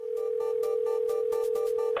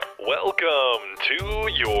Welcome to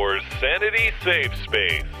your Sanity Safe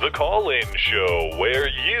Space, the call-in show where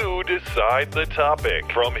you decide the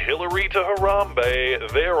topic. From Hillary to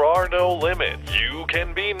Harambe, there are no limits. You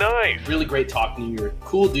can be nice. Really great talking. You're a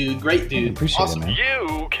cool dude, great dude. Appreciate awesome. it, man.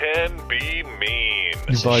 You can be mean.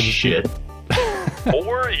 You buy the Shit.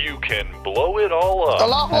 Or you can blow it all up.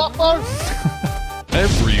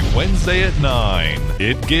 Every Wednesday at 9,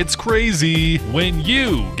 it gets crazy when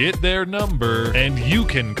you get their number and you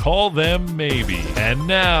can call them maybe. And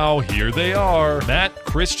now, here they are, Matt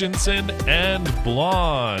Christensen and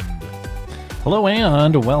Blonde. Hello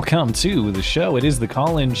and welcome to the show. It is the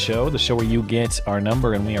call-in show, the show where you get our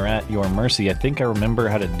number and we are at your mercy. I think I remember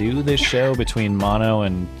how to do this show between Mono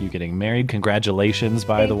and you getting married. Congratulations,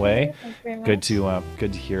 by the way. Good to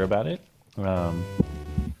hear about it.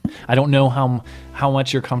 I don't know how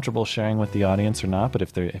much you're comfortable sharing with the audience or not, but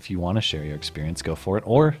if you want to share your experience, go for it,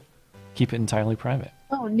 or keep it entirely private.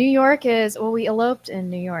 Oh, New York is, well, we eloped in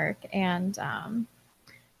New York, and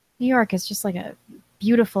New York is just like a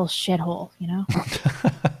beautiful shithole, you know?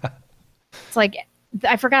 It's like,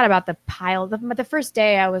 I forgot about the pile. The first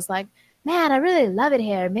day I was like, man, I really love it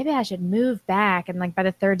here. Maybe I should move back. And like by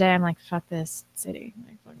the third day, I'm like, fuck this city.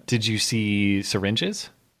 Like, fuck this. Did you see syringes?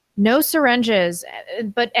 No syringes,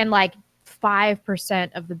 and like 5%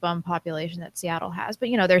 of the bum population that Seattle has. But,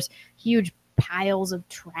 you know, there's huge piles of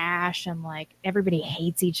trash and like everybody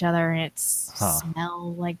hates each other and it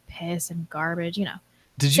smells like piss and garbage, you know.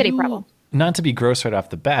 City problem. Not to be gross right off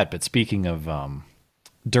the bat, but speaking of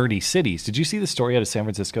dirty cities, did you see the story out of San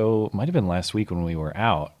Francisco? Might have been last week when we were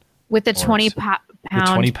out. With the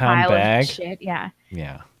 20-pound bag? Of shit, yeah.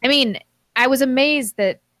 Yeah. I mean, I was amazed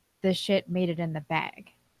that the shit made it in the bag.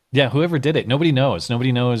 Yeah, whoever did it, nobody knows.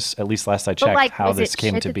 Nobody knows, at least last I checked, how this came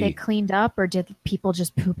to be. Was it shit that they cleaned up, or did people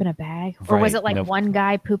just poop in a bag? Or was it like one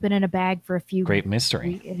guy pooping in a bag for a few... Great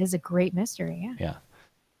mystery. It is a great mystery, yeah. Yeah.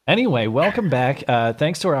 Anyway, welcome back.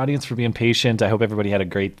 Thanks to our audience for being patient. I hope everybody had a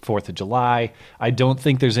great 4th of July. I don't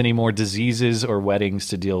think there's any more diseases or weddings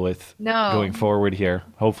to deal with going forward here,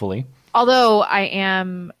 hopefully. Although I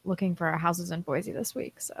am looking for houses in Boise this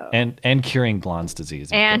week, so and curing Blonde's disease,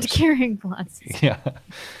 curing Blonde's disease. Yeah.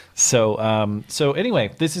 So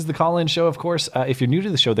anyway, this is the call-in show. Of course, if you're new to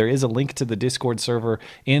the show, there is a link to the Discord server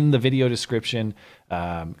in the video description.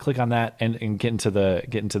 Click on that and get into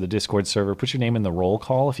the Discord server. Put your name in the roll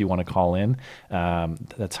call if you want to call in.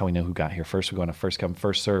 That's how we know who got here first. We go on a first come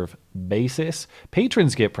first serve basis.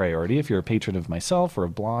 Patrons get priority. If you're a patron of myself or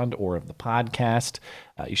of Blonde or of the podcast,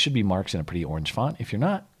 you should be marked in a pretty orange font. If you're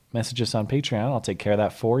not, message us on Patreon. I'll take care of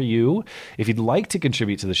that for you. If you'd like to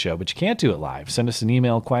contribute to the show, but you can't do it live, send us an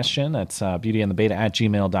email question. That's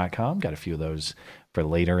beautyandthebeta@gmail.com. Got a few of those for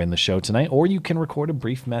later in the show tonight. Or you can record a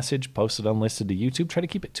brief message, post it unlisted to YouTube. Try to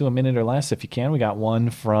keep it to a minute or less if you can. We got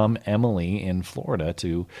one from Emily in Florida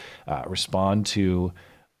to respond to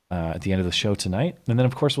at the end of the show tonight. And then,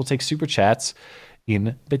 of course, we'll take super chats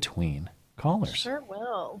in between callers. Sure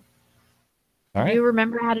will. All right. Do you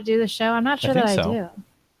remember how to do the show? I'm not sure that I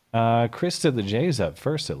do. Chris to the J's up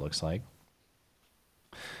first, it looks like.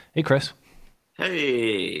 Hey, Chris.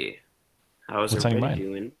 Hey. How's everybody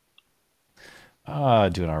doing?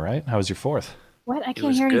 Doing all right. How was your 4th? What? I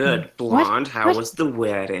can't hear you. It was good. Blonde, how was the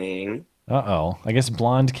wedding? Uh-oh. I guess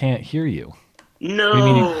Blonde can't hear you.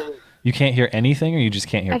 No. You can't hear anything, or you just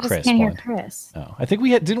can't hear Chris? I just can't hear Chris. Oh, I think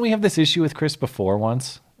didn't we have this issue with Chris before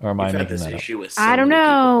once? Or am I making that up? I don't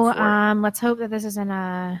know. Let's hope that this isn't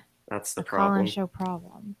that's the call-in show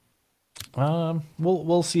problem.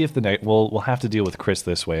 We'll see if we'll have to deal with Chris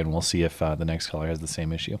this way, and we'll see if the next caller has the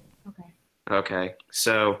same issue. Okay.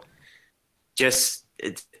 So,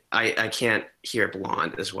 I can't hear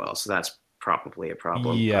Blonde as well, so that's probably a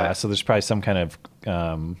problem. Yeah. So there's probably some kind of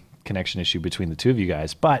connection issue between the two of you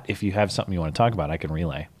guys. But if you have something you want to talk about, I can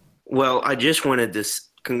relay. Well, I just wanted to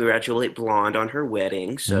congratulate Blonde on her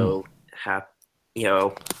wedding. So,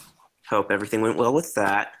 hope everything went well with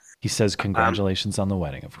that. He says congratulations on the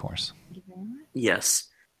wedding, of course. Yes.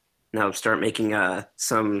 Now start making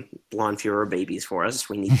some Blonde Furor babies for us.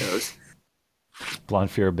 We need those.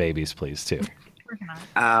 Blonde Furor babies, please, too.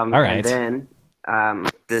 All right. And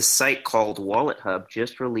then this site called Wallet Hub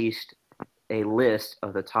just released a list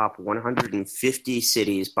of the top 150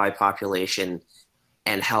 cities by population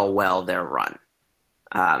and how well they're run.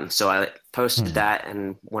 So I posted that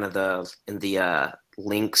in the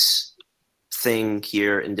links thing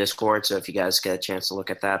here in Discord. So if you guys get a chance to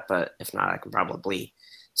look at that, but if not, I can probably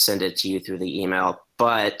send it to you through the email.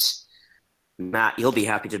 But Matt, you'll be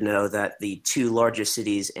happy to know that the 2 largest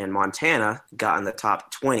cities in Montana got in the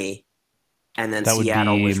top 20 and then That would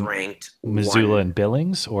Seattle be was ranked Missoula one. and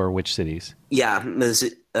Billings, or which cities? Yeah,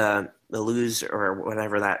 Toulouse or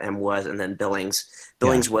whatever that M was, and then Billings.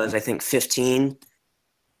 Billings was, I think, 15,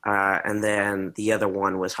 and then the other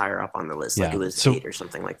one was higher up on the list, like Yeah. it was So- 8 or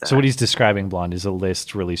something like that. So what he's describing, Blonde, is a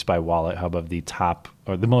list released by Wallet Hub of the top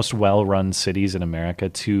or the most well-run cities in America.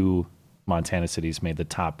 2 Montana cities made the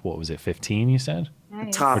top. What was it? 15? You said?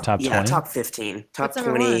 Nice. top, or top yeah, 20? top 15, top What's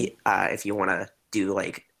number 20. If you want to do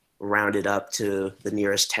like round it up to the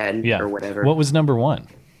nearest 10 Yeah. or whatever. What was number 1?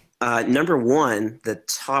 Number 1, the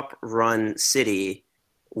top run city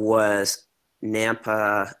was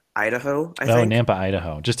Nampa, Idaho. I think. Nampa,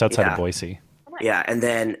 Idaho, just outside of Yeah. Boise. Yeah, and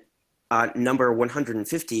then number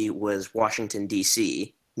 150 was Washington,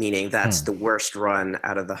 D.C., meaning that's the worst run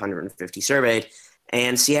out of the 150 surveyed.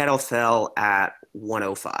 And Seattle fell at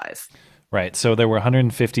 105. Right. So there were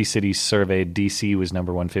 150 cities surveyed. DC was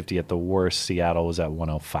number 150 at the worst. Seattle was at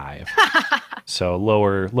 105. So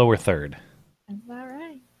lower third. Is that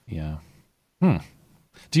right? Yeah.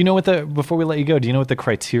 Do you know before we let you go, do you know what the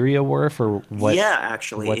criteria were for what? Yeah,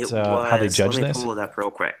 actually, what, it was. how they judge let me this? pull it up real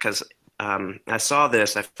quick because I saw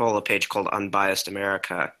this. I follow a page called Unbiased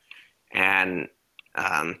America, and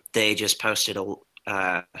they just posted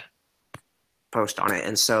a post on it.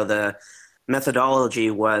 And so the methodology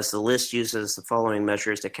was the list uses the following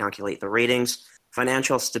measures to calculate the ratings: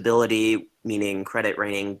 financial stability, meaning credit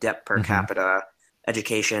rating, debt per capita,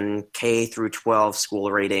 education, K through 12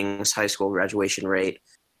 school ratings, high school graduation rate,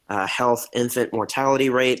 health, infant mortality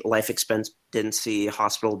rate, life expectancy,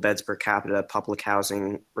 hospital beds per capita, public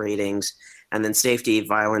housing ratings, and then safety,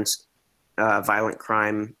 violence, violent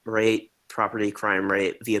crime rate, property crime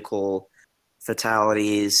rate, vehicle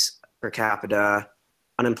fatalities per capita,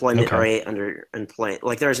 unemployment rate, underemployment.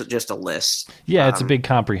 Like there's just a list. Yeah, it's a big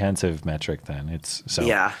comprehensive metric. Then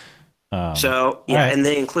Yeah. All right. And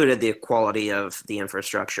they included the quality of the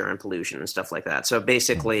infrastructure and pollution and stuff like that. So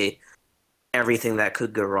basically, everything that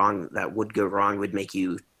could go wrong, that would go wrong, would make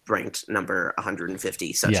you ranked number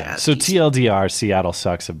 150, such as So DC. TLDR, Seattle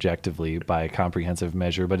sucks objectively by a comprehensive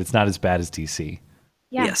measure, but it's not as bad as DC.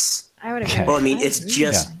 Yeah, Yes. I would agree. Okay. Well, I mean, I it's agree.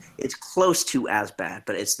 just it's close to as bad,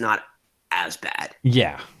 but it's not as bad.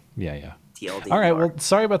 Yeah. TLDR. All right. Well,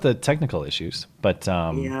 sorry about the technical issues, but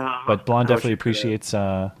Yeah. but Blonde I wish definitely I could've- appreciates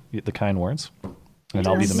the kind words, and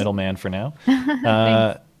I'll be the Yes. middleman for now.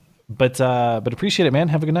 But appreciate it, man.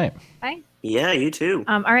 Have a good night. Bye. Yeah, you too.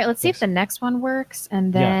 All right, let's see if the next one works,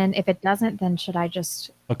 and then if it doesn't, then should I just?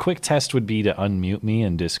 A quick test would be to unmute me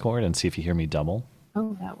in Discord and see if you hear me double.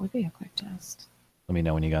 Oh, that would be a quick test. Let me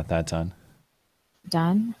know when you got that done.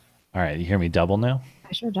 Done. All right, you hear me double now?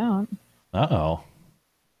 I sure don't. Uh-oh.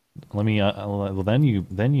 Let me well then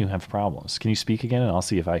you have problems. Can you speak again and I'll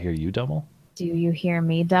see if I hear you double? Do you hear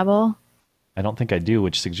me double? I don't think I do,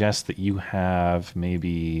 which suggests that you have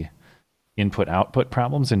maybe input-output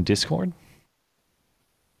problems in Discord.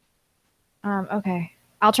 Okay.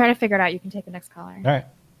 I'll try to figure it out. You can take the next caller. All right.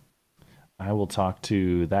 I will talk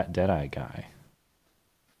to that Deadeye guy.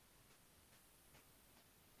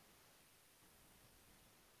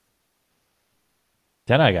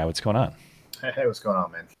 Deadeye guy, what's going on? Hey, what's going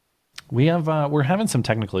on, man? We have we're having some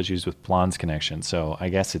technical issues with Blonde's connection, so I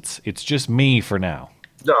guess it's just me for now.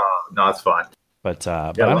 No, it's fine. But Yeah,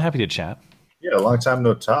 I'm well- happy to chat. Yeah, long time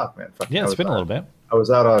no talk, man. Fucking- Yeah, I it's was, been a little bit. I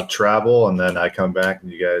was out on travel, and then I come back,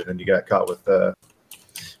 and you got caught with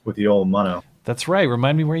the old mono. That's right.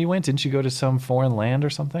 Remind me where you went. Didn't you go to some foreign land or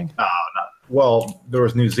something? Well, there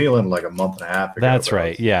was New Zealand like a month and a half ago. That's but I right.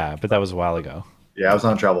 was- Yeah, but that was a while ago. Yeah, I was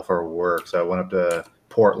on travel for work, so I went up to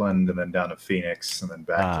Portland and then down to Phoenix and then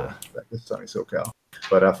back to sunny SoCal.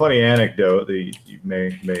 But a funny anecdote that you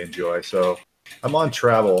may enjoy. So I'm on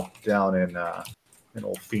travel down in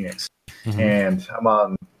old Phoenix, Mhm. and I'm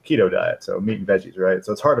on keto diet, so meat and veggies, right?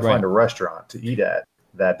 So it's hard to Right. find a restaurant to eat at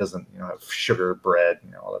that doesn't have sugar, bread,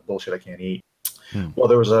 all that bullshit I can't eat. Well,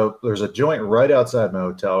 there's a joint right outside my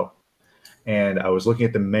hotel, and I was looking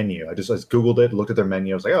at the menu. I just Googled it, looked at their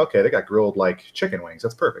menu. I was like, oh, okay, they got grilled like chicken wings.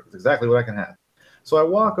 That's perfect. That's exactly what I can have. So I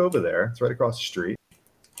walk over there. It's right across the street,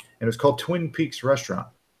 and it's called Twin Peaks Restaurant.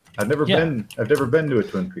 I've never been to a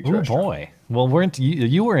Twin Peaks Oh restaurant. boy. Well, weren't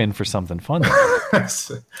you were in for something fun.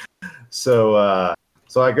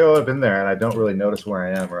 So I go up in there and I don't really notice where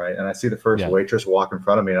I am, right? And I see the first waitress walk in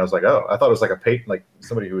front of me, and I was like, oh, I thought it was like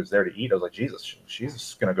somebody who was there to eat. I was like, Jesus,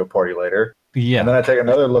 she's gonna go party later. Yeah. And then I take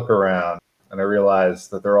another look around, and I realize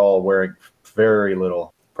that they're all wearing very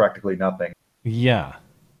little, practically nothing. Yeah.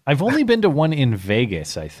 I've only been to one in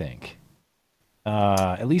Vegas, I think.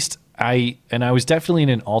 At least I was definitely in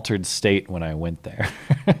an altered state when I went there.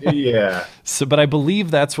 Yeah, So, but I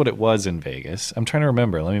believe that's what it was in Vegas. I'm trying to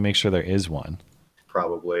remember. Let me make sure there is one.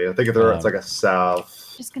 probably. I think if there, it's like a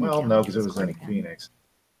south. Just gonna Well, download no, because it was Discord in again. Phoenix.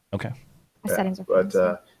 Okay. My settings are But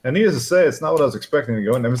frozen. and needless to say, it's not what I was expecting to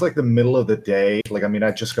go in. It was like the middle of the day. Like, I mean,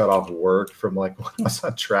 I just got off work from like when I was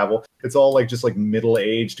on travel. It's all like just like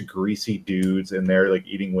middle-aged, greasy dudes in there, like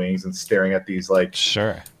eating wings and staring at these like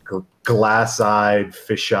Sure. glass-eyed,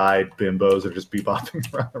 fish-eyed bimbos that are just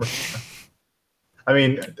bebopping around the restaurant. I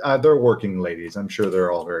mean, they're working ladies. I'm sure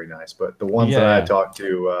they're all very nice, but the ones that I Yeah. talked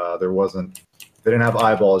to, there wasn't. They didn't have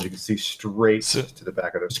eyeballs. You could see straight So- to the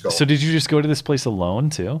back of their skull. So did you just go to this place alone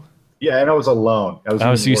too? Yeah, and I was alone. I was Oh,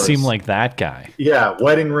 even so you worse. seem like that guy. Yeah,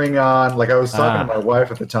 wedding ring on. Like I was talking to Ah. my wife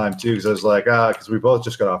at the time too, because I was like, because we both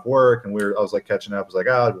just got off work and I was like catching up. I was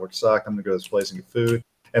like, work sucked. I'm gonna go to this place and get food.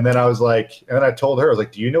 And then I was like, and then I told her, I was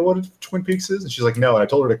like, do you know what Twin Peaks is? And she's like, no. And I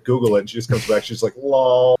told her to Google it, and she just comes back. She's like,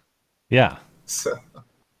 lol. Yeah.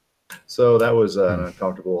 So that was an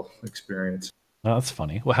uncomfortable experience. Oh, that's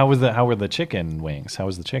funny. Well, how were the chicken wings? How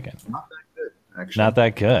was the chicken? Not that good, actually. Not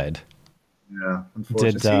that good. Yeah,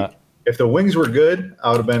 unfortunately. Did See, if the wings were good, I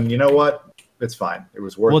would have been. You know what? It's fine. It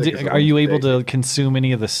was worth well? it. 'cause the Are you wings able tasted. to consume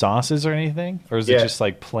any of the sauces or anything, or is it Yeah. just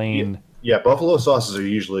like plain? Yeah, buffalo sauces are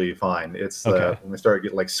usually fine. It's Okay. when we start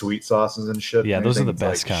getting like sweet sauces and shit. Yeah, those are the anything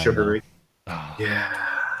best like kind, Sugary. Oh,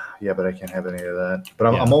 Yeah, but I can't have any of that. But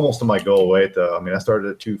I'm, Yeah. I'm almost to my goal weight though. I mean, I started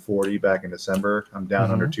at 240 back in December. I'm down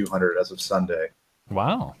Mm-hmm. under 200 as of Sunday.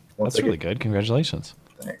 wow, Once that's I really get- good. Congratulations.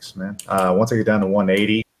 Thanks, man. Once I get down to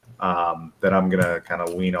 180, then I'm gonna kind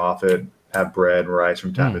of wean off it. Have bread, rice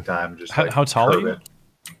from time to time. Just How- like how tall are curb you? it.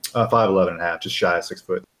 5'11" and a half, just shy of 6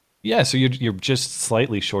 foot. Yeah, so you're just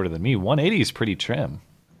slightly shorter than me. 180 is pretty trim.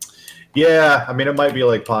 Yeah, I mean, it might be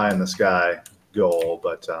like pie in the sky goal,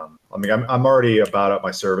 but I mean, I'm already about at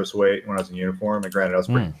my service weight when I was in uniform. And granted, I was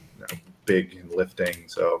pretty big in lifting,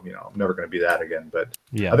 so I'm never going to be that again. But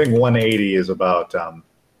Yeah. I think 180 is about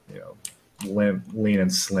lean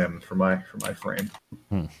and slim for my frame.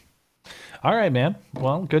 All right, man.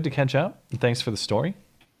 Well, good to catch up. And thanks for the story.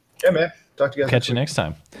 Yeah, man. Talk to you guys. Catch you next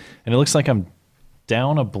time. And it looks like I'm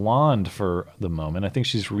down a blonde for the moment. I think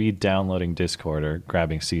she's re-downloading Discord or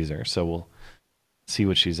grabbing Caesar. So we'll see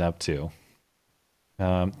what she's up to.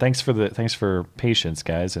 Thanks for patience,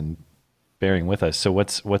 guys, and bearing with us. So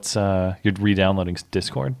what's you're re-downloading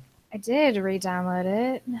Discord? I did re-download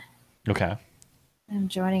it. Okay. I'm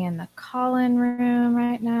joining in the call-in room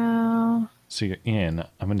right now. So you're in.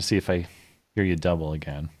 I'm going to see if I hear you double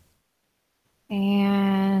again.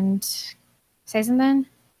 And say something.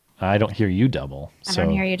 I don't hear you double. I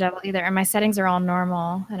don't hear you double either. And my settings are all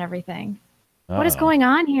normal and everything. What is Uh-oh. going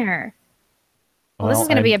on here? Well, this Well, is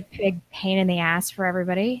going to be a I'm- big pain in the ass for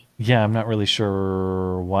everybody. Yeah, I'm not really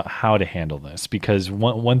sure how to handle this because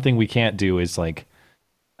one thing we can't do is like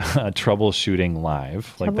troubleshooting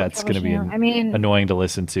live. Like that's going to be Troubleshooting. I mean, annoying to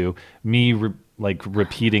listen to. Me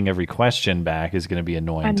repeating every question back is going to be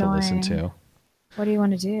annoying to listen to. what do you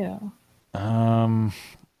want to do?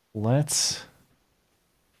 Let's.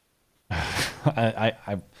 I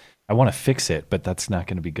want to fix it, but that's not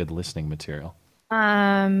going to be good listening material.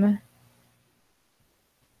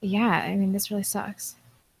 Yeah, I mean, this really sucks.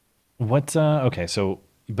 What? Okay, so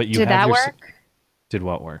but you Did have that your work? Did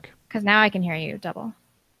what work? Because now I can hear you double.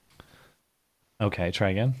 Okay, try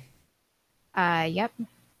again. Yep.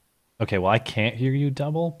 Okay, well I can't hear you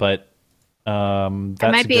double, but I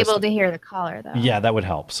might be able to hear the caller though. Yeah, that would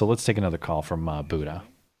help. So let's take another call from Buddha.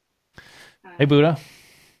 Hey, Buddha.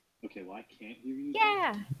 Okay, well, I can't hear you.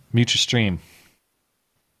 Yeah. Mute your stream.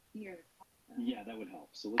 Yeah, that would help.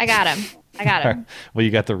 So I got him. I got him. Well,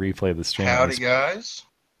 you got the replay of the stream. Howdy, guys.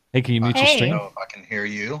 Hey, can you mute your Hey. I don't stream? know if I can hear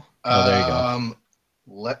you. Oh, there you go.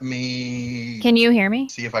 Let me Can you hear me?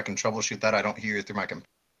 see if I can troubleshoot that. I don't hear you through my computer.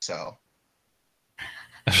 So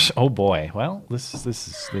Oh boy. Well, this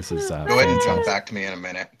is. go ahead and jump back to me in a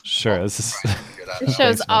minute. Sure. This is. Try and figure that This out.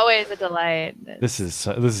 show's Thanks, man. always a delight. This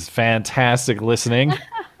is fantastic listening.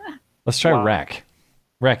 Let's try Rec.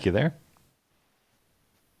 Rec, you there?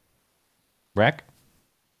 Rec?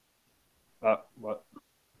 What?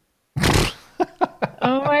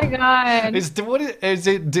 Oh my god.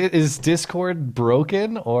 Is Discord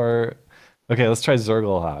broken or? Okay, let's try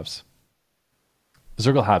Zergle Hops.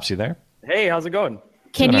 Zergle Hops, you there? Hey, how's it going?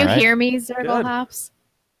 Can Doing you all right? hear me, Zergle Good. Hops?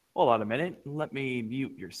 Hold on a minute. Let me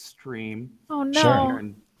mute your stream. Oh Sure. no.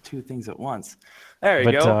 Hearing two things at once. There you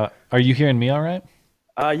But go. are you hearing me all right?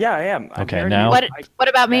 Yeah, I am. I'm Okay, hearing now- you. What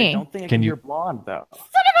about I me? don't think I Can can you- hear blonde though. Son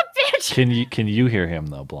of a bitch! Can you hear him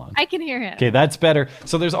though, Blonde? I can hear him. Okay, that's better.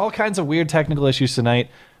 So there's all kinds of weird technical issues tonight.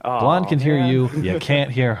 Blonde can hear man. you. You can't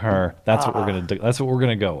hear her. That's what we're gonna do. That's what we're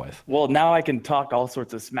gonna go with. Well, now I can talk all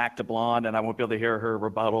sorts of smack to blonde, and I won't be able to hear her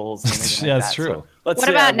rebuttals. And anything Yeah, like that's that. true. So let's What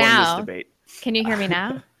say about I won now? This debate. Can you hear me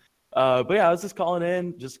now? But yeah, I was just calling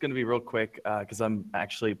in, just gonna be real quick, because I'm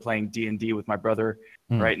actually playing D&D with my brother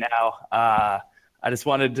right now. I just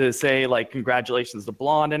wanted to say, like, congratulations to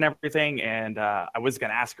Blonde and everything, and I was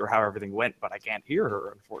gonna ask her how everything went, but I can't hear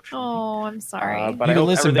her, unfortunately. Oh, I'm sorry. But You I can hope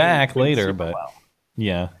listen everything back went later, super but well.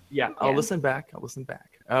 yeah. Yeah, I'll listen back.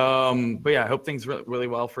 But yeah, I hope things really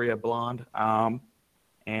well for you, Blonde. Yeah,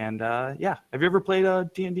 have you ever played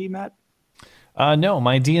D&D, Matt? No,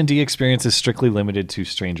 my D&D experience is strictly limited to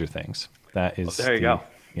Stranger Things. That is. There you go.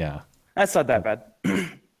 Yeah. That's not that bad.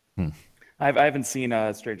 I haven't seen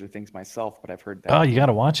Stranger Things myself, but I've heard that. Oh, you got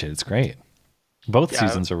to watch it. It's great. Both Yeah.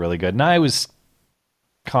 seasons are really good, and I was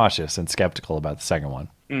cautious and skeptical about the second one.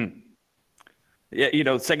 Yeah, you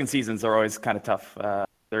know, second seasons are always kind of tough.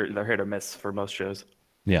 They're hit or miss for most shows.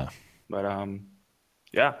 Yeah. But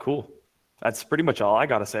yeah, cool. That's pretty much all I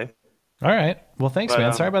gotta say. All right. Well, thanks, But,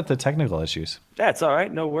 man. Sorry about the technical issues. Yeah, it's all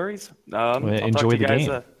right. No worries. I'll talk enjoy to you the guys,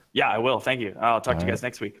 game. yeah, I will. Thank you. I'll talk to you right. guys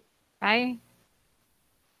next week. Bye.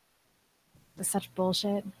 That's such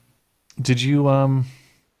bullshit. Did you Well,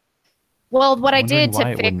 what I wondering did why to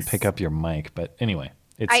it wouldn't fix, pick up your mic, but anyway,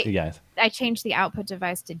 it's yeah. I changed the output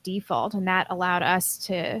device to default, and that allowed us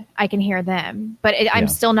to. I can hear them, but I'm Yeah.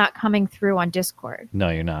 still not coming through on Discord. No,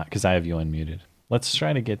 you're not, because I have you unmuted. Let's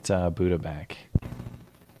try to get Buddha back.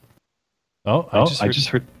 Oh, I just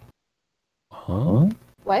heard. Huh?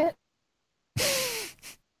 What?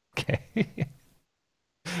 Okay.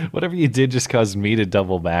 Whatever you did just caused me to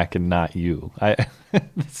double back and not you.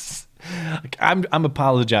 I'm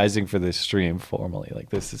apologizing for this stream formally. Like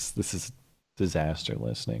this is disaster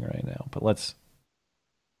listening right now. But let's.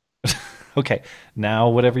 Okay, now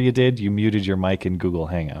whatever you did, you muted your mic in Google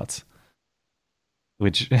Hangouts,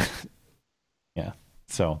 which, yeah.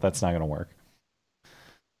 So that's not going to work.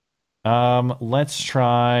 Let's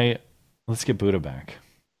try. Let's get Buddha back.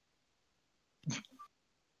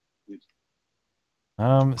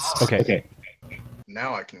 Okay.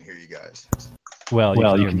 Now I can hear you guys. Well,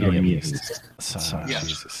 you can hear me. So, Yes.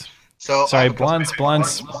 Jesus. So Sorry, I have a couple-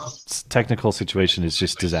 Blonde's technical situation is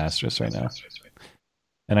just disastrous right now.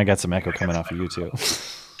 And I got some echo coming off of you too.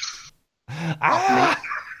 Ah!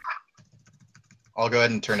 I'll go ahead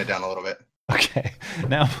and turn it down a little bit. Okay.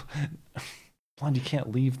 Now, Blonde, you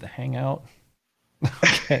can't leave the hangout.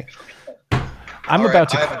 Okay. I'm All right,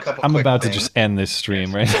 about I have a couple I'm quick about to things. just end this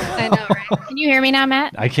stream right now. I know, right? Can you hear me now,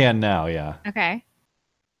 Matt? I can now, yeah. Okay.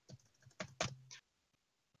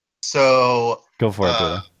 So Go for it,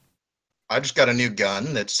 Buddha. I just got a new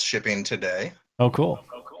gun that's shipping today. Oh, cool.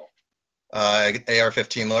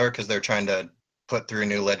 AR-15 loader because they're trying to put through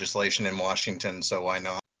new legislation in Washington, so why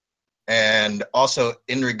not? And also,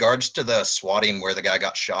 in regards to the swatting where the guy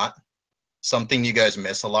got shot, something you guys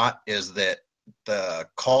miss a lot is that the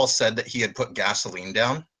call said that he had put gasoline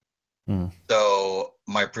down. So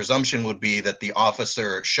my presumption would be that the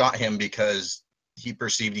officer shot him because he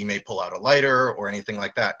perceived he may pull out a lighter or anything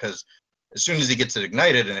like that, because as soon as he gets it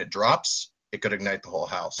ignited and it drops, it could ignite the whole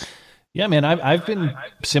house. Yeah, man, I've been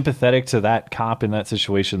sympathetic to that cop in that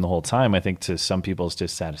situation the whole time. I think to some people's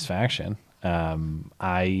dissatisfaction.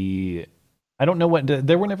 I don't know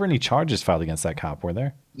there were never any charges filed against that cop, were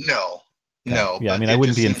there? No. Yeah, I but mean, it I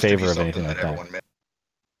wouldn't just be in seems to favor of something anything like that. everyone missed.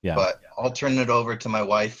 Yeah. But I'll turn it over to my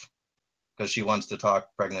wife because she wants to talk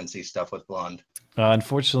pregnancy stuff with Blonde.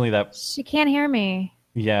 Unfortunately, She can't hear me.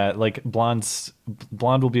 yeah, like Blonde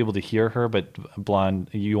will be able to hear her, but Blonde,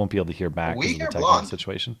 you won't be able to hear back We because of the hear technical Blonde.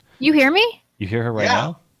 situation. You hear me? You hear her right Yeah.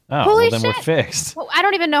 now? Oh, Holy well, then we're shit. fixed. Well, I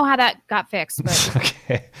don't even know how that got fixed. But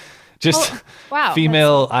Okay. Just wow,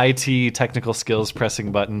 female IT technical skills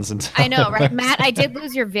pressing buttons and I know, right, Matt? I did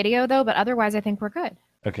lose your video though, but otherwise, I think we're good.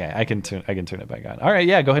 Okay, I can turn it back on. All right,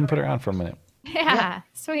 yeah, go ahead and put her on for a minute. Yeah,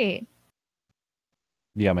 sweet.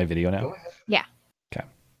 You got my video now? Go ahead. Yeah. Okay.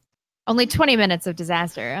 Only 20 minutes of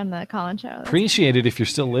disaster on the Colin show. Appreciate it if you're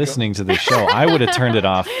still listening to this show. I would have turned it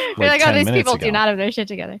off You're like like, 10 oh, these minutes people ago. do not have their shit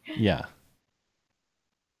together. Yeah.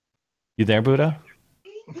 You there, Buddha?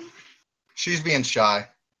 She's being shy.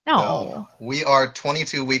 No. So we are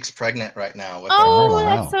 22 weeks pregnant right now with Oh, our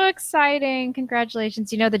wow. that's so exciting.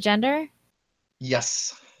 Congratulations. You know the gender?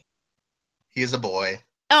 Yes. He is a boy.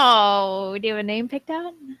 Oh, do you have a name picked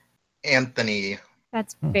out? Anthony,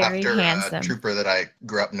 That's very after handsome. a trooper that I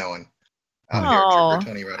grew up knowing. Out Oh, here,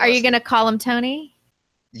 Trooper Tony are you going to call him Tony?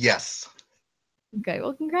 Yes. Good.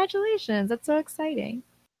 Well, congratulations. That's so exciting.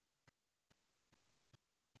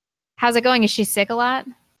 How's it going? Is she sick a lot?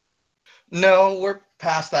 No, we're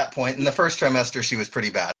past that point. In the first trimester, she was pretty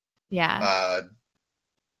bad. Yeah.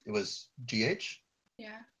 It was GH?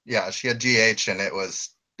 Yeah. Yeah, she had GH, and it was,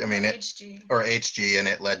 HG. or HG, and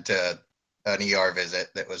it led to an ER visit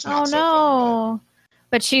that was Oh, not so no. fun.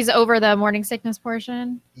 But she's over the morning sickness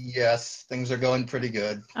portion? Yes, things are going pretty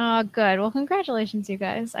good. Oh, good. Well, congratulations, you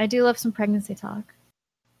guys. I do love some pregnancy talk.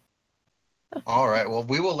 All right, well,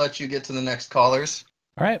 we will let you get to the next callers.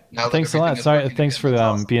 All right. Now that Thanks a lot. everything is Sorry. working Thanks again, for that's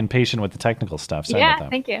awesome. being patient with the technical stuff. Sorry Yeah, about that.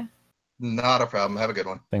 thank you. Not a problem. Have a good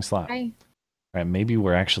one. Thanks a lot. Bye. All right. Maybe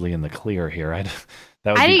we're actually in the clear here.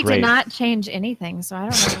 That would be I great. did not change anything, so I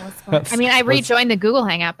don't know what's going on. I mean, I rejoined the Google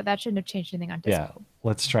Hangout, but that shouldn't have changed anything on Discord. Yeah.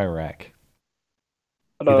 Let's try Rack.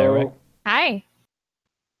 Hello. You there, Rack? Hi.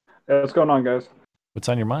 Hey, what's going on, guys? What's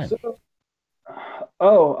on your mind?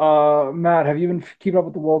 Matt, have you been keeping up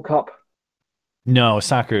with the World Cup? No,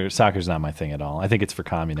 soccer's not my thing at all. I think it's for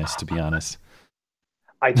communists, to be honest.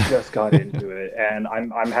 I just got into it, and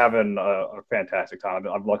I'm having a fantastic time.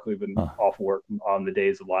 I've luckily been off work on the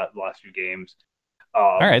days of the last few games.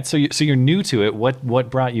 All right, so you're new to it. What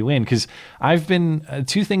brought you in? Because I've been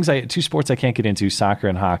two sports I can't get into: soccer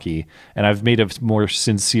and hockey. And I've made a more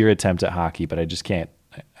sincere attempt at hockey, but I just can't.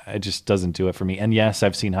 It just doesn't do it for me. And yes,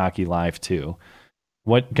 I've seen hockey live too.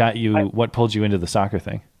 What got you? What pulled you into the soccer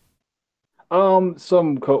thing?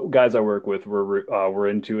 Some guys I work with were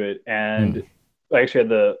into it, and I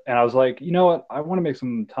actually and I was like, you know what? I want to make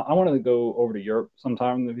some time. I want to go over to Europe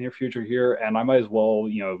sometime in the near future here, and I might as well,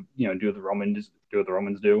 do what the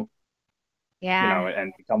Romans do. Yeah.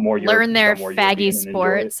 And become more learn their become more faggy European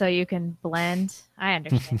sport so you can blend. I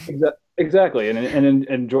understand. Exactly, and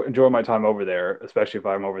enjoy my time over there, especially if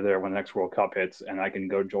I'm over there when the next World Cup hits, and I can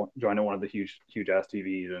go join in one of the huge ass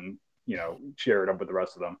TVs and share it up with the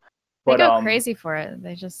rest of them. They go crazy for it.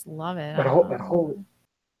 They just love it. But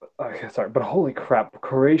holy crap,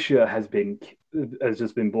 Croatia has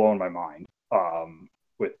just been blowing my mind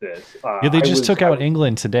with this. Yeah, they just took out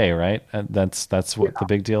England today, right? That's what the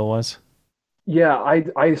big deal was. Yeah,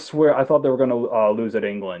 I swear I thought they were going to lose at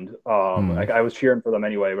England. Like I was cheering for them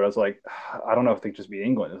anyway, but I was like, I don't know if they just beat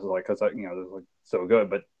England. This is like because this is like so good,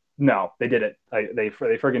 but no, they did it. They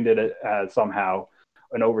friggin' did it somehow.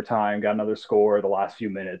 An overtime, got another score the last few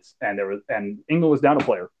minutes, and England was down a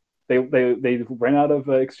player. They ran out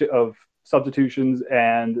of substitutions,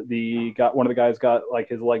 and one of the guys got like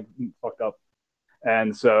his leg fucked up,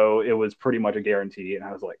 and so it was pretty much a guarantee. And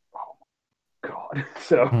I was like, oh my god!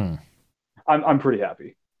 So I'm pretty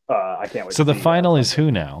happy. I can't wait. So the final is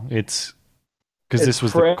who now? It's because this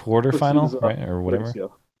was the quarterfinal, right, or whatever. Croatia.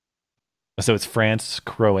 So it's France,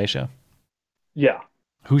 Croatia. Yeah.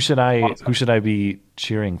 Who should I be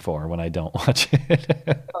cheering for when I don't watch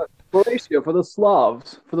it? Croatia for the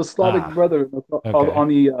Slavs, for the Slavic brother on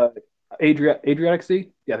the Adriatic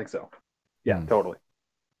Sea. Yeah, I think so. Yeah, totally.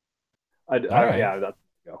 Yeah, that's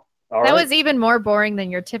go. That was even more boring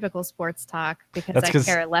than your typical sports talk because I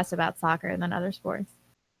care less about soccer than other sports.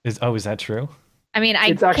 Is that true? I mean,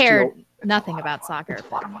 I care nothing about soccer. It's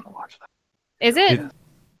a lot of fun to watch that. Is it?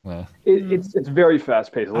 It's very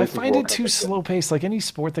fast paced. I find it too slow paced. Like any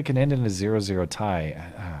sport that can end in a 0-0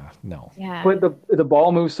 tie, no. Yeah. But the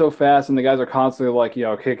ball moves so fast, and the guys are constantly like,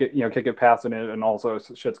 kick it, passing it, and also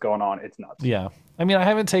shit's going on. It's nuts. Yeah, I mean, I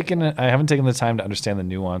haven't taken the time to understand the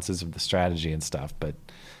nuances of the strategy and stuff, but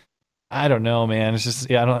I don't know, man. It's just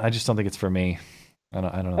I just don't think it's for me. I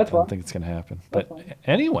don't think it's gonna happen. But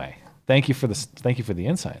anyway, thank you for the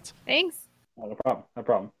insights. Thanks. No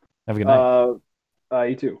problem. Have a good night.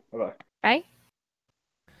 You too. Bye-bye. Bye.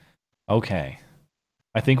 Okay.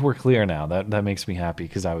 I think we're clear now. That makes me happy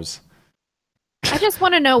because I just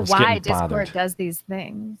want to know why Discord bothered. does these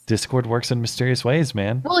things. Discord works in mysterious ways,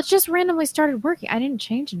 man. Well, it just randomly started working. I didn't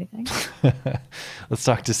change anything. Let's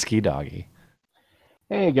talk to Ski Doggy.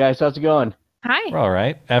 Hey guys, how's it going? Hi. We're all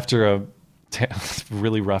right. After a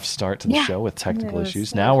really rough start to the show with technical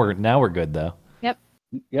issues. Now we're good though. Yep.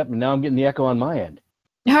 Yep. And now I'm getting the echo on my end.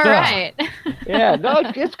 All right. Yeah, no,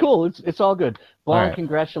 it's cool. It's all good. Blonde, right.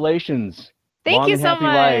 Congratulations. Thank Long you and so happy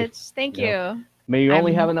much. life. Thank You you. know, may you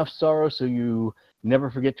only have enough sorrow so you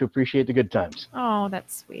never forget to appreciate the good times. Oh,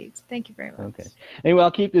 that's sweet. Thank you very much. Okay. Anyway,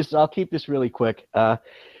 I'll keep this really quick.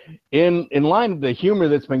 In line with the humor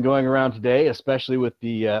that's been going around today, especially with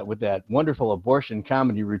that wonderful abortion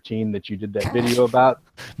comedy routine that you did that video about.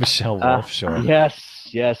 Michelle Wolf, sure.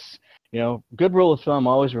 Yes. Good rule of thumb,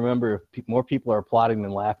 always remember if more people are applauding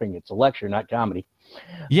than laughing, it's a lecture, not comedy.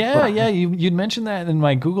 Yeah, yeah. You'd mentioned that in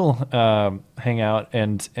my Google Hangout,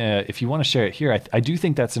 and if you want to share it here, I do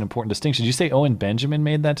think that's an important distinction. Did you say Owen Benjamin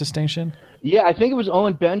made that distinction? Yeah, I think it was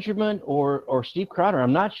Owen Benjamin or Steve Crowder.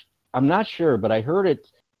 I'm not sure, but I heard it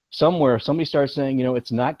somewhere. Somebody started saying,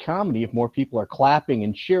 it's not comedy if more people are clapping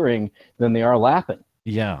and cheering than they are laughing.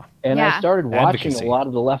 Yeah. And I started watching Advocacy. a lot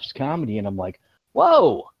of the left's comedy, and I'm like,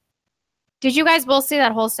 whoa. Did you guys both see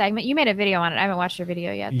that whole segment? You made a video on it. I haven't watched your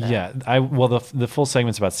video yet. Though. Yeah. The full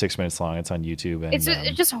segment's about 6 minutes long. It's on YouTube. And, It's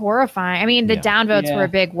just horrifying. I mean, the downvotes were a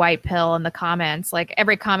big white pill in the comments. Like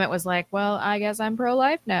every comment was like, "Well, I guess I'm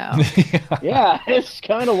pro-life now." Yeah, it's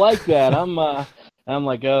kind of like that. I'm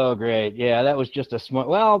like, oh great, yeah, that was just a smart.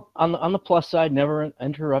 Well, on the plus side, never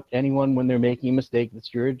interrupt anyone when they're making a mistake that's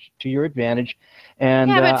to your advantage. And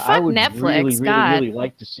Yeah, but I fuck would Netflix, really, God. really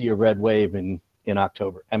like to see a red wave in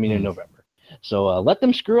October. I mean, in November. So let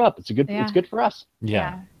them screw up. It's good for us.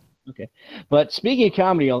 Yeah. Okay. But speaking of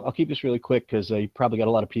comedy, I'll keep this really quick because you probably got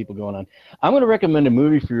a lot of people going on. I'm going to recommend a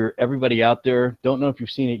movie for everybody out there. Don't know if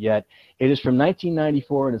you've seen it yet. It is from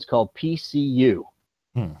 1994 and it's called PCU.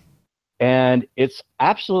 And it's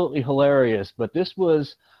absolutely hilarious. But this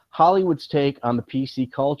was Hollywood's take on the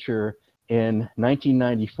PC culture in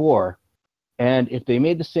 1994. And if they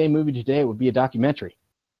made the same movie today, it would be a documentary.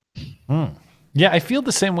 Yeah, I feel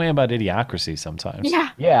the same way about Idiocracy sometimes.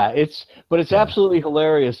 Yeah, it's absolutely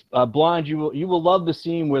hilarious. Blonde, you will love the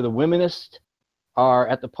scene where the wominists are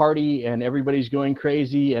at the party and everybody's going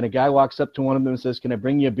crazy, and a guy walks up to one of them and says, "Can I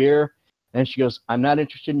bring you a beer?" And she goes, "I'm not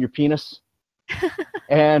interested in your penis."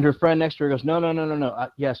 And her friend next to her goes, No.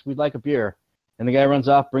 Yes, we'd like a beer. And the guy runs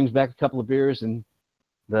off, brings back a couple of beers, and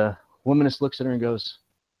the womanist looks at her and goes,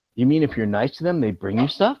 "You mean if you're nice to them, they bring you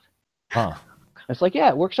stuff?" Huh. It's like, yeah,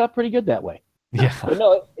 it works out pretty good that way. Yeah. But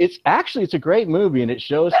no, it's a great movie, and it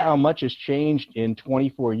shows how much has changed in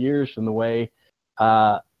 24 years from the way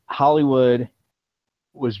Hollywood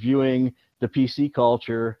was viewing the PC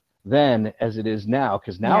culture then as it is now.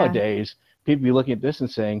 Because nowadays, people be looking at this and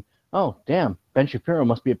saying, "Oh, damn, Ben Shapiro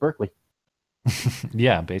must be at Berkeley."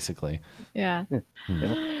 Yeah, basically. Yeah.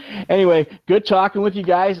 Anyway, good talking with you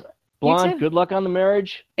guys. Blonde, too. good luck on the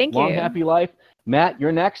marriage. Thank Long, you. happy life. Matt,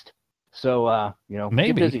 you're next. So, Maybe.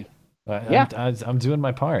 get busy. Yeah. I'm doing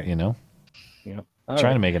my part, Yeah.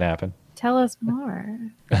 trying to make it happen. Tell us more.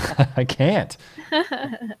 I can't.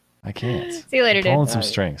 I can't. See you later, I'm pulling dude. some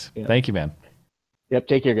strings. Yeah. Thank you, man. Yep,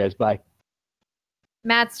 take care, guys. Bye.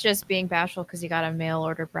 Matt's just being bashful because he got a mail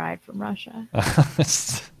order bride from Russia.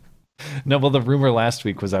 No, well, the rumor last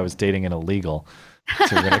week was I was dating an illegal.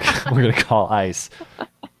 So we're gonna call ICE.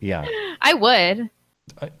 Yeah. I would.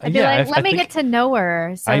 I'd be yeah, like, I let me think- get to know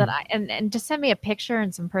her so that and just send me a picture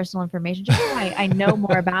and some personal information just so I know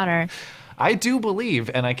more about her. I do believe,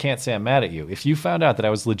 and I can't say I'm mad at you. If you found out that I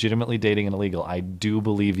was legitimately dating an illegal, I do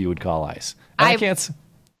believe you would call ICE. And I can't.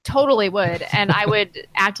 Totally would, and I would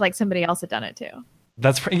act like somebody else had done it too.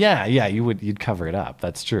 Yeah. You would. You'd cover it up.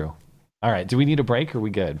 That's true. All right. Do we need a break? Or are we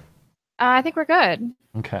good? I think we're good.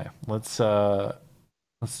 Okay. Let's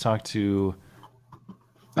talk to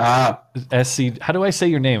SC. How do I say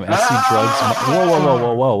your name? SC Drugs.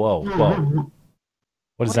 Whoa.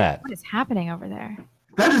 What is that? What is happening over there?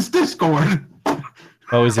 That is Discord.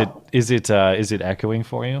 Oh, is it echoing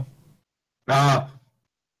for you? My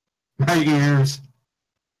ears.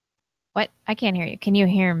 What? I can't hear you. Can you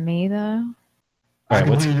hear me though? All right.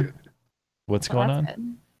 What's going on?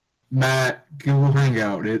 Good. Matt, Google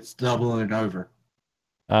Hangout. It's doubling over.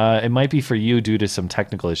 It might be for you due to some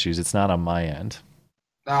technical issues. It's not on my end.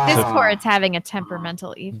 Discord's having a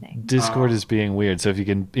temperamental evening. Discord is being weird. So if you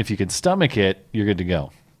can stomach it, you're good to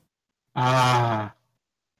go. Yeah.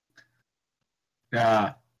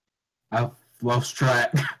 I've lost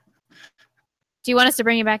track. Do you want us to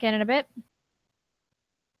bring you back in a bit?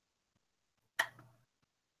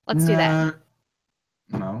 Let's do that.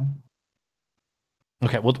 No.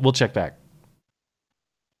 Okay, we'll check back.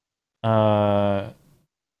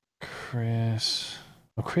 Chris.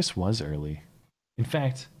 Oh, Chris was early. In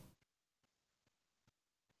fact,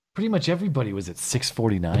 pretty much everybody was at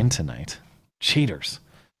 6:49 tonight. Cheaters.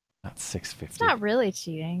 Not 6:50. It's not really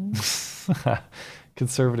cheating.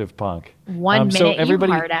 Conservative punk. 1 minute, you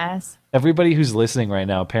hard ass. Everybody who's listening right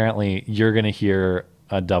now, apparently you're going to hear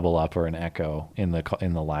a double up or an echo in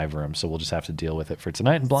the live room, so we'll just have to deal with it for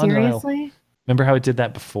tonight. And Blonde, Seriously? Remember how it did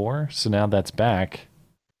that before? So now that's back.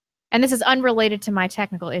 And this is unrelated to my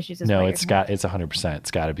technical issues. No, it's 100%.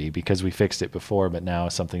 It's got to be because we fixed it before, but now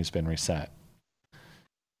something's been reset.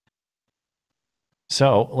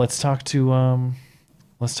 So let's talk to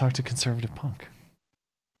conservative punk.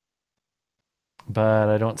 but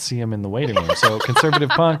I don't see him in the waiting room. So conservative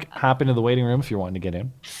punk, hop into the waiting room if you're wanting to get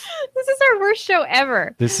in. This is our worst show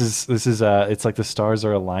ever. This is it's like the stars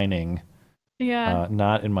are aligning. Yeah.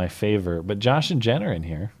 Not in my favor, but Josh and Jen are in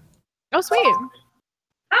here. Oh, sweet.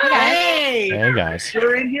 Hey! Hey guys.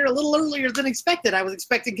 You're in here a little earlier than expected. I was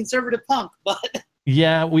expecting conservative punk, but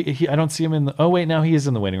Yeah, I don't see him in the. Oh wait, now he is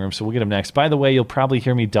in the waiting room, so we'll get him next. By the way, you'll probably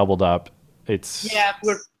hear me doubled up. It's yeah,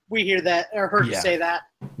 we hear that or heard you say that.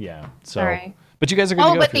 Yeah. So, All right. but you guys are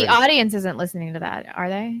going to go. But if you're the ready. audience isn't listening to that, are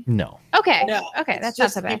they? No. Okay. No. Okay, It's that's not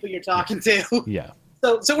just so the bad. people you're talking to. Yeah.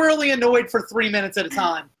 So we're only annoyed for 3 minutes at a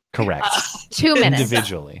time. Correct. 2 minutes.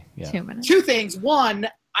 Individually. Yeah. 2 minutes. Two things. One,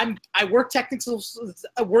 I work technical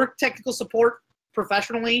support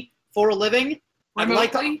professionally for a living.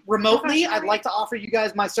 Remotely. I'd like to offer you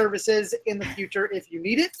guys my services in the future if you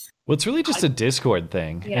need it. Well, it's really just a Discord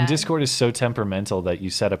thing, Yeah. and Discord is so temperamental that you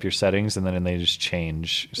set up your settings and then they just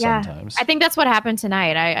change sometimes. I think that's what happened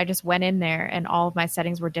tonight. I just went in there and all of my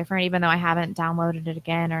settings were different, even though I haven't downloaded it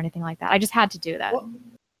again or anything like that. I just had to do that.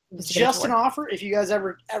 Just an offer. If you guys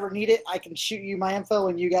ever need it, I can shoot you my info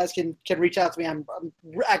and you guys can reach out to me. I'm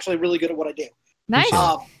actually really good at what I do. Nice.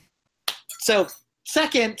 So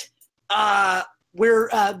second,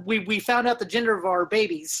 we found out the gender of our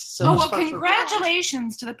babies. So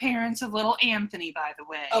congratulations to the parents of little Anthony, by the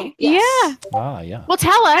way. Oh, Yeah. Yeah. Well,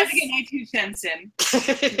 tell I us. have to get my 2 cents in.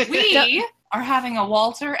 We are having a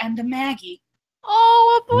Walter and a Maggie.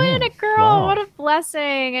 Oh, a boy and a girl. wow. What a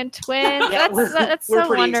blessing. And twins. Yeah, that's we're so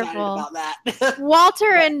pretty excited wonderful. about that.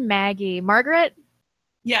 Walter and Maggie. Margaret?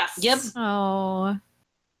 Yes. Yep. Oh.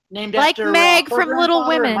 Named Like after Meg her from Little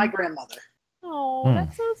grandfather and Women. my grandmother. Oh, Hmm.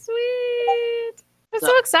 that's so sweet. I'm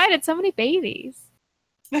so excited. So many babies.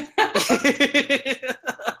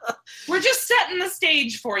 We're just setting the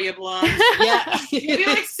stage for you, Blonde. Yeah. You'll be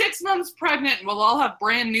like 6 months pregnant and we'll all have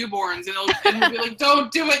brand newborns and we'll be like,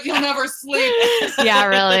 don't do it, you'll never sleep. Yeah,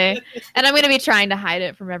 really. And I'm going to be trying to hide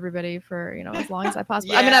it from everybody for, as long as I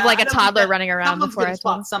possibly. I'm going to have like a toddler running around before I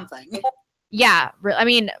tell them. Something. Yeah, I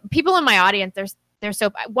mean, people in my audience, they're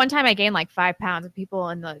so. One time I gained like 5 pounds, and people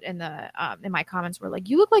in my comments were like,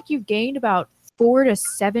 "You look like you've gained about 4 to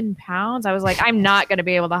 7 pounds." I was like, I'm not going to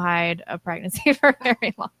be able to hide a pregnancy for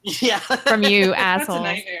very long. Yeah, from you assholes.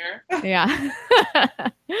 That's a nightmare. Yeah.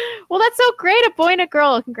 Well, that's so great. A boy and a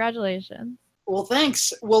girl. Congratulations. Well,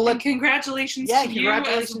 thanks. Well, And congratulations to you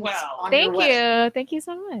as well. Thank you. Thank you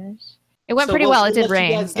so much. It went So pretty we'll- well. It we'll did let you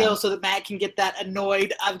rain. guys go so that Matt can get that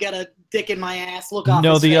annoyed. I've got a dick in my ass. Look off.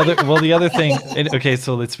 No, his the face. other thing. Okay,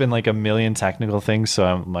 so it's been like a million technical things,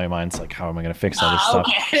 so my mind's like, how am I going to fix all this stuff?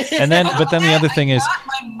 Okay. And then the other thing is,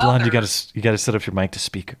 Blonde, you got to set up your mic to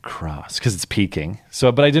speak across because it's peaking. So,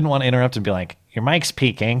 but I didn't want to interrupt and be like, your mic's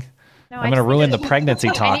peaking. No, I'm going to ruin the pregnancy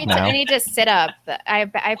talk now. I need to sit up. I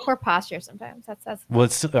have poor posture sometimes. That's. Well,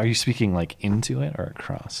 are you speaking like into it or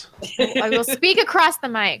across? I will speak across the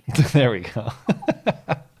mic. There we go.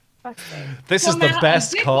 Fuck's sake. This is the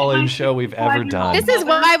best call-in show we've ever done. This is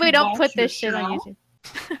why we don't put this shit on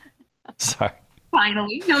YouTube. Sorry.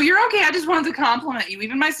 Finally. No, you're okay. I just wanted to compliment you.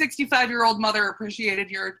 Even my 65-year-old mother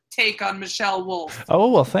appreciated your take on Michelle Wolf.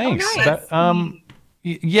 Oh well, thanks. nice.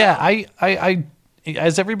 Yeah, I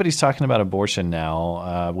as everybody's talking about abortion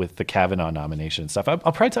now with the Kavanaugh nomination and stuff, I'll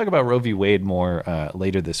probably talk about Roe v. Wade more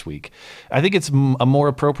later this week. I think it's a more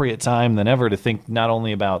appropriate time than ever to think not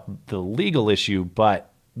only about the legal issue, but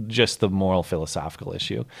just the moral philosophical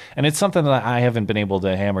issue. And it's something that I haven't been able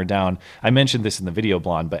to hammer down. I mentioned this in the video,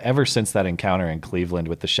 Blonde, but ever since that encounter in Cleveland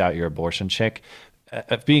with the Shout Your Abortion chick,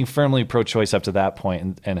 being firmly pro-choice up to that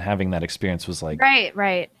point and having that experience was like, Right.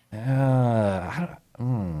 Well,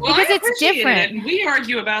 Because I it's appreciate different. it, and we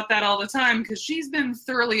argue about that all the time because she's been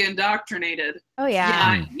thoroughly indoctrinated. Oh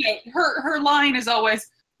yeah. Her line is always,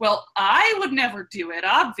 well, I would never do it,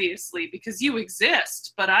 obviously, because you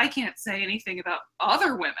exist, but I can't say anything about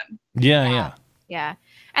other women. Yeah. Yeah.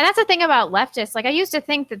 And that's the thing about leftists. Like, I used to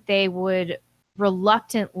think that they would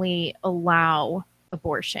reluctantly allow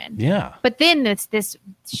abortion. Yeah. But then it's this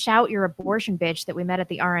shout your abortion bitch that we met at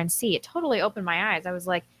the RNC. It totally opened my eyes. I was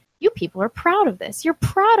like, you people are proud of this. You're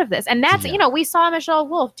proud of this. And that's, we saw Michelle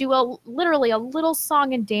Wolf do literally a little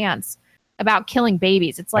song and dance about killing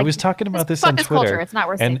babies. It's like, I was talking about this fuck on this Twitter. culture. It's not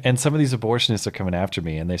worth and it. and some of these abortionists are coming after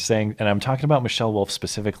me, and they're saying, and I'm talking about Michelle Wolf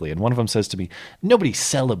specifically, and one of them says to me, nobody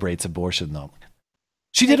celebrates abortion though.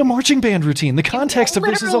 She did a marching band routine. The context of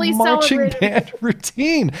this is a literally marching celebrated band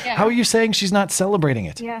routine. Yeah. How are you saying she's not celebrating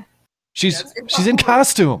it? Yeah. She's in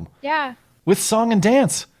costume Yeah. with song and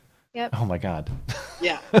dance. Yep. Oh my God.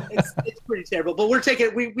 Yeah, it's pretty terrible. But we're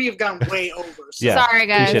taking we have gone way over. So Yeah. Sorry,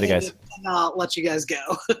 guys. Appreciate it, guys. And I'll let you guys go.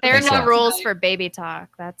 There are Thanks a no lot. rules for baby talk.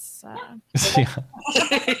 That's Yeah. bye,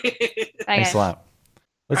 Thanks guys. a lot.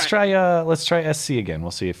 Let's try SC again.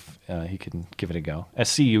 We'll see if he can give it a go.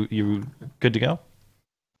 SC, you good to go?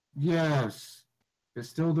 Yes. It's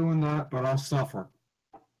still doing that, but I'll suffer.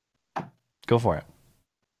 Go for it.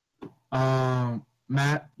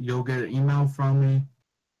 Matt, you'll get an email from me.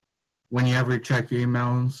 When you ever check your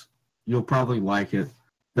emails, you'll probably like it.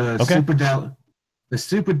 The super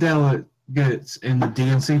delegates in the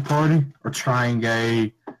DNC party are trying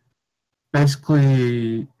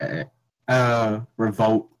basically a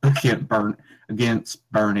revolt against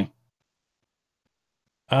Bernie.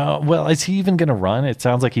 Well, is he even going to run? It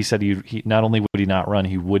sounds like he said he not only would he not run,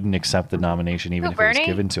 he wouldn't accept the nomination even if it was Bernie?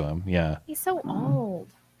 given to him. Yeah. He's so old.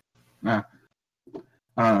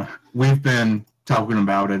 We've been talking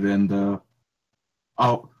about it in the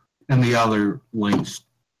other links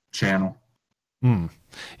channel.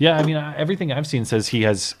 Yeah, I mean, everything I've seen says he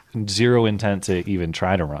has zero intent to even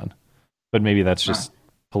try to run, but maybe that's just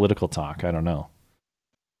political talk. I don't know.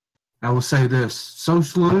 I will say this: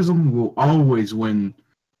 socialism will always win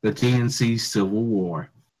the DNC civil war.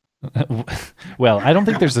 Well, I don't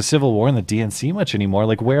think there's a civil war in the DNC much anymore.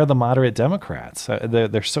 Like, where are the moderate Democrats?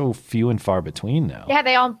 They're so few and far between now. Yeah,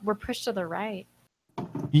 they all were pushed to the right.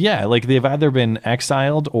 Yeah, like they've either been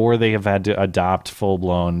exiled or they have had to adopt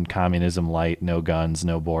full-blown communism light, no guns,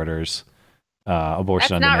 no borders,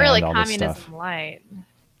 abortion on That's not demand, really all this stuff. communism light.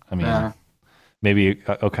 I mean, maybe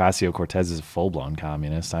Ocasio-Cortez is a full-blown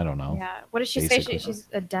communist. I don't know. Yeah. What does she say? Basically. She's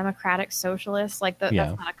a democratic socialist. Like Yeah.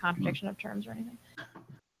 that's not a contradiction of terms or anything.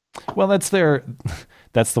 Well, that's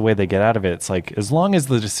the way they get out of it. It's like, as long as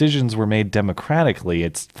the decisions were made democratically,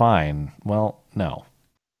 it's fine. Well, no.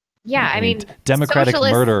 Yeah, I mean, democratic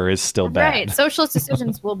socialist- murder is still bad. Right. Socialist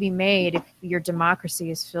decisions will be made if your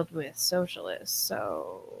democracy is filled with socialists.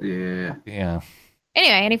 So Yeah.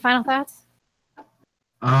 anyway, any final thoughts?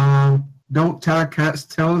 Don't tie cats'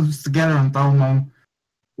 tails together and throw them on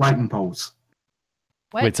lightning poles.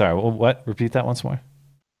 What? Wait, sorry. What? Repeat that once more.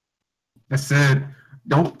 I said,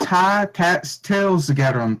 don't tie cats' tails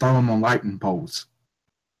together and throw them on lightning poles.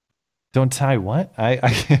 Don't tie what?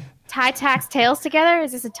 I Tie tax tails together?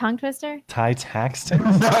 Is this a tongue twister? tie tax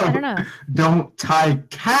tails? I don't know. Don't tie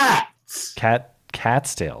cats.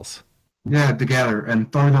 Cat's tails. Yeah, together and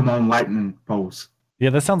throw them on lightning poles. Yeah,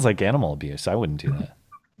 that sounds like animal abuse. I wouldn't do that.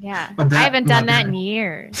 Yeah. But I haven't done that in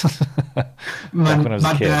years. Back when I was a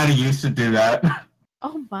My kid. daddy used to do that.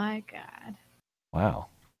 Oh my God. Wow.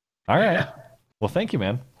 All right. Well, thank you,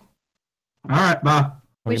 man. All right, bye. Have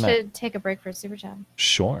We a good night. should take a break for a super chat.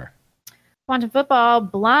 Sure. Quantum football.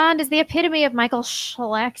 Blonde is the epitome of Michael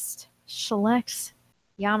Schlecht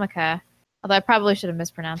Yamaka. Although I probably should have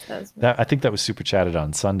mispronounced those. I think that was super chatted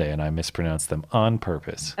on Sunday, and I mispronounced them on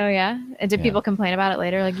purpose. Oh yeah? And did Yeah. people complain about it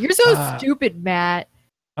later? Like, you're so stupid, Matt.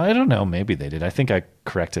 I don't know. Maybe they did. I think I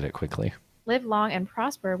corrected it quickly. Live long and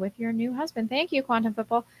prosper with your new husband. Thank you, Quantum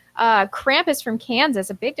Football. Krampus from Kansas,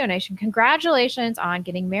 a big donation. Congratulations on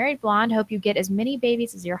getting married, Blonde. Hope you get as many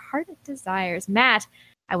babies as your heart desires. Matt,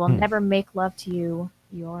 I will never make love to you.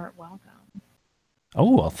 You're welcome.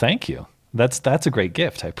 Oh, well, thank you. That's a great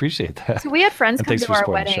gift. I appreciate that. So we had friends And come thanks to for our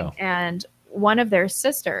supporting the wedding, show. and one of their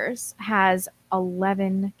sisters has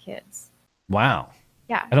 11 kids. Wow.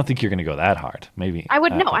 Yeah. I don't think you're going to go that hard. Maybe. I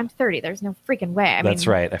would know. I'm 30. There's no freaking way. I That's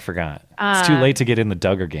mean, right. I forgot. It's too late to get in the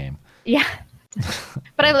Duggar game. Yeah.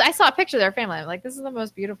 But I saw a picture of their family. I'm like, this is the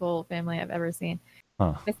most beautiful family I've ever seen.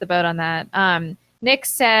 Huh. Missed the boat on that. Nick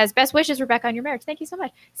says, best wishes, Rebecca, on your marriage. Thank you so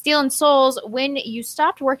much. Stealing Souls, when you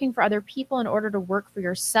stopped working for other people in order to work for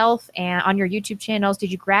yourself and on your YouTube channels,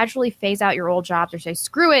 did you gradually phase out your old jobs or say,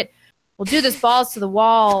 screw it, we'll do this balls to the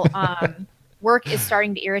wall? Work is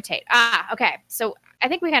starting to irritate. Okay. So I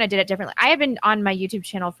think we kind of did it differently. I have been on my YouTube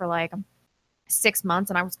channel for like 6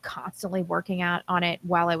 months, and I was constantly working out on it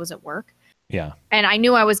while I was at work. Yeah. And I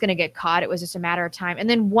knew I was going to get caught. It was just a matter of time. And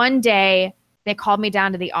then one day they called me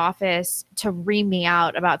down to the office to ream me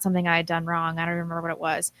out about something I had done wrong. I don't remember what it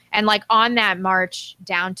was. And like on that march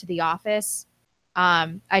down to the office,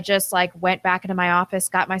 I just like went back into my office,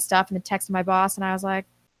 got my stuff, and then texted my boss, and I was like,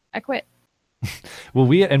 I quit. Well,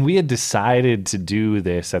 we had decided to do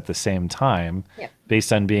this at the same time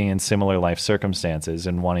based on being in similar life circumstances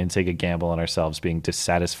and wanting to take a gamble on ourselves being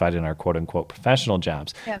dissatisfied in our quote unquote professional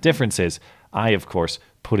jobs. Yeah. Difference is, I, of course,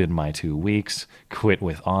 put in my 2 weeks, quit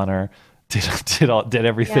with honor, did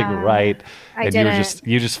everything right, and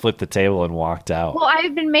you just flipped the table and walked out. Well,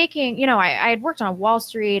 I've been making, I had worked on Wall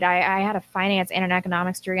Street. I had a finance and an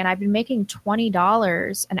economics degree, and I've been making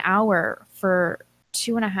 $20 an hour for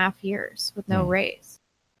 2.5 years with no raise.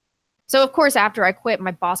 So, of course, after I quit,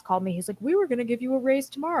 my boss called me. He's like, we were going to give you a raise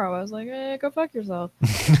tomorrow. I was like, go fuck yourself.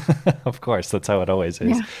 Of course, that's how it always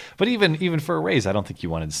is. Yeah. But even for a raise, I don't think you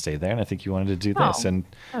wanted to stay there, and I think you wanted to do this. And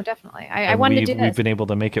definitely. I wanted to do this. We've been able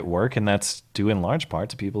to make it work, and that's due in large part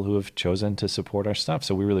to people who have chosen to support our stuff.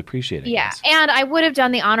 So we really appreciate it. Yeah, and I would have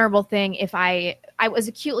done the honorable thing if I was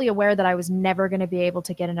acutely aware that I was never going to be able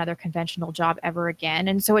to get another conventional job ever again.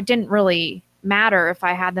 And so it didn't really matter if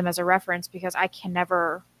I had them as a reference, because I can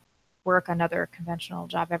never work another conventional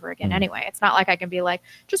job ever again anyway. It's not like I can be like,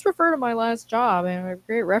 just refer to my last job and a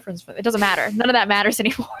great reference for it. It doesn't matter. None of that matters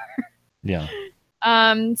anymore. Yeah.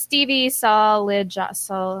 Stevie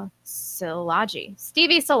Salaji.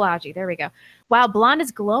 Stevie Salaji. There we go. Wow, Blonde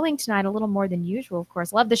is glowing tonight a little more than usual, of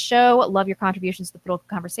course. Love the show. Love your contributions to the political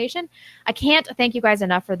conversation. I can't thank you guys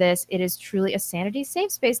enough for this. It is truly a sanity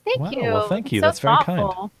safe space. Thank you. Well, thank you. So That's very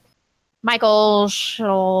thoughtful. kind. Michael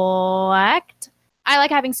Schlecht. I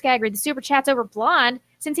like having Skag read the super chats over Blonde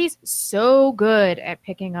since he's so good at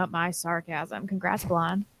picking up my sarcasm. Congrats,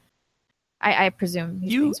 Blonde. I presume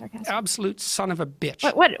he's being sarcastic. Absolute son of a bitch.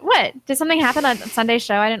 What? Did something happen on Sunday's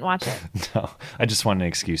show? I didn't watch it. No, I just wanted an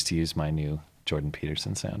excuse to use my new Jordan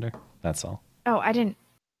Peterson sounder. That's all. Oh, I didn't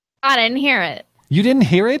hear it. You didn't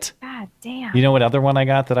hear it? God damn. You know what other one I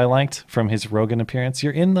got that I liked from his Rogan appearance?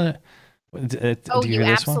 You're in the... do you hear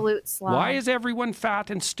this one? Absolute slob. Why is everyone fat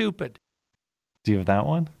and stupid? Do you have that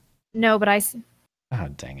one? No, but I... Oh,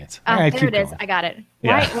 dang it. All right, there it is. going. I got it.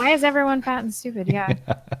 Yeah. Why is everyone fat and stupid? Yeah.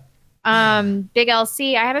 Big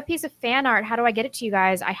LC, I have a piece of fan art. How do I get it to you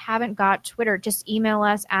guys? I haven't got Twitter. Just email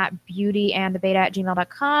us at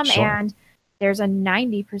beautyandthebeta@gmail.com, Sure. and there's a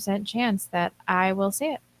 90% chance that I will see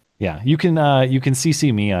it. Yeah, you can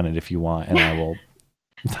CC me on it if you want, and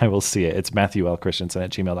I will see it. It's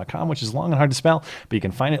MatthewLChristiansen@gmail.com, which is long and hard to spell, but you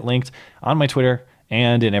can find it linked on my Twitter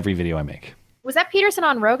and in every video I make. Was that Peterson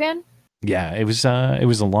on Rogan? Yeah, it was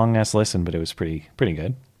a long ass listen, but it was pretty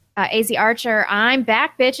good. AZ Archer, I'm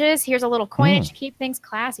back, bitches. Here's a little coinage to keep things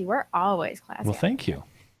classy. We're always classy. Well, thank you.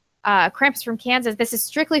 Cramps from Kansas. This is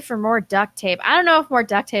strictly for more duct tape. I don't know if more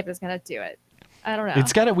duct tape is going to do it. I don't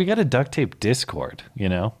know. We got a duct tape Discord, you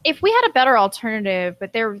know? If we had a better alternative,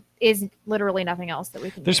 but there is literally nothing else that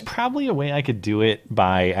we can There's use. probably a way I could do it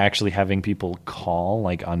by actually having people call,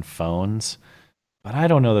 like on phones, but I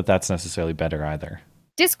don't know that that's necessarily better either.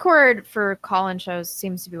 Discord for call-in shows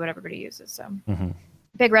seems to be what everybody uses. So, Mm-hmm.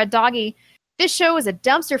 Big Red Doggy. This show is a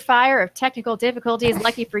dumpster fire of technical difficulties.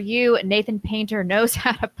 Lucky for you, Nathan Painter knows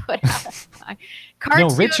how to put out a song. No,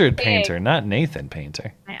 Richard Pig. Painter, not Nathan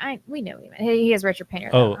Painter. We know him. He is Richard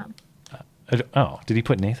Painter. Did he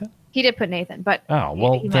put Nathan? He did put Nathan, but Oh,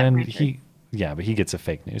 well, he then meant Richard. but he gets a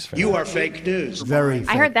fake news for You that. are fake news. Very.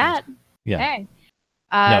 I heard that. Yeah. Hey.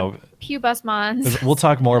 No. Pew Busmons. We'll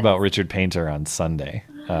talk more about Richard Painter on Sunday.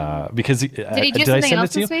 Because did he do I something send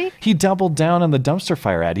else it to you? this week? He doubled down on the dumpster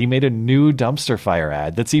fire ad. He made a new dumpster fire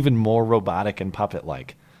ad that's even more robotic and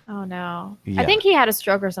puppet-like. Oh no! Yeah. I think he had a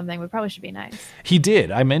stroke or something. We probably should be nice. He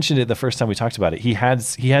did. I mentioned it the first time we talked about it. He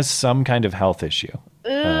has some kind of health issue,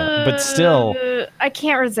 but still, I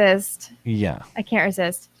can't resist. yeah. I can't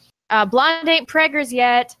resist. Blonde ain't preggers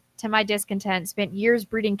yet. To my discontent, spent years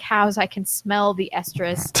breeding cows. I can smell the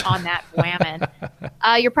estrus on that whammon.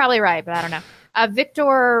 You're probably right, but I don't know.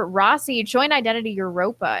 Victor Rossi, join Identity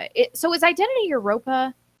Europa. So is Identity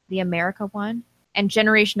Europa the America one, and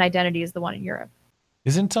Generation Identity is the one in Europe?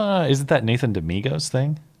 Isn't that Nathan Domingos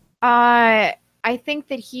thing? I think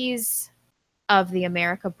that he's of the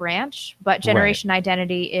America branch, but Generation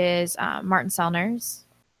Identity is Martin Sellner's.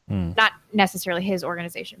 Not necessarily his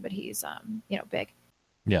organization, but he's big.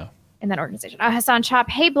 Yeah. In that organization. Hassan Chop,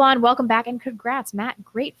 hey Blonde, welcome back and congrats, Matt.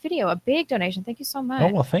 Great video, a big donation. Thank you so much.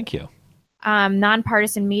 Oh well, thank you.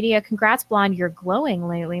 Nonpartisan Media, congrats, Blonde. You're glowing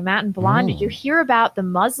lately. Matt and Blonde, did you hear about the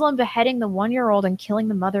Muslim beheading the 1-year-old and killing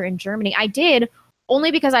the mother in Germany? I did,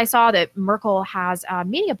 only because I saw that Merkel has a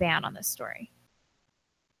media ban on this story.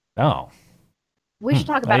 Oh. We should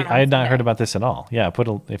talk about it. I had not heard about this at all. Yeah,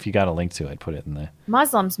 if you got a link to it, put it in the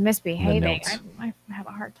Muslims misbehaving. notes. I have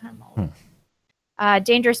a hard time.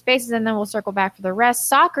 Dangerous Spaces, and then we'll circle back for the rest.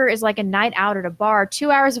 Soccer is like a night out at a bar.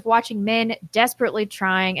 2 hours of watching men desperately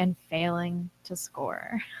trying and failing to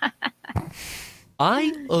score.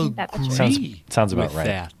 I agree. Sounds about with right.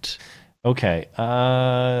 that. Okay.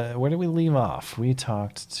 Where did we leave off? We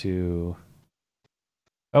talked to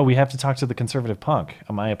Oh, we have to talk to the conservative punk.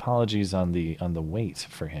 My apologies on the wait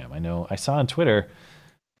for him. I know I saw on Twitter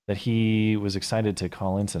that he was excited to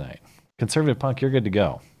call in tonight. Conservative punk, you're good to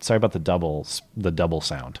go. Sorry about the double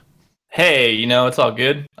sound. Hey, it's all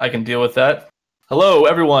good. I can deal with that. Hello,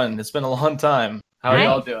 everyone. It's been a long time. How are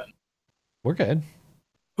y'all doing? We're good.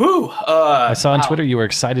 Whew. I saw on Twitter you were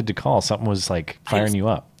excited to call. Something was like firing you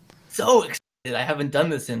up. So excited. I haven't done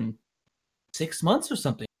this in 6 months or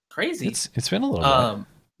something. Crazy. It's been a little bit.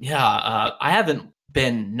 Yeah, I haven't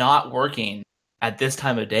been not working at this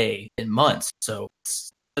time of day in months. So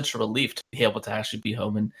it's such a relief to be able to actually be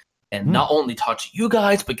home and not only talk to you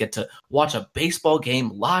guys, but get to watch a baseball game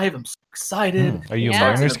live. I'm so excited. Are you a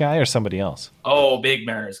Mariners guy or somebody else? Oh, big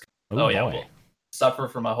Mariners guy. Oh, yeah. boy. Well, suffer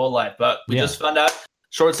for my whole life. But we just found out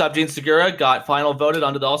shortstop Gene Segura got final voted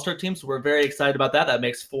onto the All-Star team. So we're very excited about that. That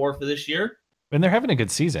makes 4 for this year. And they're having a good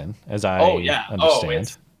season, as I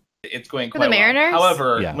understand. It's going For quite the Mariners? well.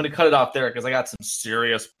 However, I'm going to cut it off there because I got some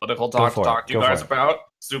serious political talk to talk to you guys about.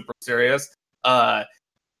 Super serious.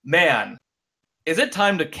 Man, is it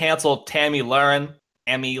time to cancel Tomi Lahren,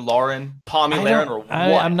 or what?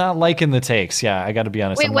 I'm not liking the takes. Yeah, I got to be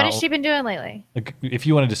honest. Wait, what has she been doing lately? If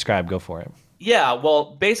you want to describe, go for it. Yeah,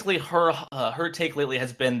 well, basically her take lately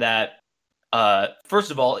has been that,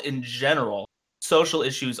 first of all, in general, social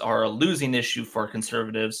issues are a losing issue for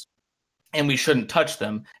conservatives, and we shouldn't touch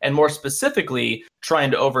them. And more specifically,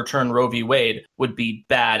 trying to overturn Roe v. Wade would be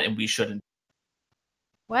bad, and we shouldn't.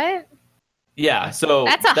 What? Yeah, so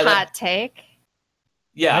that's a hot take.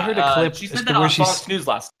 Yeah, I heard a clip. She said that on Fox News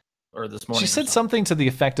this morning. She said something to the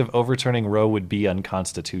effect of overturning Roe would be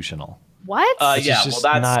unconstitutional. What? Yeah, well,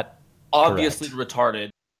 that's not obviously retarded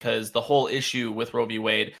because the whole issue with Roe v.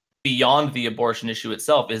 Wade, beyond the abortion issue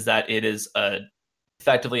itself, is that it is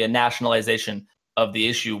effectively a nationalization of the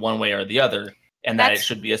issue one way or the other, and that it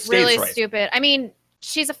should be a state's really right. Stupid. I mean,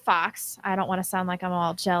 she's a fox. I don't want to sound like I'm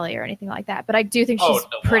all jelly or anything like that, but I do think she's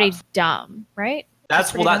pretty dumb, right? I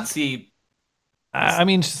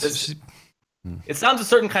mean, it sounds a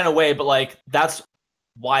certain kind of way, but like that's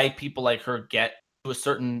why people like her get to a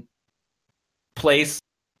certain place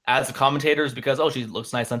as a commentator is because she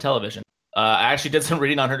looks nice on television. I actually did some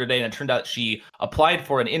reading on her today, and it turned out she applied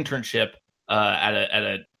for an internship at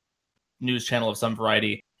a news channel of some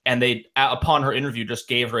variety, and they, upon her interview, just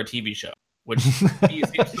gave her a TV show. Which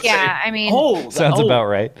I mean, sounds about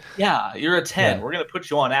right. Yeah, you're a 10. Yeah. We're gonna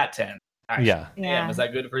put you on at 10. Actually. Yeah. Damn, is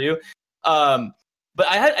that good for you? But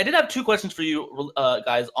I did have 2 questions for you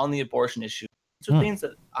guys on the abortion issue. So things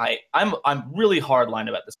that I'm really hardline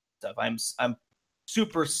about this stuff. I'm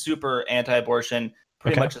super anti-abortion,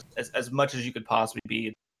 pretty much as much as you could possibly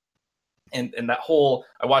be. And that whole,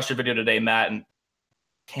 I watched your video today, Matt, and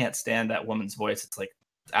can't stand that woman's voice. It's like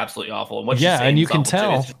it's absolutely awful. And what she's saying and you is can awful,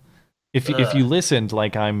 tell too. if you listened,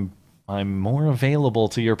 like I'm more available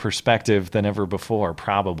to your perspective than ever before,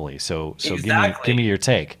 probably. So give me your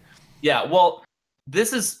take. Yeah, well,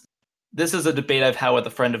 this is a debate I've had with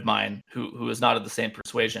a friend of mine who is not of the same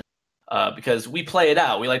persuasion. Because we play it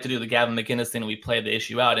out. We like to do the Gavin McInnes thing, and we play the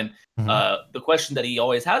issue out. And the question that he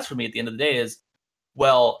always has for me at the end of the day is,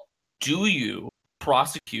 well, do you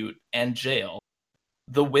prosecute and jail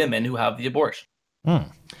the women who have the abortion?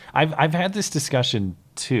 I've had this discussion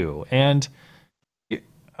too, and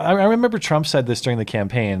I remember Trump said this during the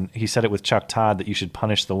campaign. He said it with Chuck Todd that you should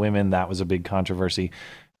punish the women. That was a big controversy.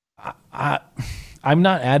 I'm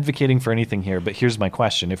not advocating for anything here, but here's my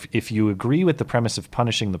question. If you agree with the premise of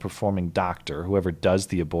punishing the performing doctor, whoever does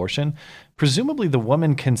the abortion, presumably the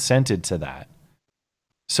woman consented to that.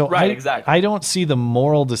 So exactly. I don't see the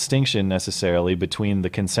moral distinction necessarily between the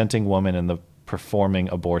consenting woman and the performing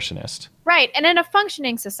abortionist. Right. And in a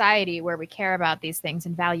functioning society where we care about these things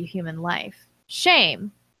and value human life,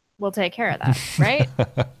 shame will take care of that, right?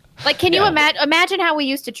 Like, can you imagine how we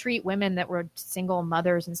used to treat women that were single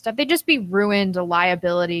mothers and stuff? They'd just be ruined, a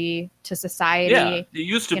liability to society. Yeah, it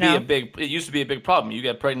used to be a big problem. You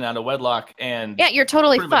get pregnant out of wedlock, and you're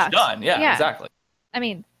totally pretty much fucked. done. Yeah, exactly. I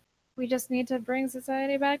mean, we just need to bring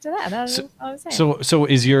society back to that. That's all I'm saying. So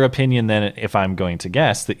is your opinion then, if I'm going to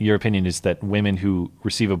guess, that your opinion is that women who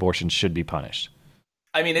receive abortions should be punished?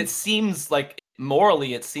 I mean, it seems like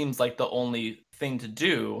morally, it seems like the only thing to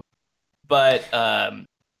do, but.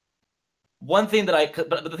 One thing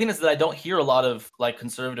but the thing is that I don't hear a lot of like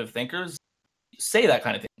conservative thinkers say that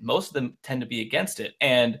kind of thing. Most of them tend to be against it.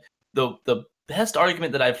 And the best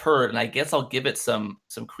argument that I've heard, and I guess I'll give it some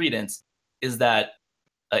credence, is that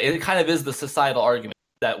it kind of is the societal argument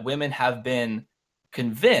that women have been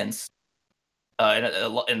convinced,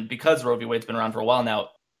 and because Roe v. Wade's been around for a while now,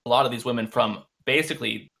 a lot of these women from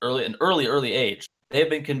basically early age, they have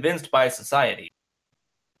been convinced by society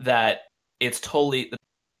that it's totally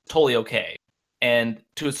okay. And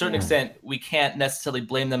to a certain extent, we can't necessarily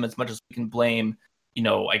blame them as much as we can blame,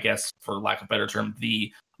 I guess, for lack of a better term,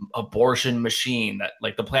 the abortion machine, that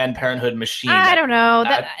like the Planned Parenthood machine. I don't know.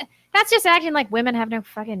 That's just acting like women have no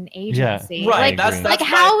fucking agency. Yeah, right. Like, That's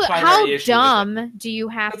how dumb do you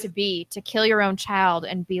have to be to kill your own child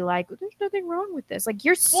and be like, there's nothing wrong with this? Like,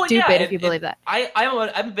 you're stupid if you believe that.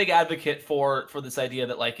 I'm a big advocate for this idea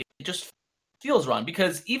that like it just feels wrong,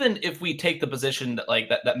 because even if we take the position that like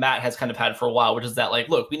that Matt has kind of had for a while, which is that like,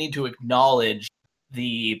 look, we need to acknowledge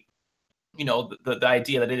the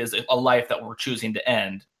idea that it is a life that we're choosing to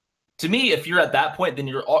end. To me, if you're at that point,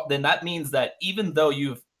 then that means that even though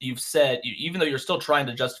you've said, even though you're still trying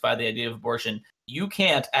to justify the idea of abortion, you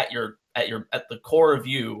can't at the core of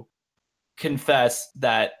you confess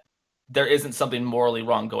that there isn't something morally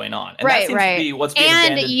wrong going on. And that seems to be what's being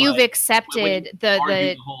abandoned you've accepted the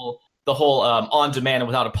whole on demand and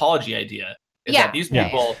without apology idea. Is that these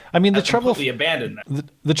people the trouble abandoned that.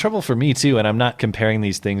 The trouble for me too, and I'm not comparing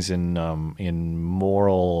these things in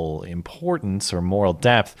moral importance or moral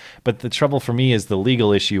depth, but the trouble for me is the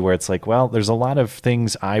legal issue, where it's like, well, there's a lot of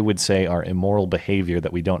things I would say are immoral behavior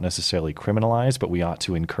that we don't necessarily criminalize, but we ought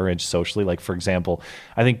to encourage socially. Like, for example,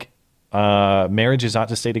 I think marriages ought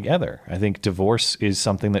to stay together. I think divorce is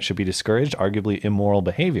something that should be discouraged, arguably immoral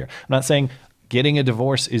behavior. I'm not saying getting a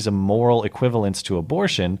divorce is a moral equivalence to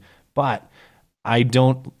abortion, but I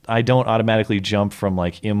don't automatically jump from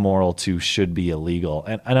like immoral to should be illegal.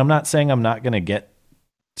 And I'm not saying I'm not going to get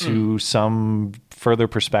to some further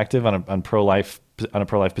perspective on a pro-life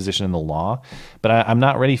position in the law, but I'm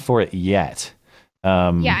not ready for it yet. I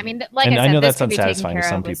mean, like I said, I know this that's could be unsatisfying to taken care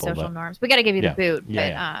some of with people. social But norms. We got to give you the boot.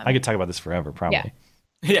 I could talk about this forever, probably.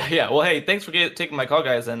 Yeah. Well, hey, thanks for taking my call,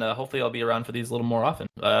 guys, and hopefully I'll be around for these a little more often.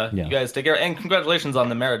 You guys take care, and congratulations on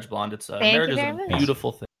the marriage, Blonde. It's marriage is a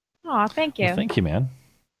beautiful thing. Oh, thank you. Well, thank you, man.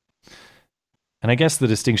 And I guess the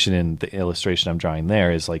distinction in the illustration I'm drawing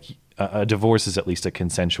there is like a divorce is at least a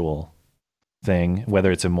consensual thing,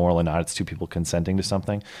 whether it's immoral or not. It's two people consenting to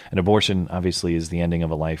something. An abortion obviously is the ending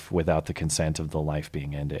of a life without the consent of the life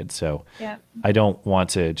being ended. So I don't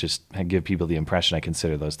want to just give people the impression I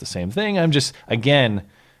consider those the same thing. I'm just, again,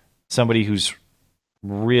 somebody who's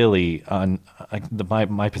really on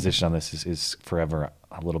my position on this is forever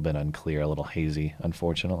a little bit unclear, a little hazy,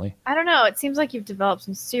 unfortunately. I don't know. It seems like you've developed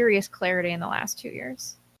some serious clarity in the last 2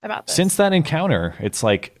 years about this. Since that encounter, it's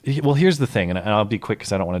like, well, here's the thing, and I'll be quick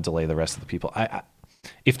because I don't want to delay the rest of the people.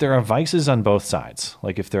 If there are vices on both sides,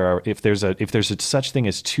 like if there's a such thing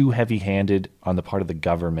as too heavy-handed on the part of the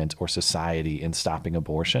government or society in stopping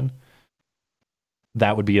abortion,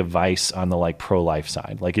 that would be a vice on the like pro-life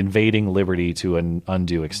side, like invading liberty to an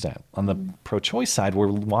undue extent. On the pro-choice side, we're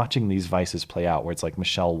watching these vices play out, where it's like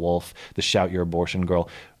Michelle Wolf, the Shout Your Abortion Girl,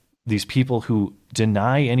 these people who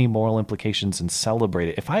deny any moral implications and celebrate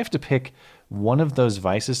it. If I have to pick one of those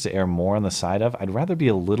vices to err more on the side of, I'd rather be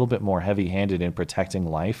a little bit more heavy-handed in protecting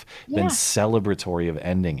life than celebratory of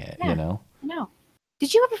ending it, you know? No.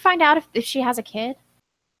 Did you ever find out if she has a kid?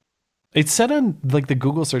 It said on like the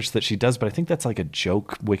Google search that she does, but I think that's like a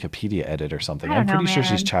joke Wikipedia edit or something. I'm pretty sure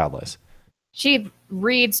she's childless. She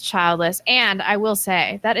reads childless, and I will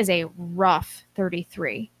say that is a rough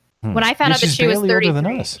 33. When I found out that she was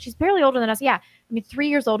 33, she's barely older than us. Yeah, I mean 3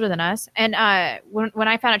 years older than us. And when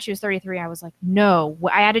I found out she was 33, I was like, no.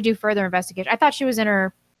 I had to do further investigation. I thought she was in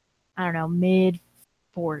her, I don't know, mid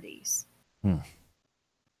 40s.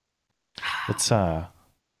 Let's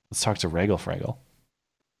talk to Regal Fraggle.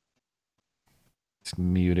 It's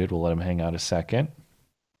muted. We'll let him hang out a second.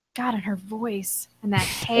 God, and her voice and that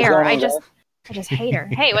hair. I just hate her.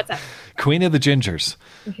 Hey, what's up? Queen of the Gingers.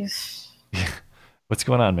 What's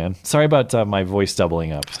going on, man? Sorry about my voice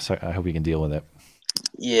doubling up. So I hope you can deal with it.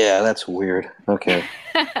 Yeah, that's weird. Okay.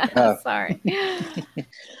 Sorry.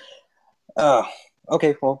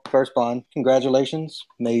 Okay. Well, first, Blonde, congratulations.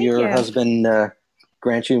 May your husband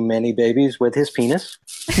grant you many babies with his penis.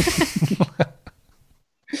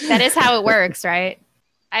 That is how it works, right?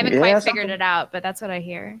 I haven't quite figured it out, but that's what I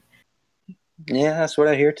hear. Yeah, that's what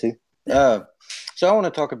I hear too. So I want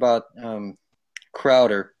to talk about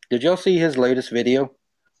Crowder. Did y'all see his latest video?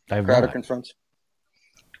 Crowder Confronts?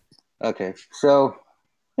 Okay, so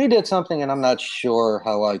he did something, and I'm not sure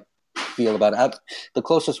how I feel about it. The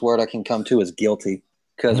closest word I can come to is guilty,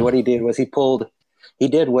 because what he did was he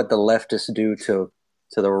did what the leftists do to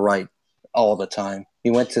the right all the time. He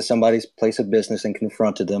went to somebody's place of business and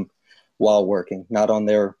confronted them while working, not on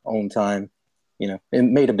their own time,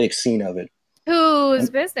 and made a big scene of it. Whose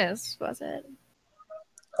business was it?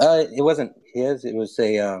 It wasn't his. It was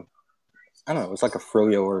I don't know. It was like a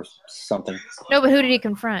froyo or something. No, but who did he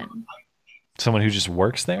confront? Someone who just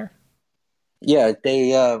works there? Yeah,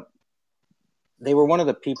 they were one of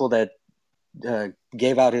the people that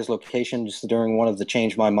gave out his location just during one of the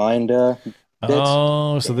Change My Mind bits.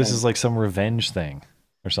 Oh, so this is like some revenge thing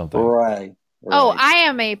or something. Right. Oh, I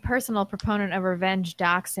am a personal proponent of revenge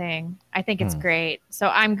doxing. I think it's great. So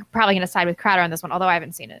I'm probably going to side with Crowder on this one, although I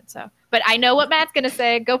haven't seen it. So, but I know what Matt's going to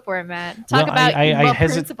say. Go for it, Matt. Talk about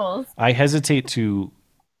principles. I hesitate to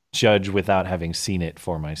judge without having seen it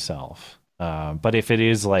for myself. But if it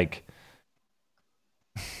is like,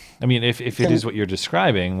 I mean, if it is what you're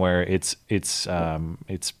describing, where it's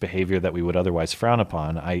behavior that we would otherwise frown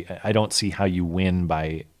upon, I don't see how you win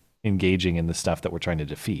by engaging in the stuff that we're trying to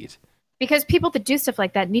defeat. Because people that do stuff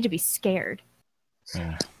like that need to be scared.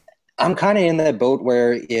 Yeah. I'm kind of in that boat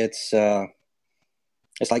where it's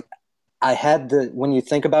like when you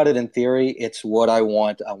think about it in theory, it's what I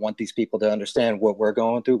want. I want these people to understand what we're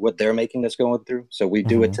going through, what they're making us going through. So we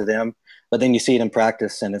do it to them. But then you see it in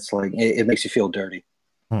practice and it's like, it makes you feel dirty.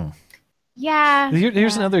 Yeah.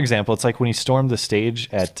 Here's another example. It's like when he stormed the stage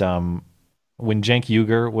at when Cenk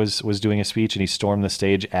Uygur was doing a speech and he stormed the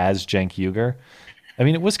stage as Cenk Uygur. I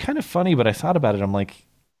mean, it was kind of funny, but I thought about it. I'm like,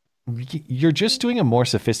 you're just doing a more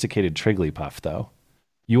sophisticated Trigglypuff, though.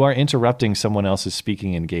 You are interrupting someone else's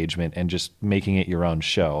speaking engagement and just making it your own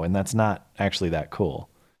show, and that's not actually that cool.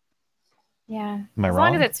 Yeah. Am I as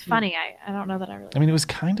wrong? long as it's funny, I don't know that I really. I mean, it was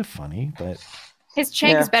kind of funny, but his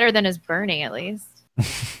Cenk is better than his Bernie, at least.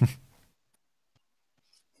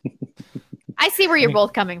 I see where you're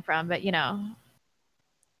both coming from, but I'm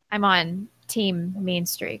on team mean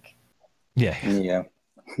streak. Yeah.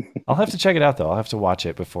 I'll have to check it out though. I'll have to watch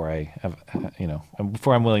it before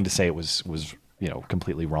before I'm willing to say it was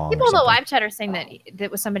completely wrong. People in the live chat are saying that it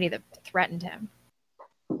was somebody that threatened him.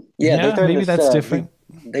 Yeah, maybe that's different.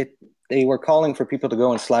 They were calling for people to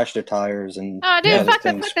go and slash their tires and. Oh, dude, fuck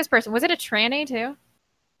this person. Was it a tranny too?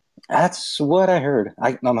 That's what I heard.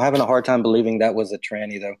 I'm having a hard time believing that was a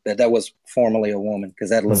tranny though. That was formerly a woman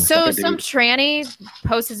because that looks. So like a dude. Some tranny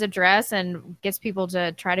posts his address and gets people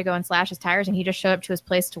to try to go and slash his tires, and he just showed up to his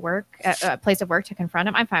place of work to confront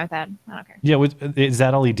him. I'm fine with that. I don't care. Yeah, is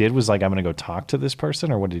that all he did? Was like, I'm going to go talk to this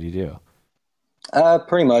person, or what did he do?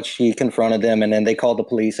 Pretty much, he confronted them, and then they called the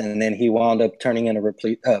police, and then he wound up turning in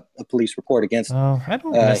a police report against. Oh, I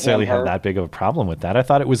don't necessarily have that big of a problem with that. I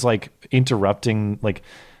thought it was like interrupting, like.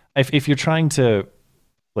 If you're trying to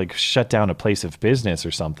like shut down a place of business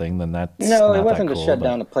or something, then that's no, not it wasn't that to cool, shut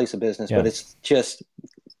down a place of business, but it's just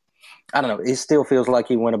I don't know. It still feels like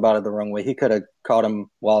he went about it the wrong way. He could have caught him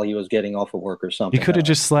while he was getting off of work or something. You could have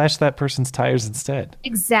just slashed that person's tires instead.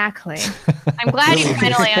 Exactly. I'm glad you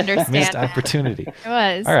finally understand. Missed opportunity. It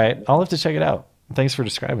was. All right, I'll have to check it out. Thanks for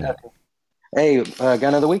describing it. Hey,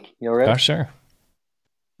 gun of the week. You all ready? Oh, sure.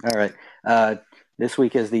 All right. This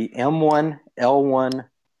week is the M1L1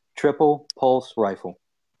 Triple Pulse Rifle.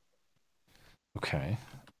 Okay.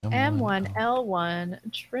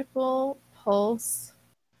 M1L1 Triple Pulse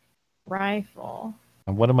Rifle.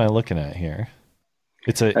 And what am I looking at here?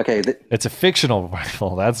 It's a fictional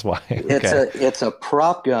rifle. That's why. It's a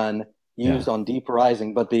prop gun used on Deep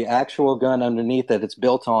Rising, but the actual gun underneath that it's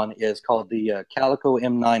built on is called the Calico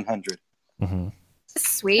M900. Mm-hmm.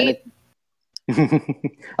 Sweet.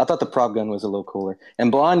 I thought the prop gun was a little cooler.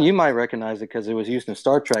 And Blonde, you might recognize it because it was used in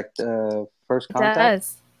Star Trek First Contact. It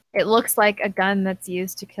does. It looks like a gun that's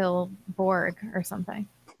used to kill Borg or something.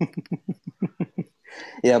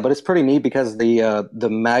 Yeah, but it's pretty neat because the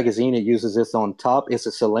magazine it uses this on top is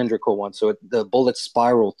a cylindrical one, so the bullets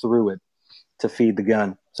spiral through it to feed the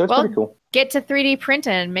gun. So it's pretty cool. Get to 3D print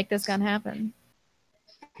and make this gun happen.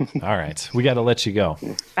 All right, we got to let you go.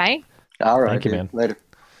 Bye. All right, thank you, man. Later.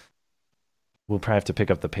 We'll probably have to pick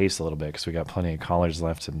up the pace a little bit because we got plenty of callers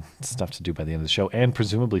left and stuff to do by the end of the show, and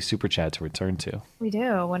presumably Super Chat to return to. We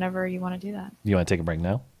do, whenever you want to do that. You want to take a break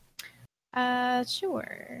now?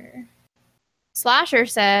 Sure. Slasher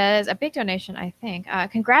says, a big donation, I think.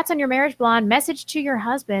 Congrats on your marriage, Blonde. Message to your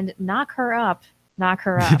husband, knock her up. Knock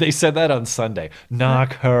her up. They said that on Sunday.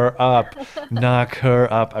 Knock her up. Knock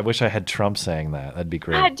her up. I wish I had Trump saying that. That'd be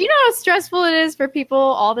great. Do you know how stressful it is for people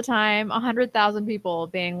all the time? 100,000 people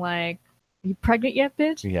being like, are you pregnant yet,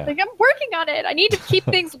 bitch? Yeah. Like, I'm working on it. I need to keep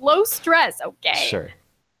things low stress. Okay. Sure.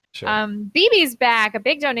 BB's back. A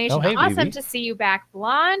big donation. Oh, hey, awesome BB. to see you back,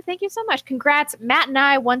 Blonde. Thank you so much. Congrats. Matt and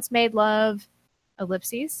I once made love.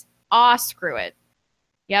 Ellipses. Screw it.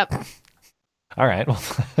 Yep. All right. Well,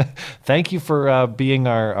 thank you for being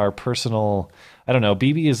our personal. I don't know.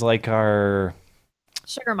 BB is like our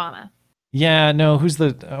sugar mama. Yeah, no. Who's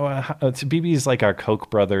the BB's like our Koch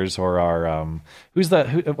brothers or our who's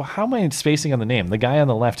the how am I spacing on the name? The guy on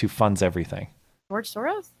the left who funds everything. George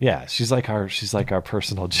Soros? Yeah, she's like our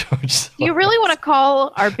personal George Soros. Do you really want to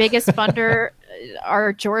call our biggest funder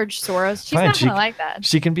our George Soros? She's Fine, not gonna like that.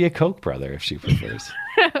 She can be a Koch brother if she prefers.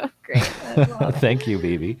 Great. Thank you,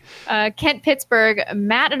 BB. Kent Pittsburgh.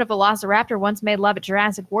 Matt and a velociraptor once made love at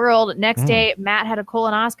Jurassic World. Next day, Matt had a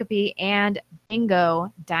colonoscopy and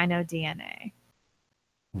bingo, dino DNA.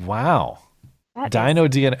 Wow. That Dino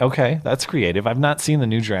DNA. Okay, that's creative. I've not seen the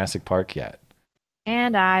new Jurassic Park yet.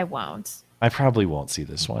 And I won't. I probably won't see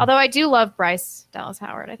this one. Although I do love Bryce Dallas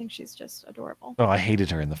Howard. I think she's just adorable. Oh, I hated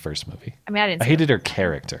her in the first movie. I mean, I hated her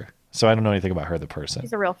character. So I don't know anything about her, the person.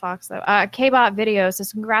 She's a real fox, though. K-Bot Video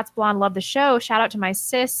says, congrats, Blonde. Love the show. Shout out to my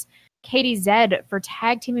sis, Katie Zed, for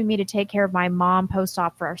tag teaming me to take care of my mom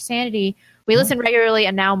post-op for our sanity. We listen regularly,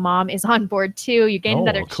 and now Mom is on board, too. You gained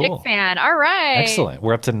another cool. chick fan. All right. Excellent.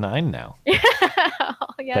 We're up to 9 now.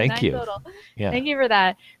 Yeah, Thank 9 you. total. Yeah. Thank you for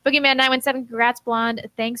that. Boogeyman917, congrats, Blonde.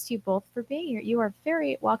 Thanks to you both for being here. You are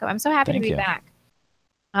very welcome. I'm so happy Thank to be you. back.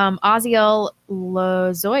 Oziel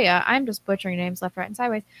Lozoya. I'm just butchering names left, right, and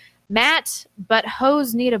sideways. Matt, but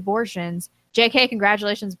hoes need abortions. JK,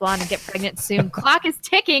 congratulations, Blonde, and get pregnant soon. Clock is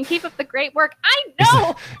ticking. Keep up the great work. I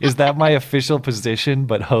know. Is that my official position?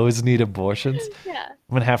 But hoes need abortions? Yeah. I'm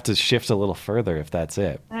going to have to shift a little further if that's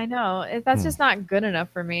it. I know. That's just not good enough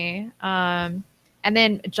for me. And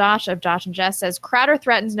then Josh of Josh and Jess says, Crowder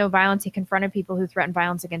threatens no violence. He confronted people who threatened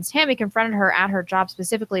violence against him. He confronted her at her job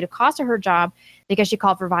specifically to cost her job because she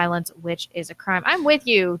called for violence, which is a crime. I'm with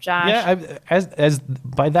you, Josh. Yeah, as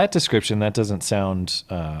by that description, that doesn't sound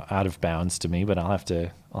out of bounds to me, but I'll have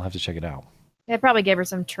to check it out. They probably gave her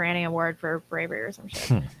some tranny award for bravery or some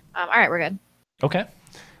shit. All right, we're good. Okay.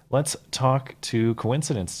 Let's talk to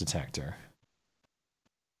Coincidence Detector.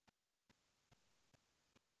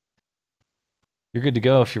 You're good to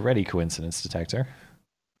go if you're ready, Coincidence Detector.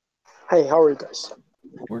 Hey, how are you guys?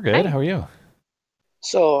 We're good. How are you?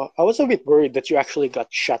 So I was a bit worried that you actually got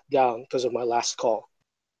shut down because of my last call.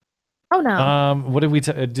 Oh no! What did we?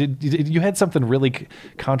 Did you had something really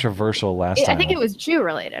controversial last time? I think it was Jew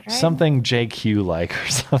related, right? Something JQ like or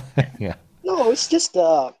something. Yeah. No, it's just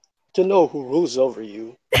to know who rules over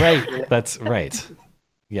you. Right. That's right.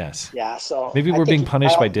 Yes. Yeah. So maybe we're being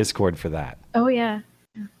punished by Discord for that. Oh yeah.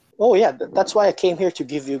 Oh yeah, that's why I came here to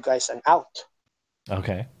give you guys an out.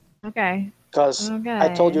 Okay. Okay. Because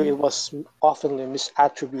I told you it was often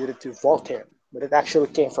misattributed to Voltaire, but it actually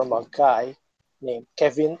came from a guy named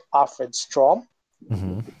Kevin Alfred Strom.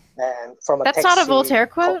 Mm-hmm. And from a That's text not a Voltaire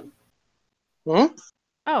quote? Oh,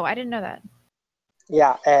 I didn't know that.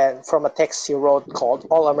 yeah, and from a text he wrote called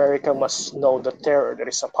 "All America Must Know the Terror That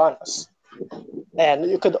Is Upon Us."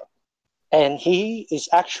 And he is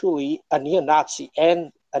actually a neo-Nazi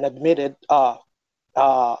and an admitted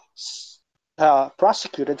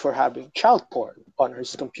prosecuted for having child porn on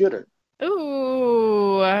his computer.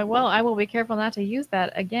 Ooh, well, I will be careful not to use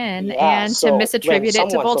that again and so to misattribute it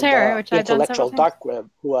to Voltaire, which I've done intellectual several times. dark web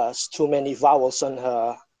who has too many vowels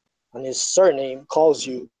on his surname calls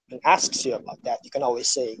you and asks you about that, you can always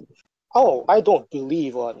say, "Oh, I don't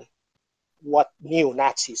believe on what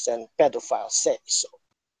neo-Nazis and pedophiles say." So,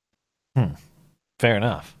 fair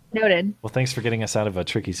enough. Noted. Well, thanks for getting us out of a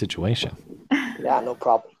tricky situation. Yeah, no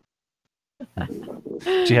problem.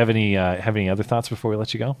 Do you have any other thoughts before we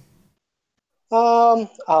let you go?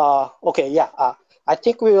 Okay, yeah. I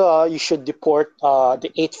think you should deport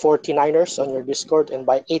the 849ers on your Discord, and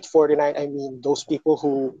by 849 I mean those people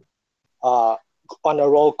who on a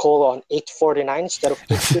roll call on 849 instead of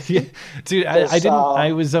 850. Yeah. Dude, I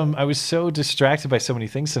didn't. I was so distracted by so many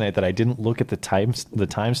things tonight that I didn't look at the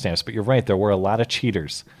timestamps. But you're right, there were a lot of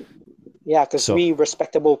cheaters. Yeah, because we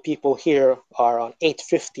respectable people here are on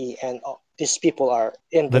 850, and these people are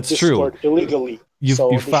in the Discord illegally. You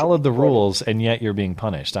so followed the rules, and yet you're being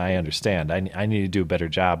punished. I understand. I need to do a better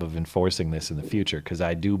job of enforcing this in the future because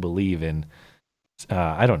I do believe in,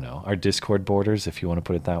 I don't know, our Discord borders, if you want to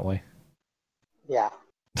put it that way. Yeah.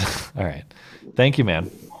 All right. Thank you,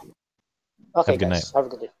 man. Okay, Have a good night. Have a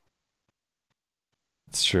good day.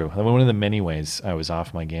 It's true. I mean, one of the many ways I was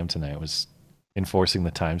off my game tonight was enforcing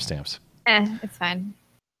the timestamps. It's fine.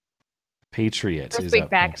 Patriot First is week up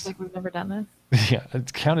back, next. like we've never done this. Yeah,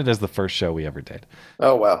 it's counted as the first show we ever did.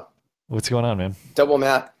 Oh, wow. What's going on, man? Double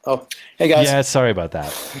Matt. Oh, hey, guys. Yeah, sorry about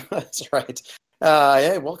that. That's right.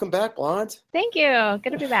 Hey, welcome back, Blonde. Thank you.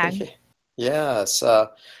 Good to be back. Yes. So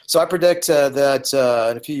I predict that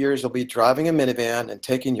in a few years you'll be driving a minivan and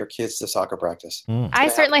taking your kids to soccer practice. I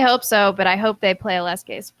certainly hope so, but I hope they play a less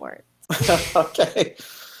gay sport. Okay.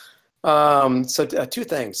 Two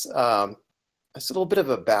things. It's a little bit of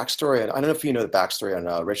a backstory. I don't know if you know the backstory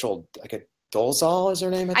on Rachel Dolezal is her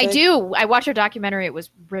name. I do. I watched her documentary. It was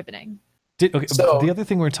riveting. The other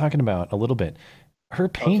thing we're talking about a little bit, her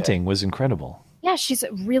painting was incredible. Yeah, she's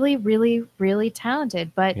really, really, really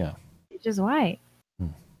talented, but she's just white.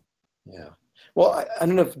 Yeah. Well, I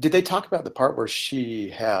don't know. Did they talk about the part where she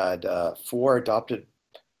had 4 adopted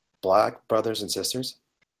Black brothers and sisters?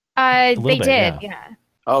 They did. Yeah.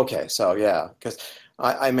 Okay. So yeah, because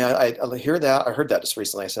I hear that. I heard that just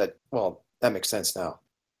recently. I said, well, that makes sense now.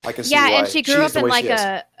 I can see why and she grew up in like she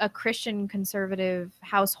a Christian conservative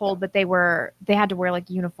household, but they had to wear like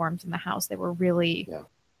uniforms in the house. They were really,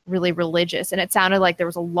 really religious, and it sounded like there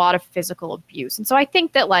was a lot of physical abuse. And so I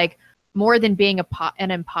think that like more than being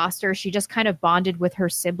an imposter, she just kind of bonded with her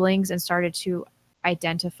siblings and started to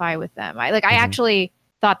identify with them. I actually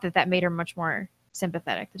thought that made her much more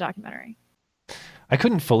sympathetic. The documentary. I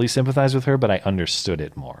couldn't fully sympathize with her, but I understood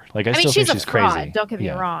it more. Like I still think she's fraud, crazy. Don't get me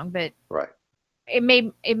wrong, but it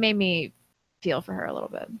made me feel for her a little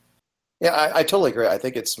bit. Yeah, I totally agree. I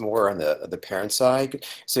think it's more on the parent side.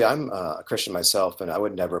 See, I'm a Christian myself, and I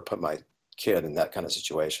would never put my kid in that kind of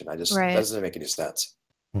situation. That doesn't make any sense.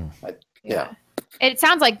 Yeah. It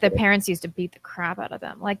sounds like the parents used to beat the crap out of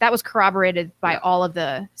them. Like that was corroborated by all of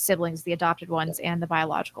the siblings, the adopted ones and the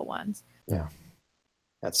biological ones. Yeah.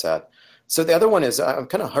 That's sad. So the other one is I'm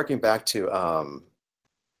kind of harking back to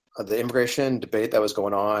the immigration debate that was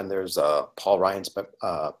going on. There's Paul Ryan's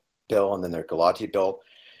bill, and then there's Galati bill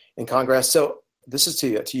in Congress. So this is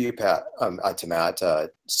to you, Pat, to Matt.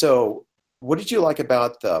 So what did you like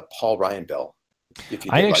about the Paul Ryan bill?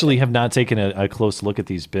 I actually have not taken a close look at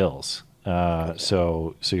these bills.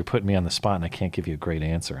 So you're putting me on the spot, and I can't give you a great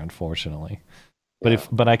answer, unfortunately.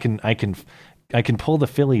 But I can pull the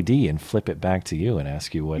Philly D and flip it back to you and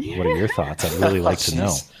ask you what are your thoughts? I'd really like to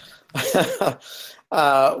know.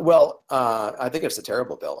 I think it's a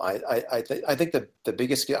terrible bill. I think the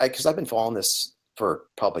biggest, because I've been following this for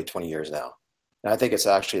probably 20 years now, and I think it's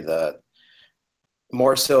actually the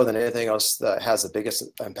more so than anything else that has the biggest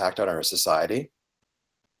impact on our society,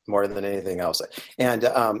 more than anything else. And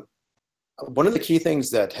one of the key things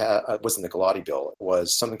that was in the Galati bill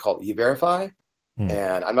was something called E-Verify.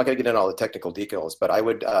 And I'm not going to get into all the technical details, but I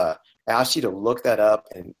would ask you to look that up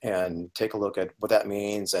and take a look at what that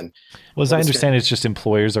means. And as I understand, it's just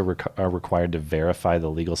employers are required to verify the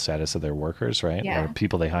legal status of their workers, right? Yeah. Or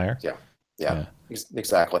people they hire. Yeah.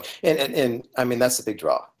 Exactly. And I mean, that's the big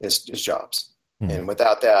draw is jobs. And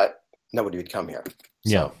without that, nobody would come here.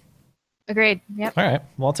 Yeah. Agreed. Yep. All right.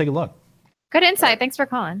 Well, I'll take a look. Good insight. Thanks for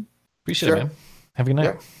calling. Appreciate it, man. Have a good night.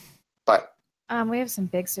 Yeah. Bye. We have some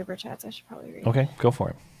big super chats I should probably read. Okay, go for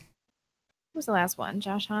it. Who was the last one?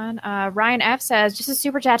 Josh Hahn. Ryan F says, just a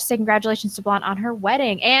super chat to say congratulations to Blonde on her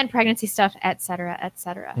wedding and pregnancy stuff, etc.,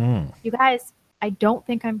 etc. You guys, I don't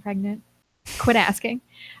think I'm pregnant. Quit asking.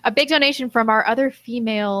 A big donation from our other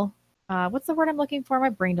female, what's the word I'm looking for? My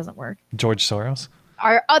brain doesn't work. George Soros?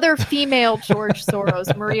 Our other female George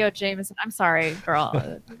Soros, Maria Jameson. I'm sorry, girl.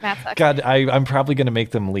 Matt sucks. God, I'm probably going to make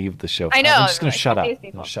them leave the show. I know. I'm just going to shut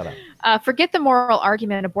up. Shut up. Forget the moral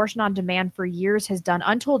argument. Abortion on demand for years has done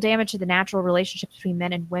untold damage to the natural relationships between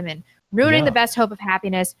men and women, ruining the best hope of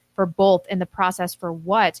happiness for both in the process for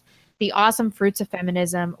what? The awesome fruits of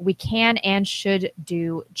feminism we can and should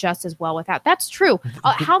do just as well without. That's true.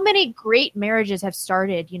 How many great marriages have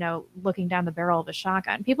started, looking down the barrel of a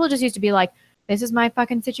shotgun? People just used to be like, this is my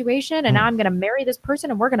fucking situation, and now I'm going to marry this person,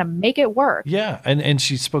 and we're going to make it work. Yeah, and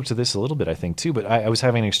she spoke to this a little bit, I think, too. But I was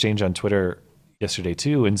having an exchange on Twitter yesterday,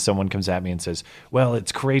 too, and someone comes at me and says, well,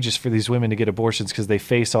 it's courageous for these women to get abortions because they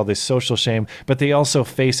face all this social shame, but they also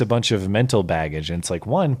face a bunch of mental baggage. And it's like,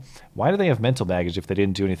 one, why do they have mental baggage if they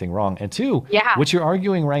didn't do anything wrong? And two, what you're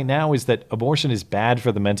arguing right now is that abortion is bad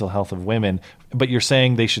for the mental health of women, but you're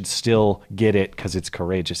saying they should still get it because it's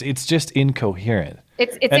courageous. It's just incoherent.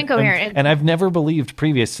 It's incoherent. And I've never believed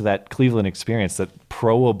previous to that Cleveland experience that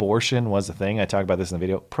pro-abortion was a thing. I talk about this in the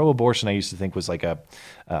video. Pro-abortion I used to think was like a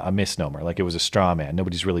misnomer, like it was a straw man.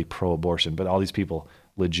 Nobody's really pro-abortion, but all these people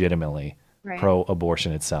legitimately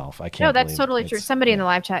pro-abortion itself. I can't. No, that's totally true. Somebody in the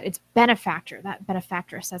live chat, it's benefactor. That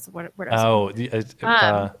benefactress. That's the word.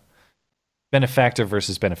 Benefactor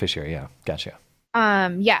versus beneficiary. Yeah, gotcha.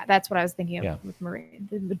 Yeah, that's what I was thinking of with Marie,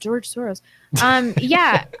 the George Soros.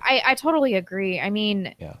 I totally agree. I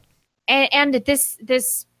mean, and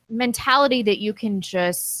this mentality that you can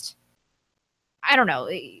just, I don't know,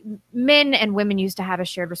 men and women used to have a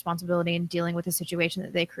shared responsibility in dealing with the situation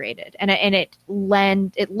that they created, and it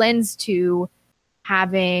lends to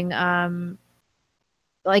having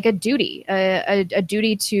like a duty, a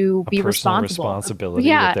duty to be personal responsible. responsibility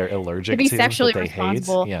that they're allergic to be to, sexually that they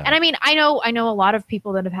responsible. hate. Yeah. And I mean, I know a lot of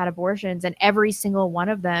people that have had abortions, and every single one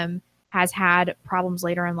of them has had problems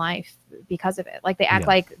later in life because of it. Like they act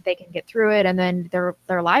like they can get through it, and then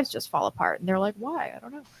their lives just fall apart, and they're like, why? I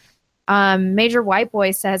don't know. Major White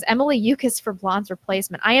Boy says, Emily Yukis for Blonde's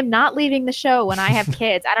replacement. I am not leaving the show when I have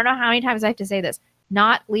kids. I don't know how many times I have to say this.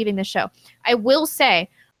 Not leaving the show. I will say,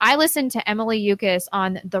 I listened to Emily Yukis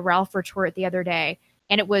on the Ralph Retort the other day,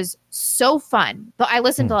 and it was so fun. But I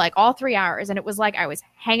listened to like all 3 hours, and it was like I was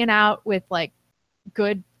hanging out with like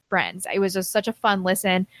good friends. It was just such a fun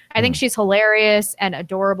listen. I think she's hilarious and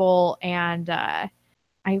adorable, and I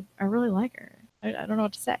really like her. I don't know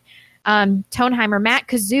what to say. Toneheimer, Matt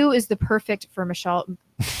Kazoo is the perfect for Michelle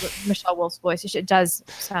Wolf's voice. She does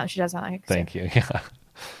sound like a Kazoo. Thank you. Yeah.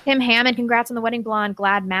 Tim Hammond, congrats on the wedding, Blonde.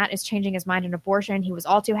 Glad Matt is changing his mind on abortion. He was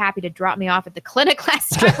all too happy to drop me off at the clinic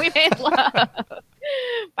last time we made love.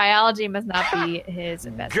 Biology must not be his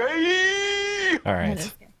best. All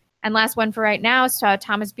right. And last one for right now is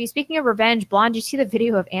Thomas B. Speaking of revenge, Blonde, you see the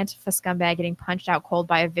video of Antifa scumbag getting punched out cold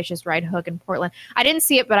by a vicious right hook in Portland? I didn't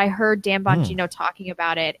see it, but I heard Dan Bongino talking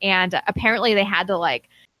about it. And apparently they had to like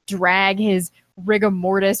drag his rigor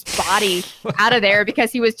mortis body out of there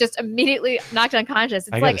because he was just immediately knocked unconscious.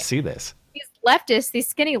 It's I gotta see this. These leftists, these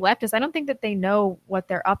skinny leftists, I don't think that they know what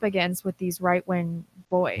they're up against with these right-wing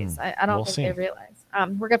boys. I don't think they realize.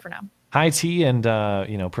 We're good for now. High tea and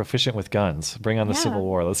proficient with guns. Bring on the Civil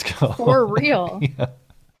War. Let's go. For real.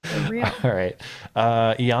 For real. All right.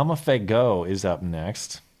 Iyama Fego is up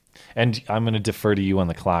next. And I'm going to defer to you on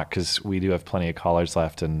the clock because we do have plenty of callers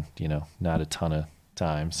left and, not a ton of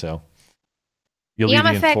time. So you'll be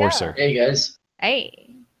the enforcer. Hey, guys.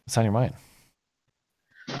 Hey. What's on your mind?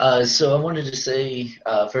 So I wanted to say,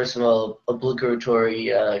 first of all,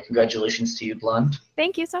 obligatory congratulations to you, Blonde.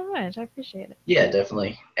 Thank you so much. I appreciate it. Yeah,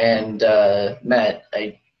 definitely. And Matt,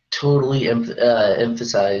 I totally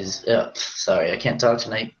emphasize. Sorry, I can't talk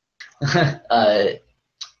tonight. I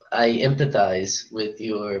empathize with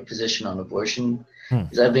your position on abortion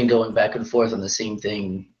because I've been going back and forth on the same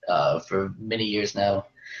thing for many years now.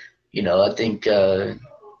 I think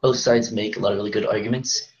both sides make a lot of really good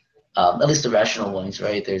arguments. At least the rational ones,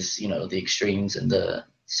 right? There's, the extremes and the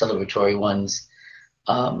celebratory ones.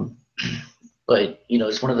 But,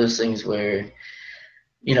 it's one of those things where,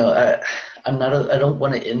 I don't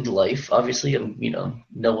want to end life. Obviously,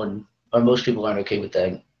 no one or most people aren't okay with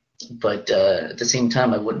that. But at the same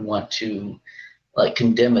time, I wouldn't want to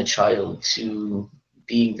condemn a child to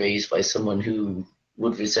being raised by someone who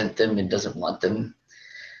would resent them and doesn't want them.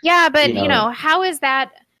 Yeah, but how is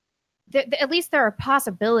that? At least there are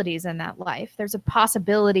possibilities in that life. There's a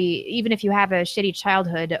possibility, even if you have a shitty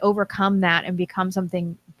childhood, to overcome that and become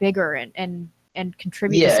something bigger and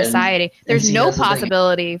contribute to society. There's no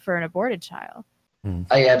possibility for an aborted child.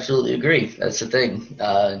 I absolutely agree. That's the thing.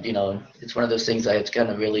 It's one of those things I have to kind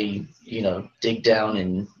of really, dig down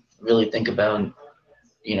and really think about, and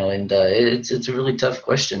it's a really tough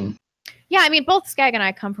question. Yeah, I mean, both Skag and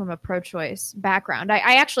I come from a pro-choice background.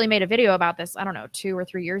 I actually made a video about this, 2 or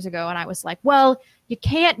 3 years ago, and I was like, well, you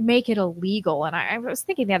can't make it illegal. And I was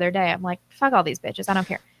thinking the other day, I'm like, fuck all these bitches. I don't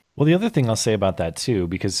care. Well, the other thing I'll say about that, too,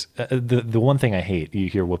 because the one thing I hate, you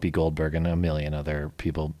hear Whoopi Goldberg and a million other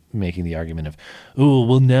people making the argument of, oh,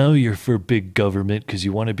 well, now you're for big government because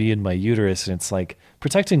you want to be in my uterus. And it's like,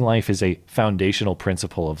 protecting life is a foundational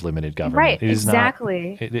principle of limited government. Right, it is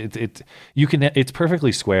exactly. It's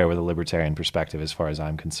perfectly square with a libertarian perspective as far as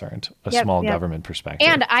I'm concerned, small government perspective.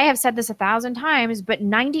 And I have said this 1,000 times, but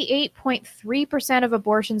 98.3% of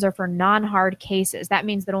abortions are for non-hard cases. That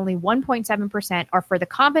means that only 1.7% are for the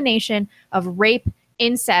combination of rape,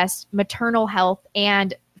 incest, maternal health,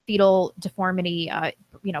 and fetal deformity,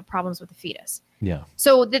 problems with the fetus. Yeah.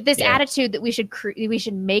 So this attitude that we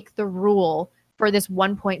should make the rule for this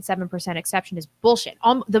 1.7% exception is bullshit.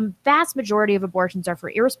 The vast majority of abortions are for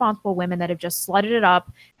irresponsible women that have just slutted it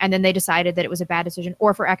up and then they decided that it was a bad decision,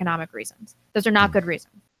 or for economic reasons. Those are not good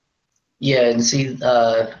reasons. Yeah, and see,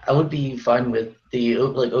 I would be fine with the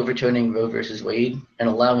overturning Roe versus Wade and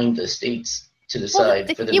allowing the states to decide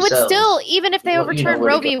for themselves. You would still, even if they overturned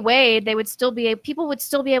Roe v. Wade, people would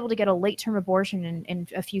still be able to get a late-term abortion in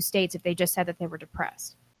a few states if they just said that they were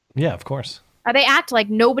depressed. Yeah, of course. They act like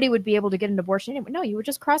nobody would be able to get an abortion anyway. No, you would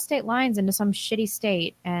just cross state lines into some shitty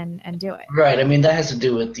state and do it. Right. I mean, that has to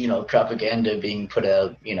do with, propaganda being put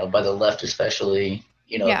out, by the left especially,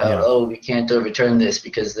 about, we can't overturn this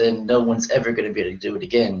because then no one's ever going to be able to do it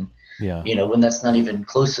again. Yeah. When that's not even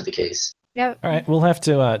close to the case. Yep. All right, we'll have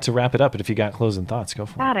to wrap it up. But if you got closing thoughts, go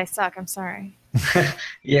for it. God, I suck. I'm sorry.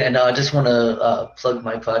 Yeah, no, I just want to plug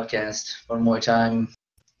my podcast one more time.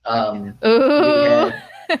 Ooh.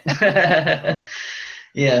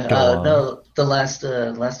 Yeah, Go on. no, the last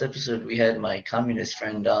episode we had my communist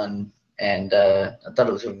friend on, and I thought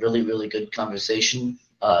it was a really, really good conversation.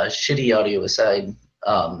 Shitty audio aside,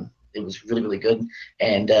 it was really, really good.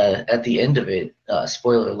 And at the end of it,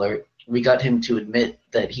 spoiler alert, we got him to admit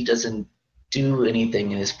that he doesn't do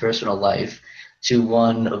anything in his personal life to,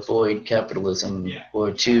 one, avoid capitalism,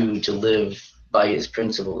 or two, to live by his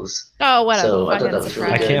principles. Oh, what So a I thought fucking that was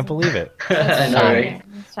really I good. can't believe it. I know, right?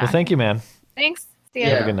 Well, thank you, man. Thanks. See ya.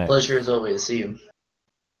 Yeah, Have a good night. pleasure as always. See you.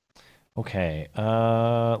 Okay,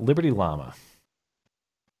 Liberty Llama.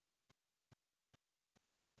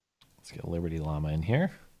 Let's get Liberty Llama in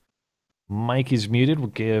here. Mike is muted. We'll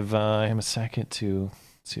give him a second to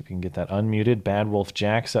see if we can get that unmuted. Bad Wolf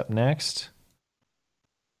Jack's up next.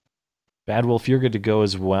 Bad Wolf, you're good to go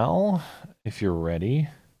as well, if you're ready.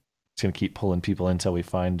 It's going to keep pulling people in until we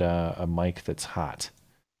find a mic that's hot.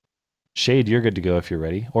 Shade, you're good to go if you're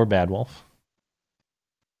ready. Or Bad Wolf.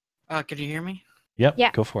 Can you hear me? Yep,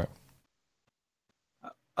 Yeah. Go for it.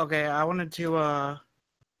 Okay, I wanted to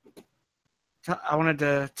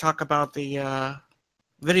talk about the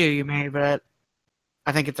video you made, but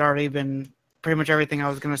I think it's already been pretty much everything I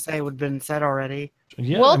was going to say would have been said already.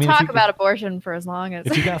 Yeah, we'll I mean, if talk you- about abortion for as long as.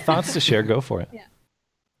 If you got thoughts to share, go for it. Yeah.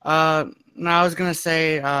 No, I was going to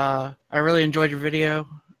say I really enjoyed your video.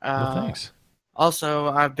 Well, thanks. Also,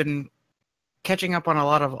 I've been catching up on a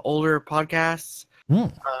lot of older podcasts,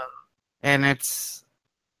 and it's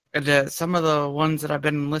some of the ones that I've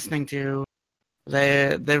been listening to.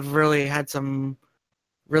 They've really had some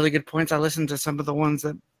really good points. I listened to some of the ones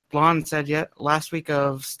that Blonde said last week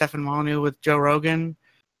of Stefan Molyneux with Joe Rogan,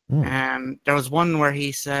 and there was one where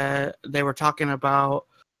he said they were talking about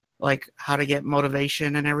like how to get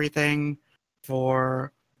motivation and everything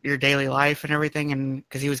for your daily life and everything, and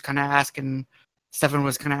because he was kind of asking, Stefan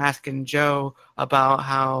was kind of asking Joe about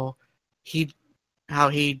how he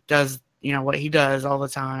does, what he does all the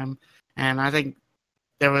time, and I think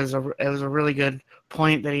it was a really good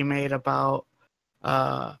point that he made about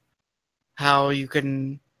how you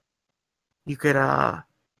could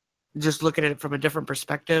just look at it from a different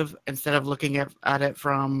perspective instead of looking at it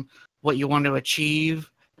from what you want to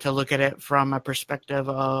achieve, to look at it from a perspective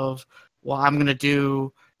of, well, I'm going to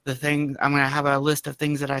do the thing, I'm going to have a list of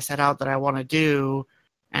things that I set out that I want to do,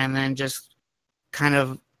 and then just kind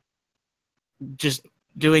of just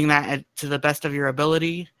doing that to the best of your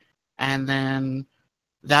ability, and then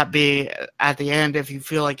that be at the end, if you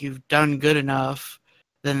feel like you've done good enough,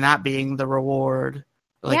 then that being the reward.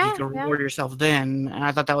 Like you can reward yourself then. And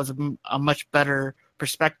I thought that was a much better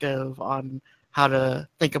perspective on how to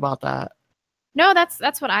think about that. No,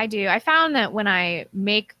 that's what I do. I found that when I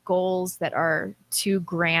make goals that are too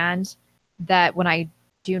grand, that when I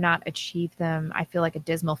do not achieve them, I feel like a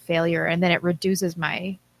dismal failure, and then it reduces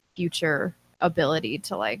my future ability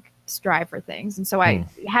to like strive for things. And so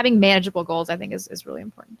having manageable goals, I think is really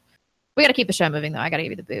important. We got to keep the show moving though. I got to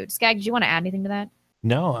give you the boot. Skag, did you want to add anything to that?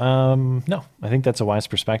 No. I think that's a wise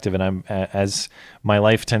perspective, and I'm as my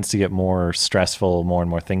life tends to get more stressful, more and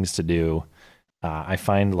more things to do. I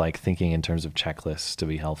find like thinking in terms of checklists to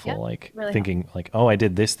be helpful. Like really thinking like, oh, I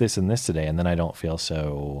did this, and this today, and then I don't feel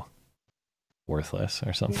so worthless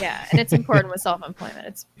or something. Yeah, and it's important with self-employment.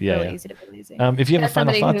 It's really easy to be lazy. If you have a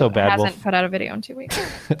final thought though, Bad Wolf. Hasn't put out a video in 2 weeks.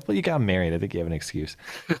 Well, you got married. I think you have an excuse.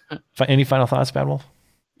 Any final thoughts, Bad Wolf?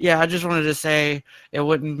 Yeah, I just wanted to say it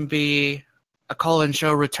wouldn't be a call-in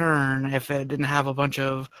show return if it didn't have a bunch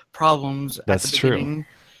of problems. That's at the true. beginning.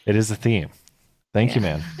 It is a theme. Thank you,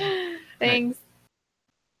 man. Thanks.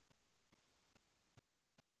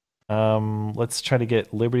 Let's try to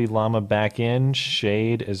get Liberty Llama back in.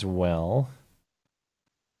 Shade as well.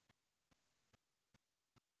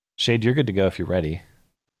 Shade, you're good to go if you're ready.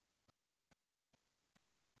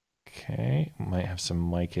 Okay, might have some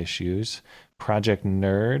mic issues. Project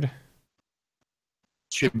Nerd.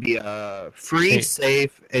 Should be free,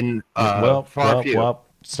 safe, and far few.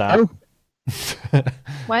 Stop.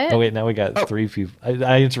 What? Oh wait, now we got 3 people.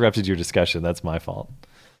 I interrupted your discussion. That's my fault.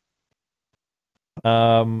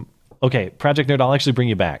 Okay, Project Nerd, I'll actually bring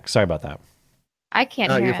you back. Sorry about that. I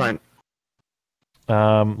can't hear you're it.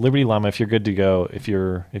 fine. Liberty Llama, if you're good to go, if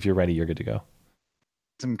you're ready, you're good to go.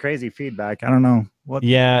 Some crazy feedback. I don't know what.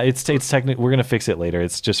 Yeah, it's technically, we're gonna fix it later.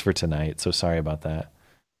 It's just for tonight, so sorry about that.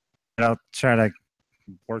 I'll try to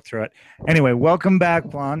work through it. Anyway, welcome back,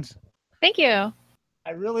 Blonde. Thank you.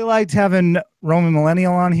 I really liked having Roman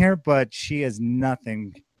Millennial on here, but she is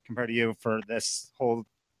nothing compared to you for this whole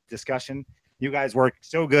discussion. You guys work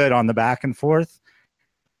so good on the back and forth.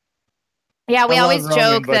 Yeah, we I love always roaming,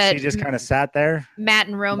 joke but that she just kind of sat there. Matt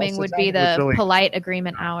and roaming Most of would the be time, it was the really- polite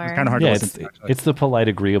agreement hour. It's kind of hard to listen to. It's the polite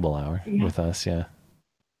agreeable hour Yeah. with us. Yeah.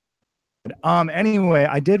 Anyway,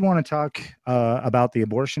 I did want to talk about the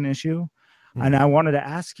abortion issue, and I wanted to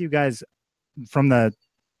ask you guys from the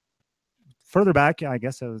further back. I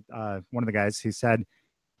guess one of the guys, he said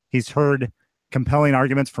he's heard compelling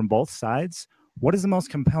arguments from both sides. What is the most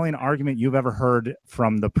compelling argument you've ever heard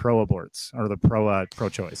from the pro-aborts or the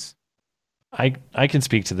pro-choice? I can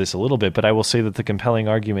speak to this a little bit, but I will say that the compelling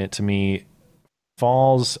argument to me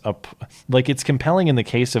falls up, like it's compelling in the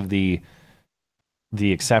case of the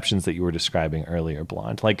exceptions that you were describing earlier,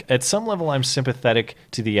 Blonde. Like at some level, I'm sympathetic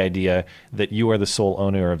to the idea that you are the sole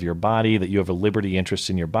owner of your body, that you have a liberty interest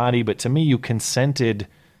in your body. But to me, you consented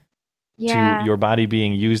to your body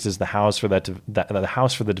being used as the house for the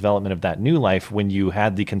house for the development of that new life when you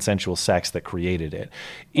had the consensual sex that created it.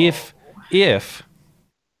 If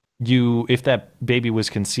that baby was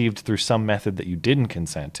conceived through some method that you didn't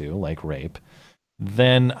consent to, like rape,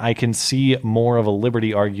 then I can see more of a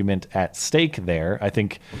liberty argument at stake there. I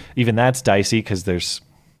think even that's dicey because there's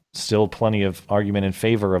still plenty of argument in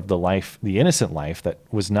favor of the innocent life that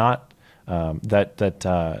was not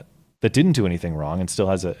that didn't do anything wrong and still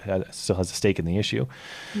has a stake in the issue.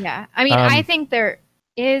 Yeah, I mean, I think there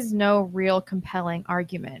is no real compelling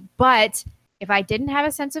argument, but if I didn't have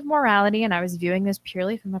a sense of morality and I was viewing this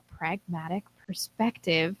purely from a pragmatic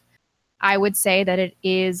perspective, I would say that it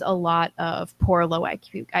is a lot of poor low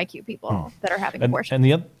IQ people that are having abortion.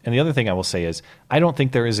 And the other thing I will say is I don't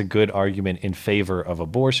think there is a good argument in favor of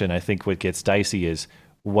abortion. I think what gets dicey is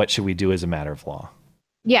what should we do as a matter of law?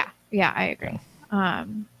 Yeah, I agree.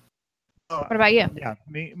 What about you? Yeah,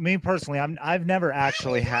 me personally, I've never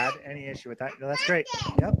actually had any issue with that. No, that's great.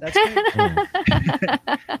 Yep, that's great.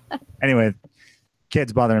 Anyway,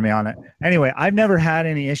 kids bothering me on it. Anyway, I've never had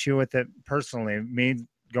any issue with it personally. Me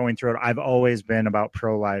going through it, I've always been about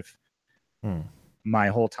pro-life my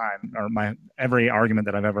whole time, or every argument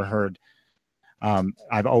that I've ever heard.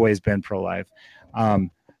 I've always been pro-life.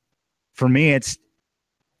 For me, it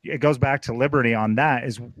goes back to liberty on that.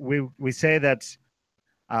 Is we say that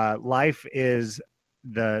life is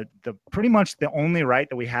the pretty much the only right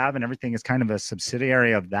that we have, and everything is kind of a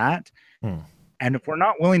subsidiary of that. And if we're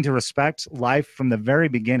not willing to respect life from the very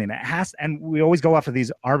beginning, and we always go off of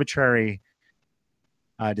these arbitrary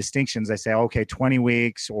distinctions. They say, okay, 20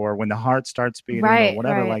 weeks, or when the heart starts beating, or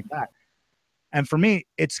whatever like that. And for me,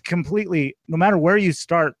 it's completely, no matter where you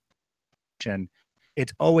start,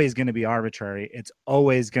 it's always going to be arbitrary. It's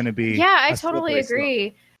always going to be. Yeah, I totally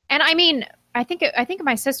agree. And I mean, I think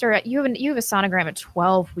my sister, you have a sonogram at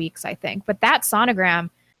 12 weeks, I think. But that sonogram,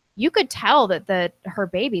 you could tell that her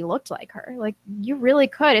baby looked like her. Like, you really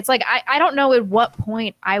could. It's like, I don't know at what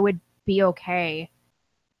point I would be okay,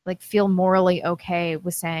 like feel morally okay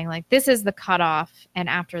with saying like, this is the cutoff. And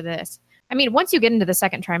after this, I mean, once you get into the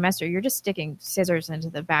second trimester, you're just sticking scissors into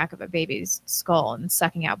the back of a baby's skull and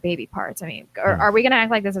sucking out baby parts. I mean, are we going to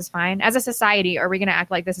act like this is fine? As a society, are we going to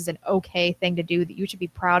act like this is an okay thing to do that you should be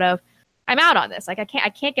proud of? I'm out on this. Like, I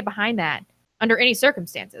can't get behind that under any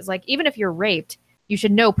circumstances. Like, even if you're raped, you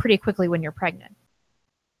should know pretty quickly when you're pregnant.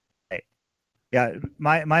 Yeah,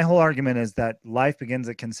 my whole argument is that life begins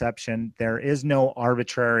at conception. There is no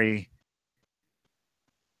arbitrary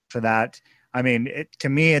for that. I mean, to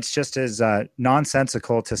me, it's just as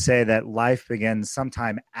nonsensical to say that life begins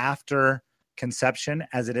sometime after conception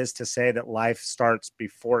as it is to say that life starts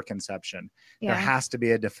before conception. Yeah. There has to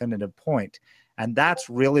be a definitive point. And that's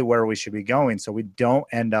really where we should be going, so we don't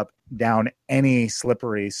end up down any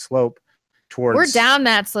slippery slope towards. We're down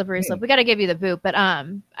that slippery slope. We got to give you the boot, but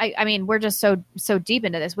I mean, we're just so deep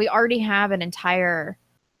into this. We already have an entire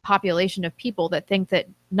population of people that think that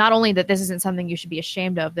not only that this isn't something you should be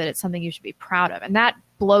ashamed of, that it's something you should be proud of, and that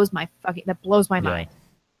blows my mind.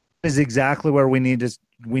 Is exactly where we need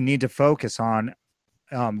to focus on.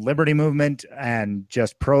 Liberty movement and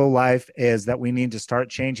just pro-life is that we need to start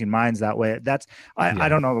changing minds that way. I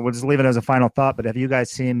don't know. We'll just leave it as a final thought. But have you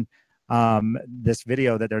guys seen this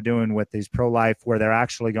video that they're doing with these pro-life, where they're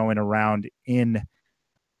actually going around in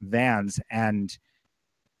vans and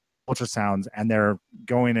ultrasounds, and they're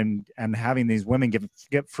going and having these women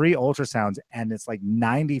get free ultrasounds, and it's like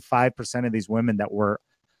 95% of these women that were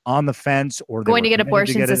on the fence or going to get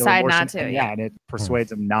abortions decide not to. And it persuades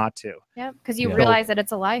them not to. Yeah, because you realize that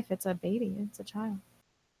it's a life, it's a baby, it's a child.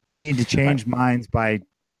 You need to change minds by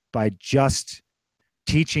just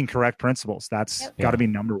teaching correct principles. That's got to be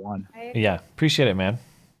number one. Yeah, appreciate it, man.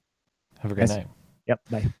 Have a great night. Yep,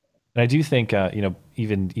 bye. And I do think,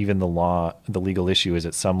 even the law, the legal issue is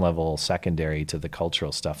at some level secondary to the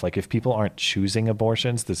cultural stuff. Like if people aren't choosing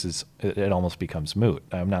abortions, it almost becomes moot.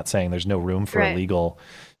 I'm not saying there's no room for a legal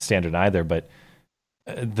standard either, but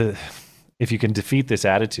if you can defeat this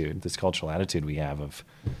attitude, this cultural attitude we have of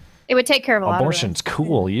it would take care of a lot abortion's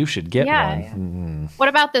cool, you should get one. Yeah. What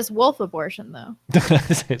about this wolf abortion though?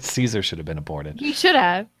 Caesar should have been aborted. He should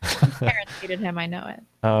have. His parents hated him. I know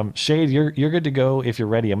it. Shade, you're good to go if you're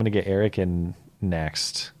ready. I'm going to get Eric in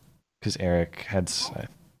next because Eric had.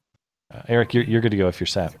 Eric, you're good to go if you're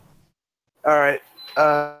set. All right.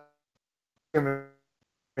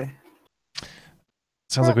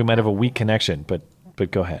 Sounds like we might have a weak connection, but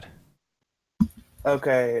go ahead.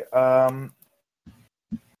 Okay.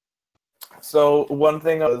 So one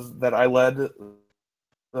thing was that I led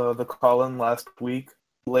the call-in last week,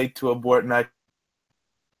 late to abort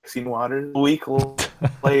Maxine Waters. A week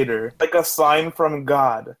later, like a sign from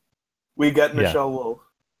God, we get Michelle Wolf.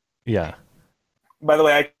 Yeah. By the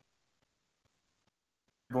way,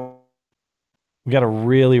 we got a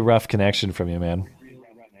really rough connection from you, man.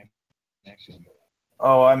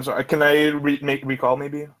 Oh, I'm sorry. Can I recall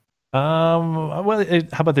maybe? Well,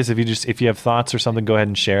 how about this? If you have thoughts or something, go ahead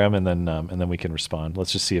and share them, and then we can respond.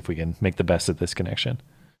 Let's just see if we can make the best of this connection.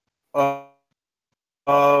 Well,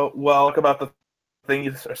 talk about the thing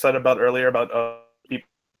you said about earlier about people.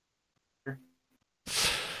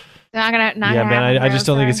 Not gonna man. I just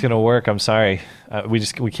don't think it's gonna work. I'm sorry. We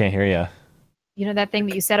can't hear you. You know that thing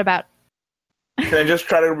that you said about. Can I just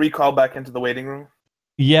try to recall back into the waiting room?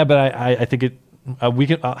 Yeah, but I think it. We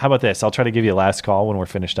can. How about this? I'll try to give you a last call when we're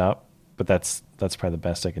finished up, but that's probably the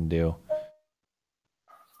best I can do.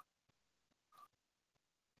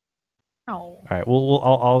 Oh. All right.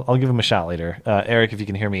 Well, I'll give him a shot later. Eric, if you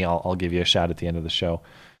can hear me, I'll give you a shot at the end of the show.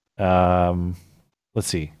 Let's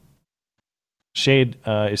see. Shade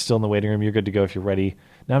is still in the waiting room. You're good to go if you're ready.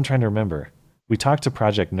 Now I'm trying to remember. We talked to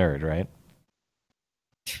Project Nerd, right?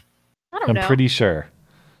 I don't know. I'm pretty sure.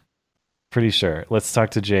 Let's talk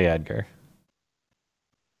to J. Edgar.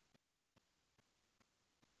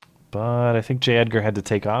 But I think J. Edgar had to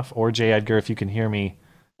take off. Or J. Edgar, if you can hear me.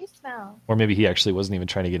 You smell. Or maybe he actually wasn't even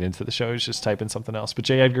trying to get into the show. He was just typing something else. But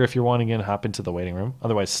J. Edgar, if you're wanting in, hop into the waiting room.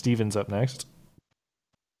 Otherwise, Steven's up next.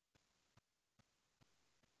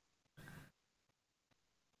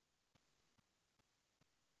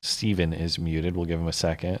 Steven is muted. We'll give him a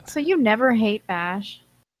second. So you never hate Bash?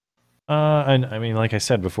 And I mean, like I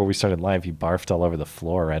said before we started live, he barfed all over the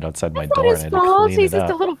floor right outside my door, and I had to clean it He's up.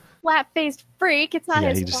 just a little flat-faced freak. It's not he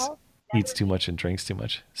his just fault. eats too much and drinks too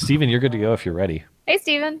much. Steven, you're good to go if you're ready. Hey,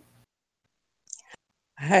 Steven.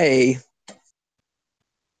 Hey.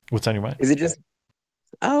 What's on your mind? Is it just...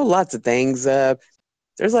 Oh, lots of things.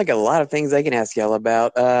 There's like a lot of things I can ask y'all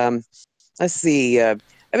about. Let's see. I've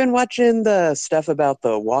been watching the stuff about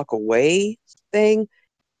the walk away thing.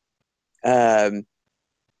 I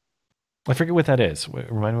forget what that is.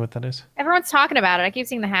 Remind me what that is. Everyone's talking about it. I keep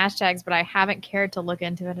seeing the hashtags, but I haven't cared to look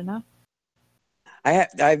into it enough. I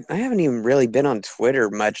haven't even really been on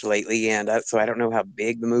Twitter much lately, and so I don't know how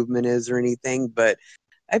big the movement is or anything. But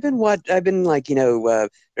I've been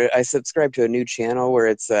I subscribe to a new channel where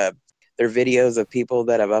it's they're videos of people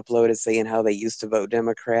that have uploaded saying how they used to vote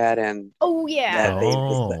Democrat and oh yeah,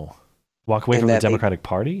 walk away from the Democratic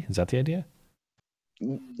Party. Is that the idea?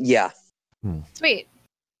 Yeah. Sweet.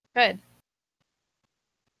 Good.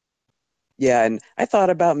 Yeah, and I thought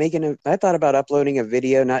about uploading a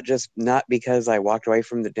video, not because I walked away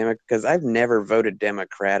from the Democrat, because I've never voted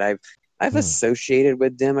Democrat. I've associated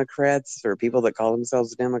with Democrats or people that call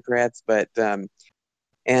themselves Democrats, but honestly,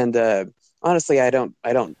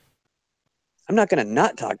 I'm not going to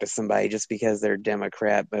not talk to somebody just because they're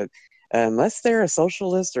Democrat, but unless they're a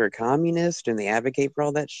socialist or a communist and they advocate for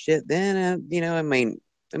all that shit, then I might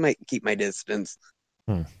keep my distance.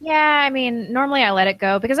 Yeah, I mean, normally I let it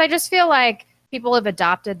go because I just feel like people have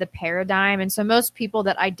adopted the paradigm. And so most people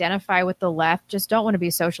that identify with the left just don't want to be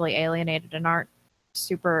socially alienated and aren't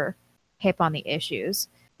super hip on the issues.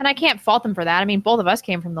 And I can't fault them for that. I mean, both of us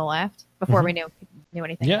came from the left before we knew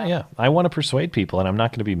anything. Yeah. I want to persuade people, and I'm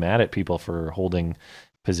not going to be mad at people for holding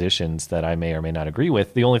positions that I may or may not agree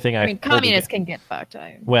with. The only thing I mean, communists can get fucked.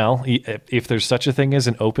 Well, if there's such a thing as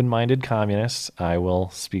an open-minded communist, I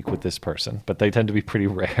will speak with this person, but they tend to be pretty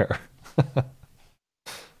rare.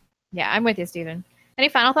 Yeah, I'm with you, Steven. Any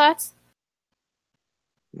final thoughts?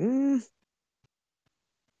 No,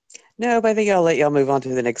 but I think I'll let y'all move on to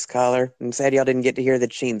the next caller. I'm sad y'all didn't get to hear the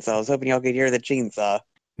chainsaw. I was hoping y'all could hear the chainsaw.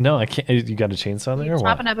 No, I can't. You got a chainsaw there?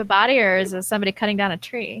 Chopping up a body, or is it somebody cutting down a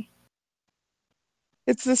tree?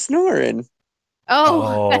 It's the snoring.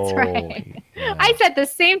 Oh, that's right. yeah. I said the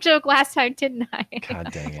same joke last time, didn't I?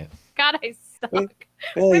 God dang it. God, I suck. Well,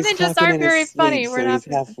 Women he's just talking aren't in his very funny. sleep, We're so not.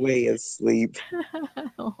 he's halfway asleep.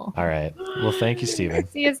 All right. Well, thank you, Steven.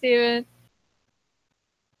 See you, Steven.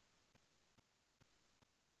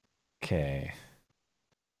 Okay.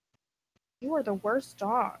 You are the worst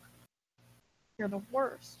dog. You're the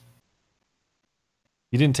worst.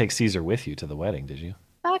 You didn't take Caesar with you to the wedding, did you?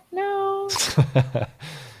 Fuck no.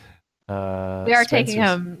 We are taking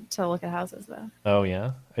him to look at houses, though. Oh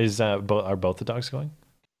yeah, are both the dogs going?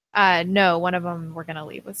 No, one of them we're gonna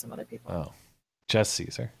leave with some other people. Oh, just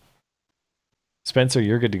Caesar. Spencer,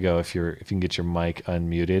 you're good to go if you can get your mic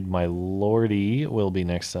unmuted. My lordy will be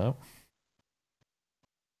next up.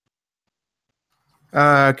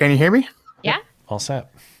 Can you hear me? Yeah. All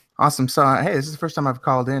set. Awesome. So, hey, this is the first time I've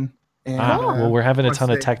called in. And, well, we're having a ton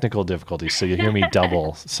of technical difficulties, so you hear me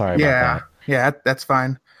double. Sorry about that. Yeah, that's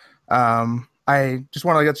fine. I just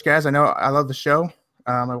want to let you guys, I know I love the show.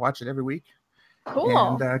 I watch it every week.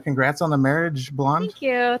 Cool. And congrats on the marriage, Blonde. Thank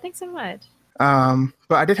you. Thanks so much.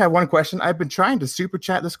 But I did have one question. I've been trying to super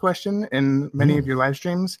chat this question in many of your live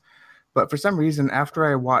streams, but for some reason, after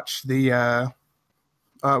I watched the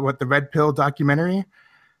Red Pill documentary,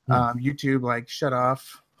 YouTube like shut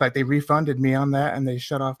off. Like they refunded me on that, and they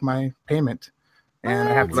shut off my payment. And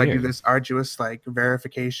I have to do this arduous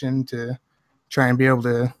verification to try and be able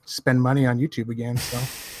to spend money on YouTube again. So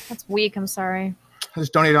that's weak. I'm sorry. I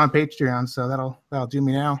just donated on Patreon, so that'll do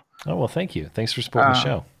me now. Oh well, thank you. Thanks for supporting the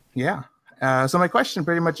show. Yeah. So my question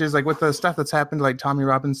pretty much is with the stuff that's happened, like Tommy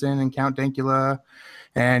Robinson and Count Dankula,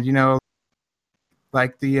 and the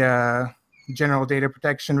general data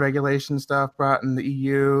protection regulation stuff brought in the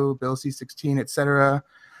EU, Bill C-16, etc.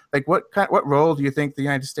 What role do you think the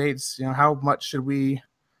United States? How much should we,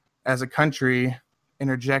 as a country,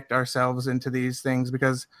 interject ourselves into these things?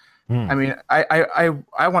 Because I mean,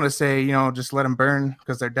 I want to say just let them burn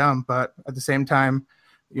because they're dumb, but at the same time,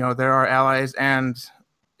 they're our allies, and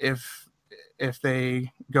if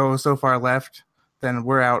they go so far left, then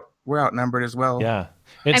we're outnumbered as well. Yeah.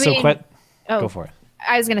 Go for it.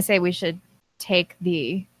 I was going to say we should take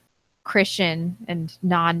the Christian and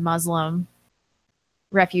non-Muslim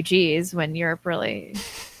refugees when Europe really.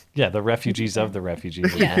 Yeah, the refugees of the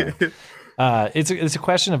refugees. Yeah. It's a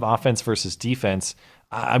question of offense versus defense.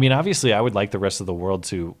 I mean, obviously, I would like the rest of the world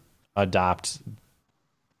to adopt,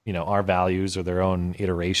 our values or their own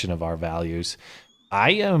iteration of our values.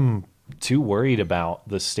 I am too worried about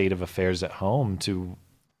the state of affairs at home to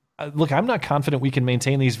look. I'm not confident we can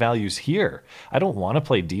maintain these values here. I don't want to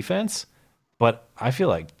play defense, but I feel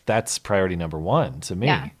like that's priority number one to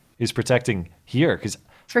me is protecting here, because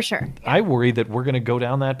for sure, I worry that we're going to go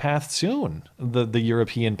down that path soon. The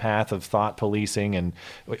European path of thought policing and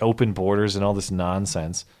open borders and all this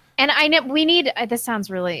nonsense. And I know we need. This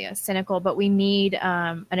sounds really cynical, but we need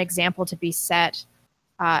an example to be set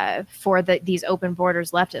for these open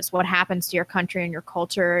borders leftists. What happens to your country and your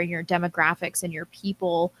culture and your demographics and your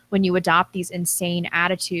people when you adopt these insane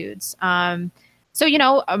attitudes?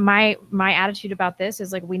 So my attitude about this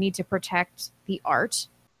is we need to protect the art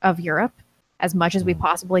of Europe as much as we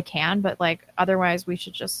possibly can, but otherwise we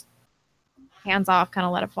should just hands off, kind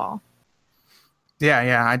of let it fall.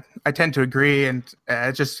 Yeah, I tend to agree, and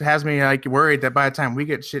it just has me worried that by the time we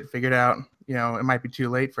get shit figured out, it might be too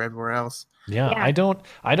late for everywhere else. Yeah. I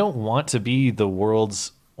don't want to be the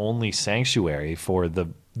world's only sanctuary for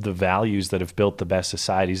the values that have built the best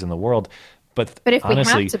societies in the world. But if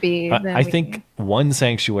honestly, we have to be, then I think one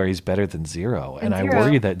sanctuary is better than zero. And I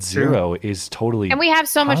worry that zero is totally And we have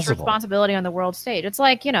so much possible. responsibility on the world stage. It's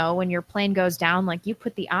when your plane goes down, you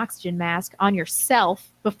put the oxygen mask on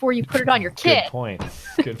yourself before you put it on your kid. Good point.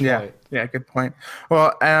 Good point. Yeah, good point.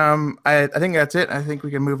 Well, I think that's it. I think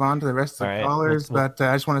we can move on to the rest of the callers. But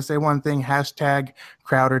I just want to say one thing. #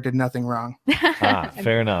 Crowder did nothing wrong.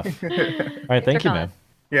 Fair enough. All right. Thank you, man.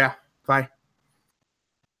 Yeah. Bye.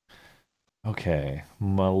 Okay.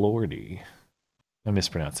 My lordy. I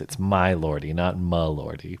mispronounced it. It's my lordy, not my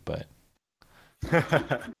lordy, but.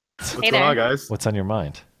 What's going on, guys? What's on your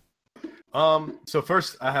mind? So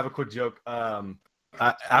first, I have a quick joke.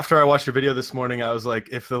 After I watched your video this morning, I was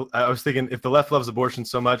like, I was thinking if the left loves abortion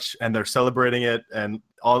so much and they're celebrating it and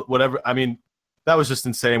all whatever, I mean, that was just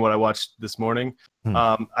insane what I watched this morning.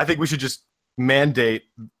 I think we should just mandate,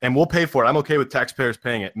 and we'll pay for it. I'm okay with taxpayers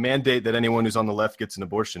paying it. Mandate that anyone who's on the left gets an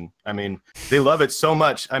abortion. I mean, they love it so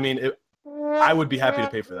much. I mean, I would be happy to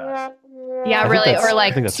pay for that. Yeah, really,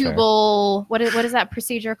 or tubal. What is that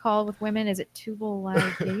procedure called with women? Is it tubal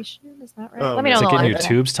ligation? Is that right? Let me know. Is it getting your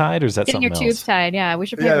tubes tied, or is that getting something your tubes tied? Yeah, we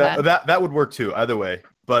should pay for that. That would work too. Either way,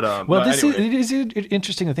 But well, no, this is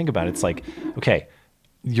interesting to think about. It's like, okay,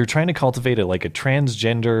 you're trying to cultivate a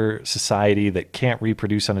transgender society that can't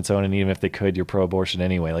reproduce on its own, and even if they could, you're pro-abortion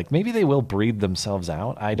anyway. Like maybe they will breed themselves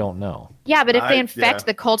out. I don't know. Yeah, but if they infect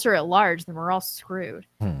the culture at large, then we're all screwed.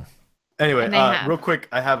 Anyway, real quick,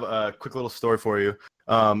 I have a quick little story for you.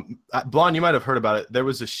 Blonde, you might have heard about it. There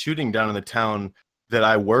was a shooting down in the town that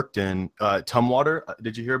I worked in, Tumwater.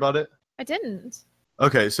 Did you hear about it? I didn't.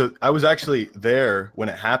 Okay, so I was actually there when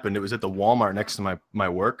it happened. It was at the Walmart next to my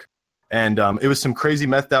work. And it was some crazy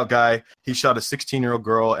methed out guy. He shot a 16-year-old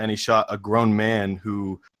girl, and he shot a grown man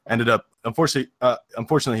who ended up,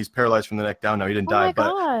 unfortunately, he's paralyzed from the neck down now. He didn't die.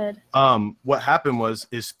 God. But what happened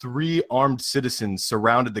is 3 armed citizens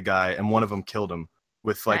surrounded the guy, and one of them killed him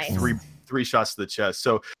with like three shots to the chest.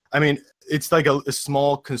 So, I mean, it's like a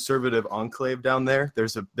small conservative enclave down there.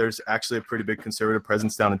 There's actually a pretty big conservative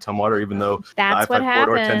presence down in Tumwater, even though That's the what I-5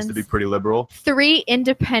 corridor happens. tends to be pretty liberal. 3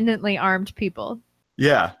 independently armed people.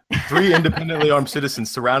 Yeah, 3 independently armed citizens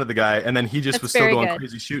surrounded the guy, and then he just That's was still very going good.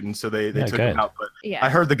 crazy shooting, so they Yeah, took good. him out. But Yeah. I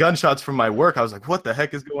heard the gunshots from my work. I was like, what the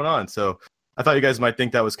heck is going on? So I thought you guys might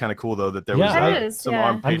think that was kind of cool, though, that there was some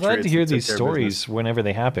armed I'm glad patriots to hear that took these care of stories business. whenever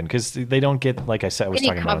they happen, because they don't get, like I said, I was Any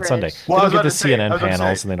talking about on coverage. Sunday. Well, They I don't was get about the to say, CNN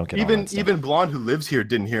panels, and they don't get all that stuff. even Blonde, who lives here,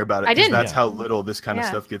 didn't hear about it. I 'cause didn't. That's Yeah. how little this kind of Yeah.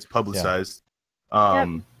 stuff gets publicized.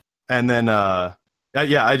 And then,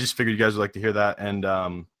 I just figured you guys would like to hear that. And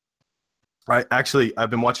I've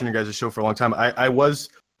been watching your guys' show for a long time. I was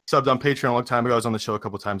subbed on Patreon a long time ago. I was on the show a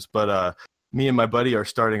couple times, but me and my buddy are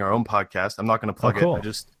starting our own podcast. I'm not going to plug cool.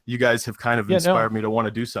 it. You guys have kind of Yeah, no. inspired me to want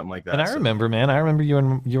to do something like that. And I so. remember, man. I remember you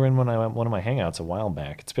were in one of my hangouts a while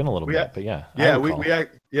back. It's been a little bit, but yeah. I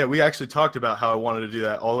recall. We actually talked about how I wanted to do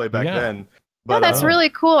that all the way back then. No, But that's really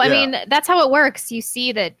cool. I yeah. mean, that's how it works. You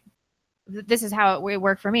see that this is how it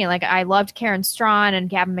worked for me. Like, I loved Karen Strawn and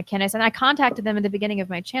Gavin McInnes, and I contacted them at the beginning of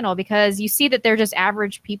my channel because you see that they're just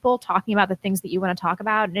average people talking about the things that you want to talk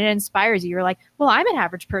about, and it inspires you. You're like, well, I'm an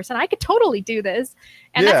average person. I could totally do this.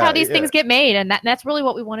 And that's how these things get made, and that's really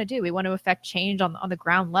what we want to do. We want to affect change on the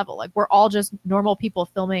ground level. Like, we're all just normal people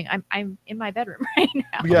filming. I'm in my bedroom right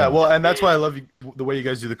now. Yeah, well, and that's why I love the way you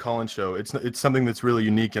guys do the call-in show. It's something that's really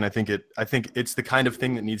unique, and I think it's the kind of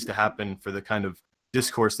thing that needs to happen for the kind of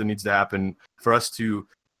discourse that needs to happen for us to.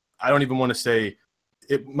 I don't even want to say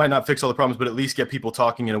it might not fix all the problems, but at least get people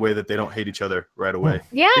talking in a way that they don't hate each other right away.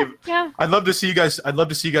 Yeah. I'd love to see you guys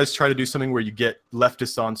try to do something where you get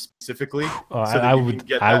leftists on specifically. Oh, so that I you would- can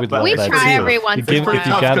get I that, would but love We that try too. every once You in a give- while. if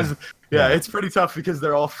you gotta- it's pretty tough because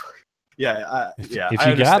they're all. Yeah.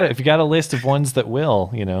 If you got a list of ones that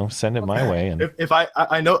will, send it my way. And If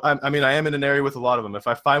I know, I mean, I am in an area with a lot of them. If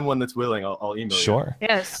I find one that's willing, I'll email you. Sure.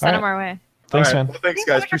 Yes, send them our way. Thanks, All right. man. Well, thanks,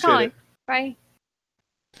 guys. for Appreciate calling. it. Bye.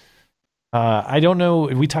 I don't know.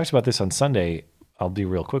 We talked about this on Sunday. I'll be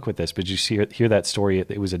real quick with this, but did you hear that story?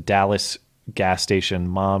 It was a Dallas gas station.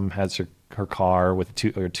 Mom has her car with a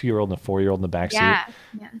 2-year-old and a 4-year-old in the backseat. Yeah.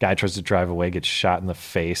 Guy tries to drive away, gets shot in the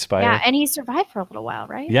face by Yeah, her. and he survived for a little while,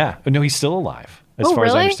 right? Yeah. No, he's still alive, as Oh, far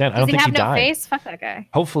as I really? understand. I Does don't think have he no died. face? Fuck that guy.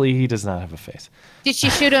 Hopefully, he does not have a face. Did she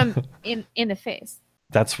shoot him in the face?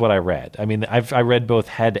 That's what I read. I mean, I read both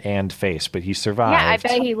head and face, but he survived. Yeah, I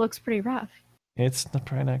bet he looks pretty rough. It's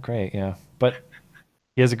probably not great, yeah. But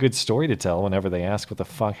he has a good story to tell whenever they ask what the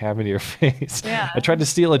fuck happened to your face. Yeah. I tried to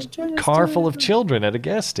steal a car full of children at a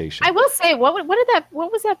gas station. I will say, what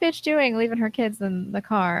was that bitch doing leaving her kids in the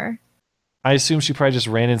car? I assume she probably just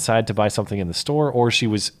ran inside to buy something in the store, or she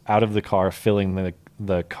was out of the car filling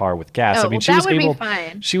the car with gas. Oh, I mean, well, that would be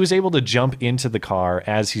fine. She was able to jump into the car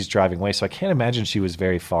as he's driving away, so I can't imagine she was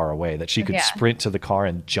very far away, that she could Yeah. sprint to the car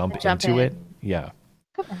and jump into in. it. Yeah.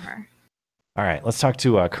 Good for her. All right, let's talk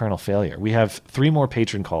to Colonel Failure. We have 3 more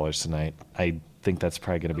patron callers tonight. I think that's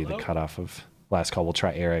probably going to be the cutoff of last call. We'll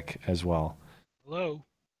try Eric as well. Hello.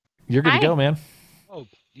 You're good to go, man. Oh,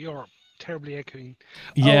 you're terribly echoing.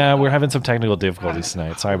 Yeah, we're having some technical difficulties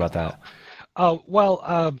tonight. Sorry about that. I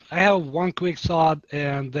have one quick thought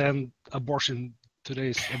and then abortion.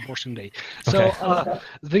 Today's abortion day. So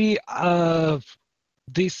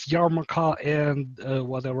this yarmulke and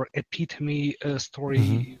whatever epitome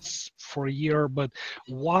story is for a year, but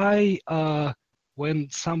why when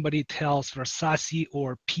somebody tells Versace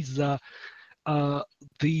or pizza,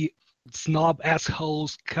 the snob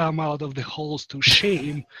assholes come out of the holes to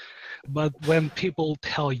shame, but when people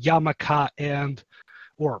tell yarmulke and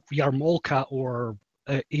or yarmulke or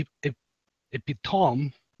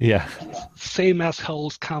epitome, yeah, same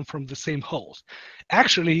assholes come from the same holes.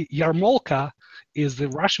 Actually, yarmulke is the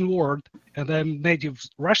Russian word, and I'm native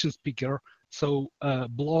Russian speaker, so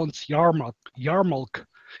Blonde's yarmulke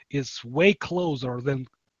is way closer than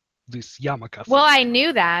this Yamaka. Well, I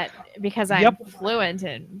knew that because I'm fluent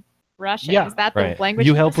in Russian. Yeah. Is that the Right. language?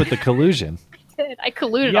 You help with the collusion. I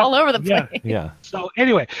colluded all over the place. Yeah. So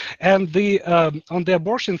anyway, and the on the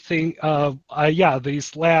abortion thing,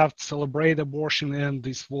 these left celebrate abortion and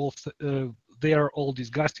these wolves, they are all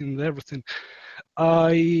disgusting and everything.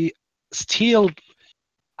 I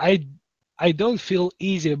don't feel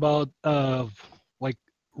easy about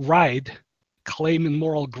right claiming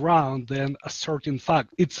moral ground than asserting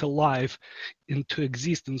fact it's alive into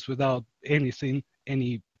existence without anything,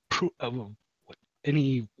 any proof,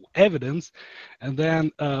 any evidence, and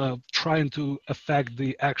then trying to affect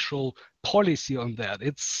the actual policy on that.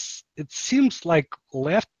 It seems like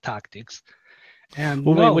left tactics. And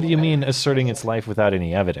Well, wait, what do you mean asserting its life without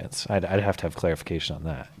any evidence? I'd have to have clarification on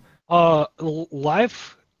that.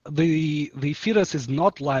 Life, the fetus is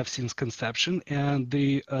not live since conception, and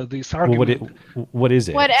this Well, argument. what is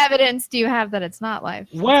it? What evidence do you have that it's not live?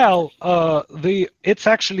 Well, it's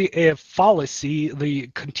actually a fallacy, the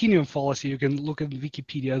continuum fallacy. You can look at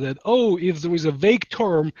Wikipedia that, if there is a vague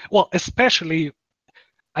term, well, especially,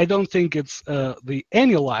 I don't think it's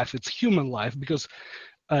any life, it's human life, because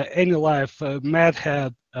any life, Matt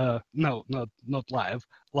had, no, not live,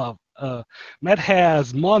 love. Matt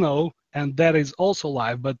has mono, and that is also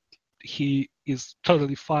live, but he is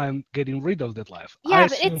totally fine getting rid of that life. Yeah,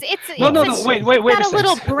 but it's wait got a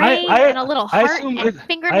little brain and a little heart assume and it-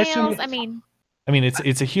 fingernails. I I mean, I mean,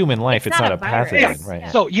 it's a human life. It's not a virus. pathogen,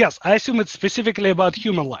 right? So yes, I assume it's specifically about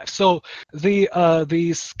human life. So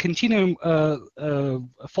this continuum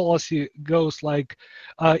fallacy goes like,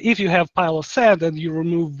 if you have pile of sand and you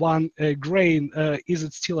remove one grain, is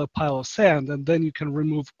it still a pile of sand? And then you can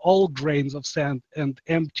remove all grains of sand, and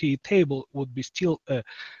empty table would be still a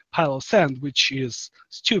pile of sand, which is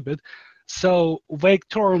stupid. So vague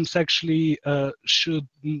terms actually should.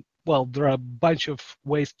 Well, there are a bunch of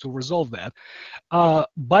ways to resolve that.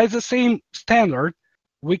 By the same standard,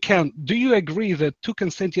 we can. Do you agree that two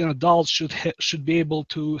consenting adults should be able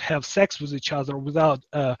to have sex with each other without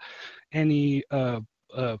any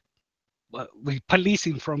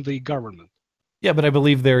policing from the government? Yeah, but I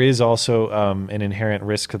believe there is also an inherent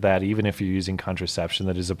risk of that, even if you're using contraception,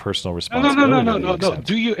 that is a personal responsibility. No.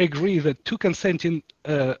 Do you agree that two consenting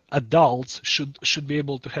adults should be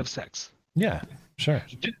able to have sex? Yeah, sure.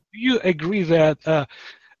 Do you agree that a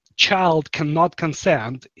child cannot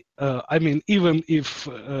consent? I mean, even if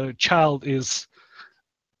a child is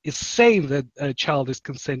saying that a child is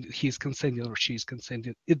he's consenting or she's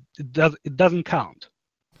consenting, it doesn't count.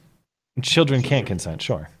 Children can't consent,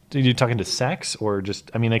 sure. Are you talking to sex or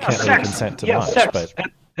just? I mean, they can't really consent to much, sex.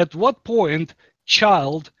 but At what point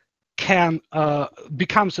child can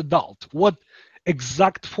becomes adult? What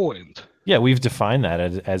exact point? yeah, we've defined that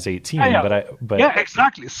as 18. But yeah,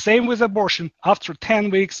 exactly. Same with abortion. After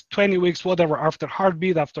 10 weeks, 20 weeks, whatever, after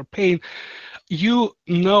heartbeat, after pain, you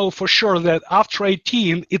know for sure that after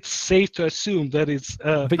 18, it's safe to assume that it's.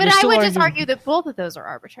 But I would just argue that both of those are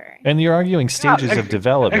arbitrary. And you're arguing stages of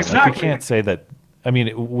development. Exactly. Like, we can't say that. I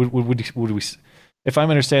mean, would we? If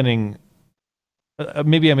I'm understanding,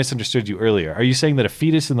 maybe I misunderstood you earlier. Are you saying that a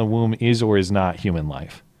fetus in the womb is or is not human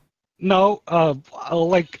life? No,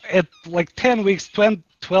 like at 10 weeks,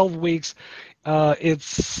 12 weeks,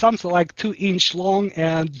 it's something like 2-inch long,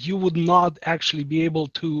 and you would not actually be able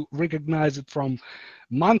to recognize it from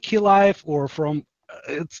monkey life or from,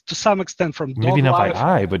 it's to some extent from dog Maybe not life.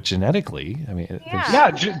 by eye, but genetically. I mean,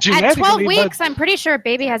 genetically. At 12 weeks, I'm pretty sure a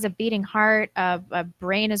baby has a beating heart, a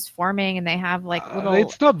brain is forming, and they have like little.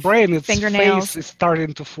 It's not brain; it's fingernails. face is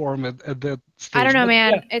starting to form at that stage. I don't know, But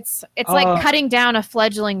man. yeah. It's like cutting down a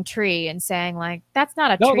fledgling tree and saying like that's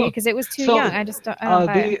not a tree because it was too young. I just don't. I don't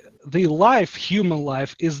buy it. The life, human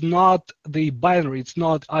life, is not the binary. It's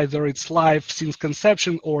not either it's life since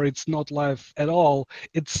conception or it's not life at all.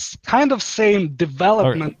 It's kind of same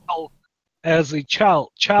developmental as a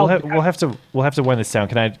child. We'll have to wind this down.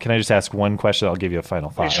 Can I just ask one question? I'll give you a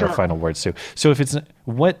final thought Sure. or final words too. So if it's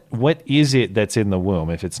what is it that's in the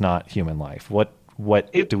womb if it's not human life? What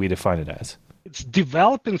do we define it as? It's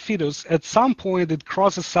developing fetus. At some point, it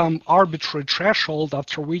crosses some arbitrary threshold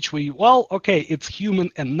after which it's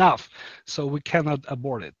human enough, so we cannot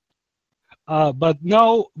abort it. But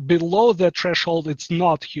no, below that threshold, it's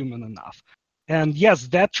not human enough. And yes,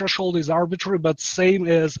 that threshold is arbitrary, but same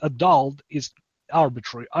as adult is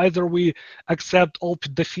arbitrary. Either we accept all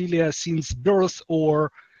pedophilia since birth,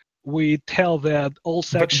 or we tell that all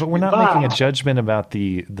sex. But we're not making a judgment about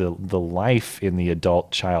the life in the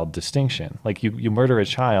adult-child distinction. Like you murder a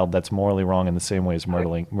child, that's morally wrong in the same way as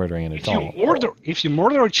murdering an adult. If you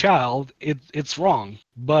murder a child, it's wrong.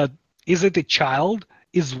 But is it a child?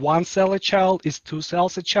 is one cell a child? Is two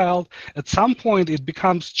cells a child? At some point, it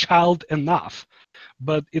becomes child enough,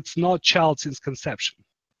 but it's not child since conception.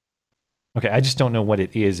 Okay, I just don't know what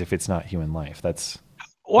it is if it's not human life. That's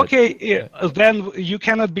okay. Then you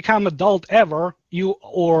cannot become adult ever. You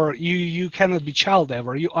cannot be child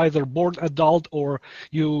ever. You either born adult or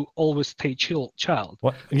you always stay child.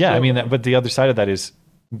 Well, yeah, so, I mean, but the other side of that is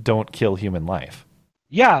don't kill human life.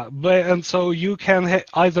 Yeah, and so you can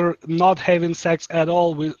either not having sex at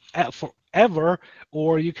all with forever,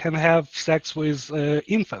 or you can have sex with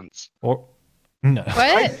infants. Or no.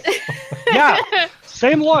 What? Yeah,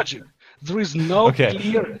 same logic. There is no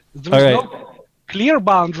clear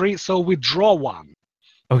boundary, so we draw one.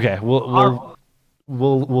 Okay,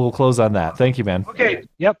 we'll close on that. Thank you, man. Okay.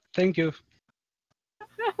 Yep. Thank you.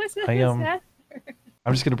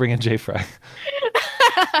 I'm just gonna bring in Jay Fry.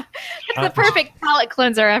 It's the perfect palate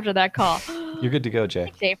cleanser after that call. You're good to go,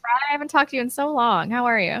 Jay. Jay Fry, I haven't talked to you in so long. How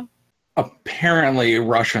are you? Apparently,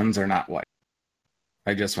 Russians are not white.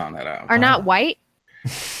 I just found that out. Are not white?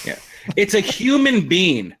 Yeah, it's a human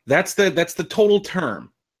being. That's the total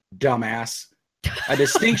term, dumbass. A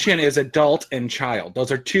distinction is adult and child.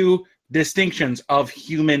 Those are two distinctions of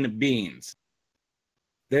human beings.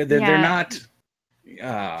 They're not.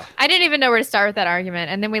 I didn't even know where to start with that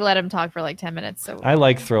argument, and then we let him talk for like 10 minutes. So I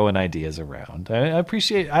like throwing ideas around.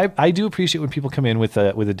 I do appreciate when people come in with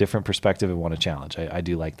a different perspective and want to challenge. I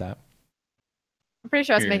do like that. I'm pretty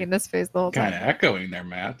sure I was making this face the whole time. Kind of echoing there,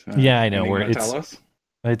 Matt. Yeah, I know. Tell us?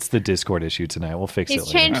 It's the Discord issue tonight. We'll fix it later.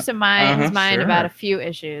 He's changed some mind about a few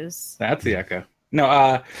issues. That's the echo.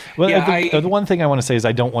 No, the one thing I want to say is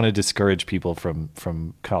I don't want to discourage people from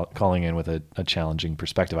calling in with a challenging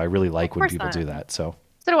perspective. I really like when people do that. So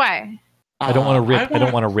do I. I don't want to rip. I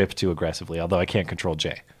don't want to rip too aggressively. Although I can't control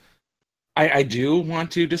Jay. I do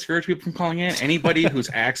want to discourage people from calling in. Anybody whose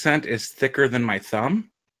accent is thicker than my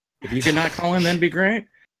thumb, if you cannot call in, then be great.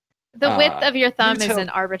 The width of your thumb is an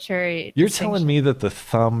arbitrary. You're telling me that the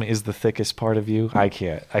thumb is the thickest part of you? I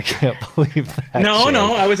can't believe that.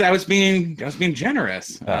 No, I was being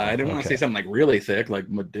generous. I didn't want to say something like really thick, like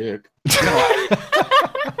my dick. No,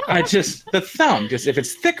 I just the thumb. Just if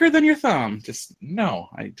it's thicker than your thumb, just no.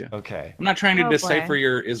 Okay. I'm not trying to decipher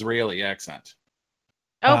your Israeli accent.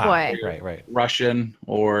 Oh boy. Right. Russian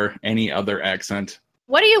or any other accent.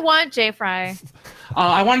 What do you want, Jay Fry?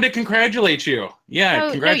 I wanted to congratulate you.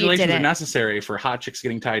 Yeah, congratulations are necessary for hot chicks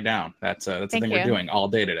getting tied down. That's the thing we're doing all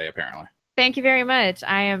day today, apparently. Thank you very much.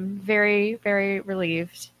 I am very, very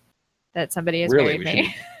relieved that somebody has married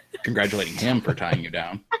me. Congratulating him for tying you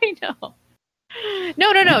down. I know.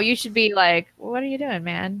 No. You should be like, what are you doing,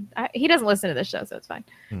 man? He doesn't listen to this show, so it's fine.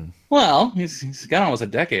 Well, he's got almost a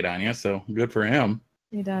decade on you, so good for him.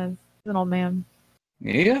 He does. He's an old man.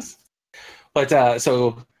 Yes. But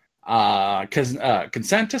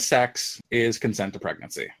consent to sex is consent to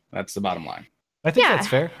pregnancy. That's the bottom line. I think that's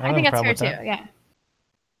fair. I think that's fair too. Yeah.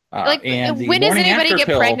 Like, when does anybody get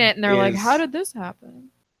pregnant and they're like, "How did this happen?"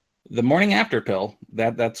 The morning after pill.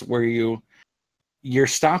 That's where you're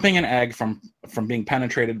stopping an egg from being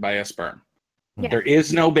penetrated by a sperm. Yeah. There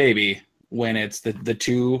is no baby when it's the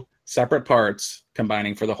two separate parts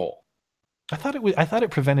combining for the whole. I thought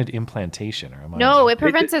it prevented implantation, or am I? No, it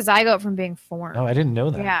prevents a zygote from being formed. Oh, I didn't know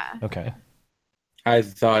that. Yeah. Okay. I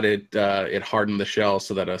thought it hardened the shell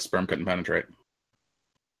so that a sperm couldn't penetrate.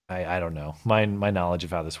 I don't know. My knowledge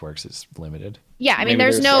of how this works is limited. Yeah, I mean,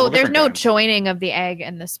 there's no joining of the egg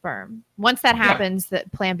and the sperm. Once that happens,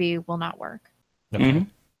 that Plan B will not work. Okay.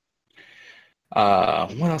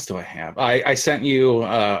 Mm-hmm. What else do I have? I sent you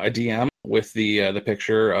a DM with the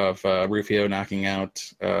picture of Rufio knocking out.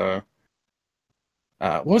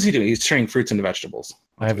 What was he doing? He's turning fruits into vegetables.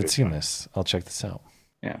 I haven't seen this. I'll check this out.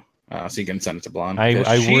 Yeah. So you can send it to Blonde. I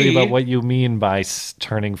worry about what you mean by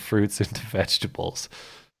turning fruits into vegetables.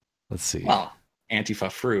 Let's see. Well, Antifa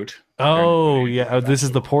fruit. Oh, yeah. Oh, this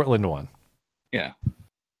is the Portland one. Yeah.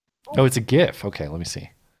 Oh, it's a GIF. Okay, let me see.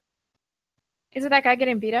 Is it that guy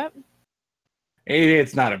getting beat up?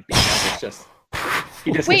 It's not a beat up. It's just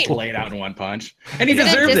he just gets laid out in one punch, and he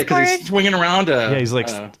deserves it because he's swinging around. Yeah, he's like.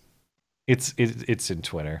 It's in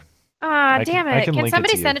Twitter. Damn it! Can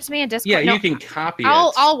somebody send it to me in Discord? Yeah, you can copy it.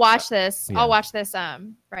 I'll watch this. Yeah. I'll watch this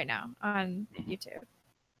right now on YouTube.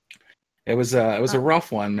 It was a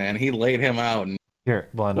rough one, man. He laid him out. And here,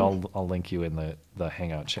 Blonde, I'll link you in the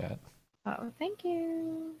Hangout chat. Oh, thank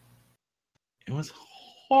you. It was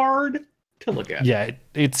hard to look at. Yeah,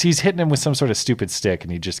 he's hitting him with some sort of stupid stick,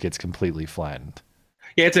 and he just gets completely flattened.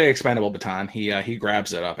 Yeah, it's an expendable baton. He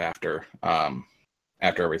grabs it up after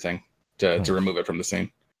everything to remove it from the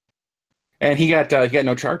scene, and he got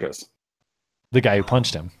no charges. The guy who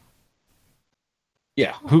punched him.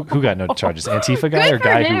 Yeah. Who got no charges? Antifa guy Good or for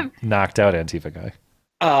guy him. who knocked out Antifa guy?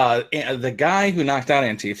 The guy who knocked out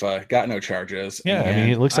Antifa got no charges. Yeah, I mean,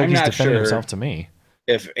 and it looks like I'm he's not defending sure himself to me.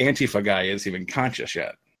 If Antifa guy is even conscious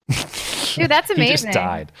yet. Dude, that's He amazing. just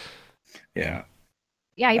died. Yeah.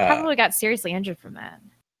 Yeah, he probably got seriously injured from that.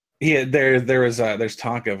 Yeah, there's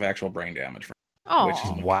talk of actual brain damage. Oh, Which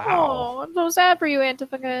is Oh, I'm so sad for you,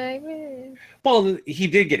 Antifa guy. Well, he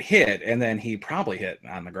did get hit, and then he probably hit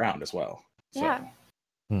on the ground as well. Yeah.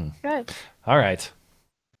 Good. All right.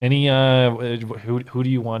 Any who do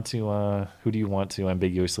you want to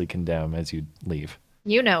ambiguously condemn as you leave?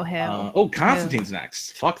 You know him. Constantine's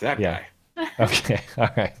next. Fuck that guy. Okay. All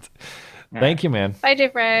right. Thank you, man. Bye,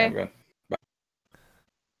 Jeffrey.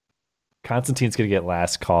 Constantine's gonna get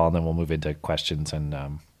last call, and then we'll move into questions and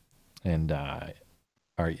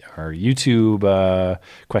our YouTube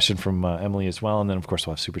question from Emily as well, and then of course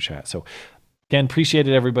we'll have super chat. So again, appreciate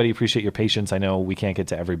it, everybody. Appreciate your patience. I know we can't get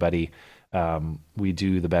to everybody. We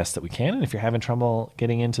do the best that we can, and if you're having trouble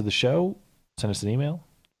getting into the show, send us an email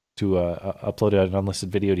to upload an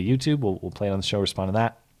unlisted video to YouTube. We'll play it on the show, respond to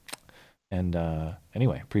that. And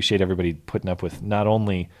anyway, appreciate everybody putting up with not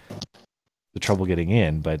only the trouble getting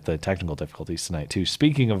in, but the technical difficulties tonight too.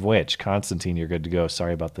 Speaking of which, Constantine, you're good to go.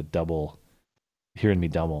 Sorry about the double, hearing me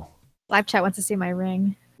double. Live chat wants to see my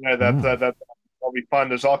ring. Yeah, that'll be fun.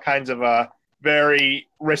 There's all kinds of very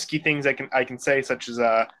risky things I can say, such as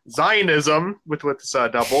Zionism with this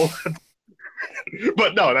double.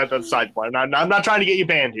 But no, that's a side point. I'm not trying to get you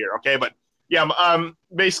banned here, okay? But yeah,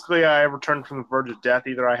 basically I returned from the verge of death.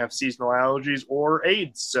 Either I have seasonal allergies or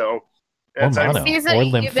AIDS. So mono,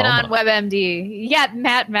 You've been on WebMD. Yeah,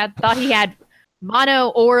 Matt thought he had mono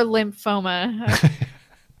or lymphoma.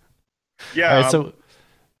 Yeah. All right, so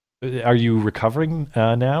are you recovering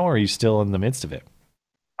now, or are you still in the midst of it?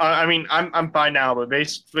 I mean, I'm fine now, but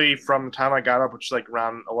basically from the time I got up, which is like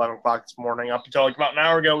around 11 o'clock this morning, up until like about an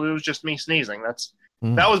hour ago, it was just me sneezing.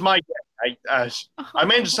 That was my day. I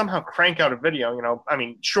managed to somehow crank out a video, I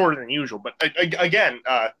mean, shorter than usual, but again,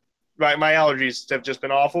 my allergies have just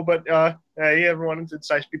been awful, but hey, everyone, it's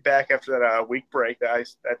nice to be back after that week break. I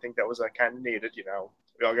think that was kind of needed,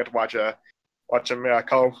 We all got to watch some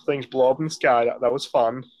colorful things blow up in the sky. That was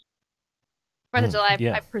fun. 4th of July,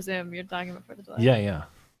 yeah. I presume you're talking about 4th of July.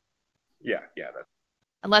 Yeah.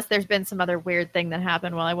 Unless there's been some other weird thing that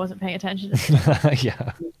happened while I wasn't paying attention.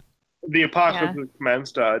 Yeah. The apocalypse has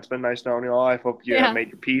commenced. It's been nice knowing you all. I hope you made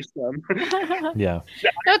your peace. Yeah. No,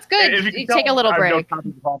 it's good. If You take a little break. I have no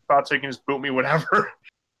time to talk about, so you can just boot me whenever.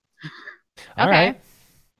 All right.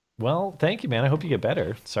 Well, thank you, man. I hope you get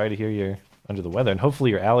better. Sorry to hear you're under the weather, and hopefully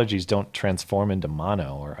your allergies don't transform into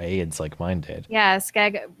mono or AIDS like mine did. Yeah,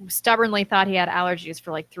 Skag stubbornly thought he had allergies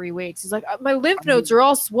for like 3 weeks. He's like, my lymph nodes are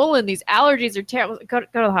all swollen. These allergies are terrible. Go to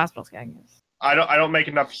the hospital, Skag. I don't make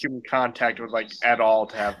enough human contact with at all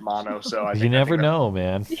to have mono. So You never know,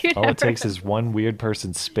 man. All it takes is one weird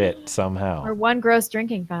person spit somehow, or one gross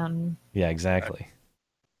drinking fountain. Yeah, exactly.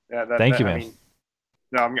 Yeah, thank you, man.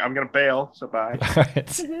 I'm gonna bail. So bye. All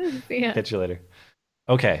right. Yeah. Catch you later.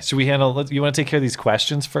 Okay, so you want to take care of these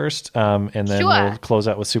questions first, and then we'll close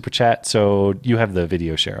out with super chat. So you have the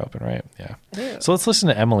video share open, right? Yeah. So let's listen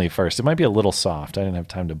to Emily first. It might be a little soft. I didn't have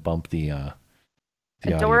time to bump the audio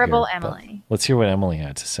adorable here, Emily. Let's hear what Emily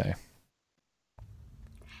had to say.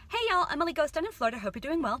 Hey y'all, Emily Ghost down in Florida. Hope you're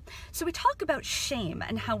doing well. So we talk about shame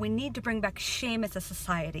and how we need to bring back shame as a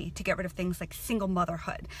society to get rid of things like single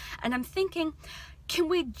motherhood. And I'm thinking, can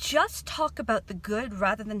we just talk about the good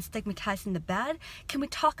rather than stigmatizing the bad? Can we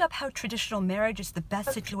talk about how traditional marriage is the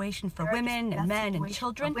best situation for women and men and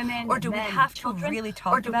children? Or do we have to really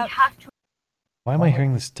talk about... Why am I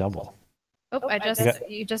hearing this double? Oh,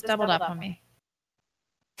 you just doubled up on me.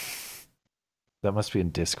 That must be in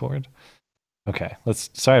Discord. Okay,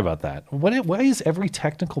 sorry about that. Why is every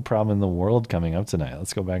technical problem in the world coming up tonight?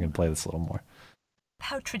 Let's go back and play this a little more.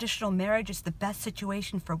 How traditional marriage is the best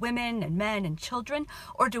situation for women and men and children?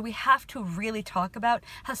 Or do we have to really talk about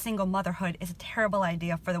how single motherhood is a terrible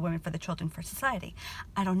idea for the women, for the children, for society?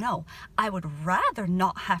 I don't know. I would rather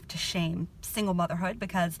not have to shame single motherhood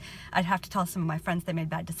because I'd have to tell some of my friends they made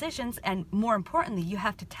bad decisions. And more importantly, you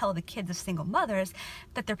have to tell the kids of single mothers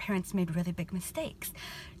that their parents made really big mistakes.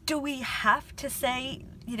 Do we have to say,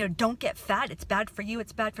 don't get fat, it's bad for you,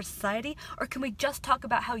 it's bad for society? Or can we just talk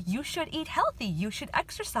about how you should eat healthy, you should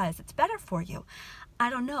exercise, it's better for you? I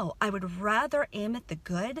don't know. I would rather aim at the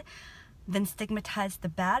good than stigmatize the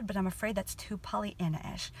bad, but I'm afraid that's too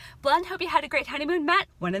Pollyanna-ish. Blonde, hope you had a great honeymoon. Matt,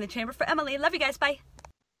 one in the chamber for Emily. Love you guys, bye.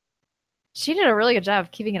 She did a really good job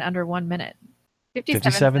of keeping it under 1 minute.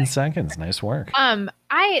 57 seconds. Nice work.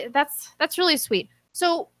 That's really sweet.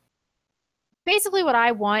 So basically what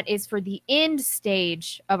I want is for the end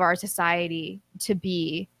stage of our society to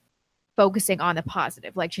be focusing on the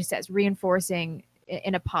positive, like she says, reinforcing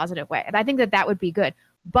in a positive way. And I think that would be good.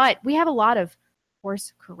 But we have a lot of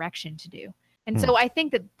course correction to do. And so I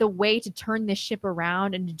think that the way to turn this ship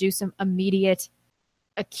around and to do some immediate,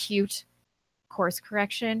 acute course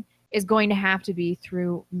correction is going to have to be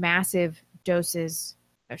through massive doses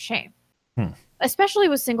of shame, especially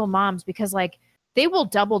with single moms, because like they will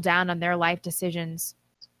double down on their life decisions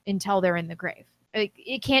until they're in the grave. Like,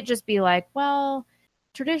 it can't just be like, well,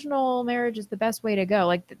 traditional marriage is the best way to go.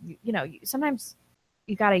 Like, you know, sometimes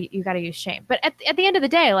you gotta use shame. But at the end of the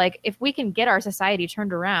day, like, if we can get our society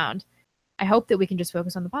turned around, I hope that we can just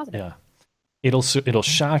focus on the positive. Yeah. It'll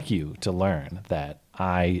shock you to learn that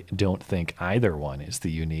I don't think either one is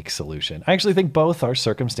the unique solution. I actually think both are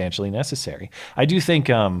circumstantially necessary. I do think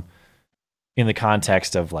in the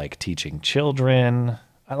context of like teaching children,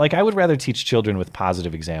 like I would rather teach children with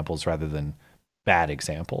positive examples rather than bad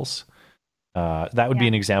examples. That would be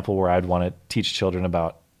an example where I'd want to teach children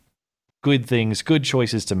about good things, good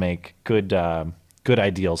choices to make, good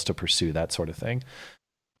ideals to pursue, that sort of thing.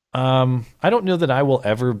 I don't know that I will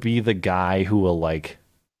ever be the guy who will like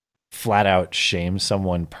flat out shame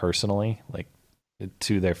someone personally, like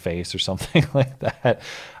to their face or something like that.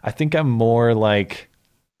 I think I'm more like,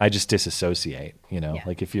 I just disassociate, you know,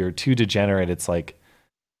 like if you're too degenerate, it's like,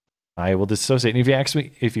 I will dissociate. And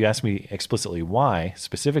if you ask me explicitly why,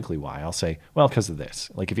 specifically why, I'll say, well, because of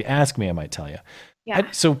this. Like if you ask me, I might tell you.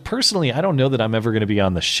 Yeah. So personally, I don't know that I'm ever going to be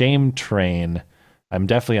on the shame train. I'm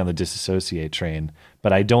definitely on the disassociate train,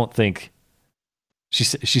 but I don't think she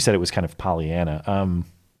said it was kind of Pollyanna.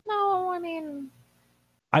 No, I mean,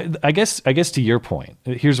 I guess to your point,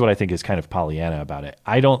 here's what I think is kind of Pollyanna about it.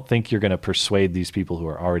 I don't think you're going to persuade these people who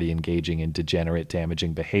are already engaging in degenerate,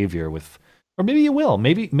 damaging behavior with, or maybe you will.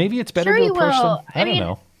 Maybe it's better to approach them. I don't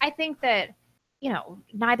know. I think that, you know,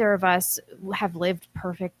 neither of us have lived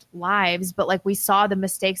perfect lives, but like we saw the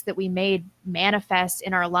mistakes that we made manifest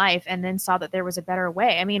in our life and then saw that there was a better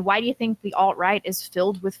way. I mean, why do you think the alt-right is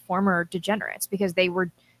filled with former degenerates? Because they were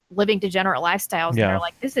living degenerate lifestyles and they're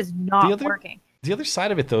like, this is not working. The other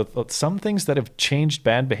side of it, though, some things that have changed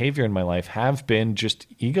bad behavior in my life have been just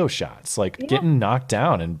ego shots, like getting knocked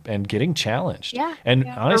down and getting challenged. Yeah. And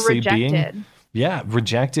honestly, being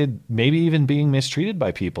rejected, maybe even being mistreated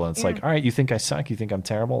by people. And it's like, all right, you think I suck? You think I'm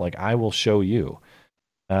terrible? Like, I will show you.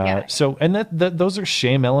 So, and those are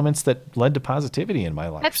shame elements that led to positivity in my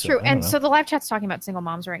life. That's true. And so the live chat's talking about single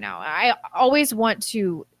moms right now. I always want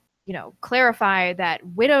to, you know, clarify that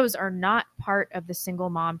widows are not part of the single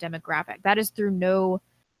mom demographic. That is through no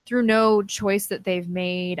choice that they've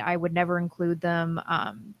made. I would never include them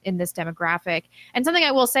in this demographic. And something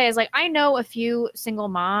I will say is, like, I know a few single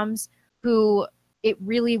moms who it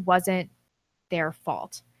really wasn't their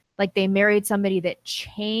fault. Like, they married somebody that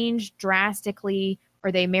changed drastically,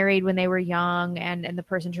 or they married when they were young and the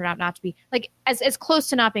person turned out not to be, like, as close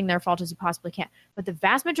to not being their fault as you possibly can. But the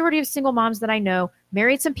vast majority of single moms that I know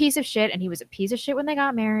married some piece of shit, and he was a piece of shit when they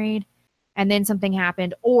got married, and then something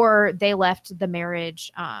happened, or they left the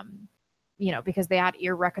marriage, you know, because they had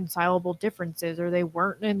irreconcilable differences, or they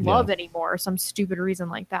weren't in love anymore, or some stupid reason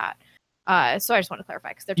like that. So I just want to clarify,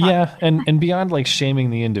 because they're talking and beyond like shaming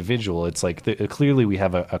the individual, it's like clearly we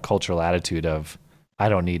have a cultural attitude of, I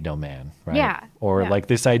don't need no man, right? Yeah. Or like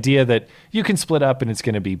this idea that you can split up and it's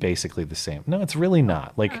going to be basically the same. No, it's really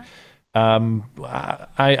not. Like,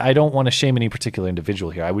 I don't want to shame any particular individual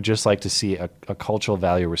here. I would just like to see a cultural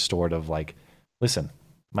value restored of like, listen,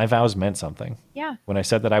 my vows meant something. Yeah. When I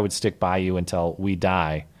said that I would stick by you until we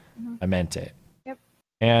die, I meant it. Yep.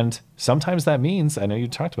 And sometimes that means, I know you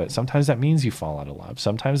talked about it, sometimes that means you fall out of love.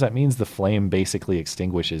 Sometimes that means the flame basically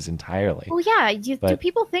extinguishes entirely. Well, yeah. Do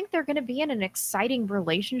people think they're going to be in an exciting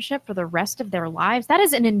relationship for the rest of their lives? That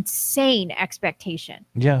is an insane expectation.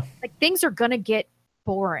 Yeah. Like, things are going to get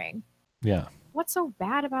boring. Yeah. What's so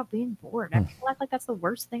bad about being bored? I feel like that's the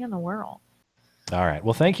worst thing in the world. All right.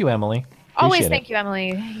 Well, thank you, Emily. Always thank you,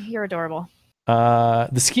 Emily. You're adorable.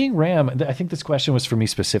 The skiing ram, I think this question was for me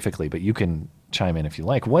specifically, but you can chime in if you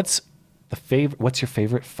like. What's your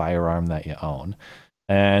favorite firearm that you own?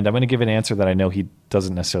 And I'm going to give an answer that I know he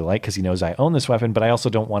doesn't necessarily like, because he knows I own this weapon, but I also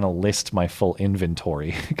don't want to list my full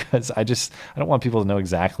inventory, because I don't want people to know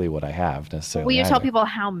exactly what I have necessarily. Will you tell people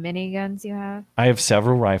how many guns you have? I have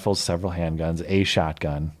several rifles, several handguns, a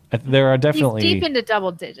shotgun. There are definitely... He's deep into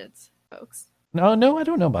double digits, folks. No, I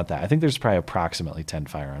don't know about that. I think there's probably approximately 10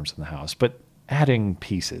 firearms in the house, but adding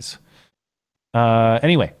pieces.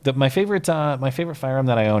 Anyway, my favorite firearm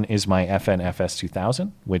that I own is my FN FS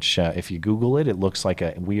 2000, which if you Google it, it looks like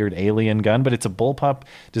a weird alien gun, but it's a bullpup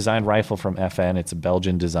designed rifle from FN. It's a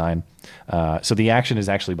Belgian design. So the action is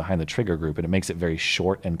actually behind the trigger group, and it makes it very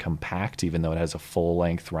short and compact, even though it has a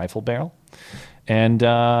full-length rifle barrel. And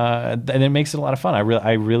it makes it a lot of fun.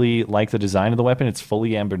 I really like the design of the weapon. It's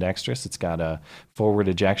fully ambidextrous. It's got a forward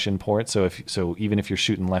ejection port, so even if you're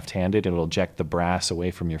shooting left-handed, it'll eject the brass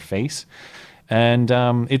away from your face. And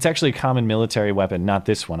it's actually a common military weapon. Not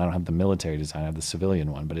this one. I don't have the military design. I have the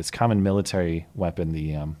civilian one. But it's common military weapon.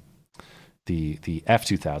 The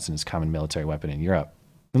F2000 is common military weapon in Europe.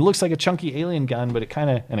 It looks like a chunky alien gun, but it kind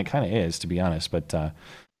of is, to be honest. But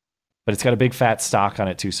it's got a big fat stock on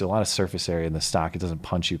it too, so a lot of surface area in the stock. It doesn't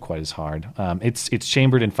punch you quite as hard. It's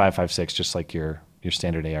chambered in 5.56, just like your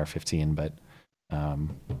standard AR-15. But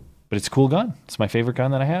it's a cool gun. It's my favorite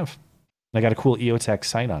gun that I have. And I got a cool EOTech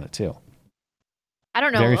sight on it too. I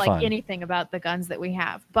don't know Very fun. anything about the guns that we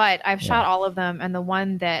have, but I've shot all of them, and the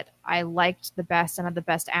one that I liked the best and had the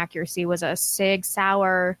best accuracy was a Sig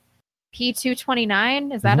Sauer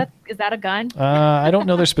P229. Is that a gun? I don't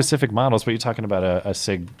know their specific models, but you're talking about a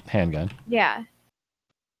Sig handgun. Yeah.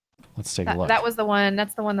 Let's take a look. That was the one.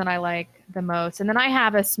 That's the one that I like the most. And then I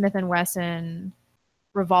have a Smith & Wesson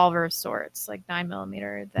revolver of sorts, like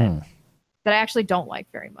 9mm, that I actually don't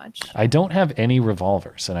like very much. I don't have any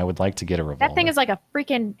revolvers, and I would like to get a revolver. That thing is like a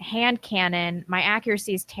freaking hand cannon. My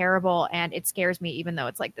accuracy is terrible, and it scares me even though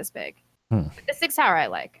it's like this big. But the Sig Sauer I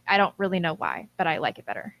like. I don't really know why, but I like it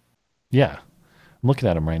better. Yeah. I'm looking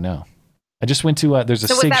at them right now. I just went to there's a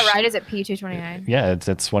So was Sig that right? Is it P229? Yeah,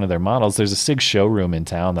 that's one of their models. There's a Sig showroom in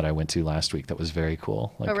town that I went to last week that was very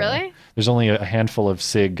cool. Oh, really? There's only a handful of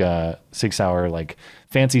Sig Sauer, like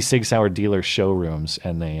fancy Sig Sauer dealer showrooms,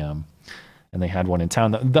 and they had one in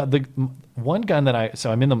town. The one gun that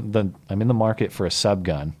I'm in the market for a sub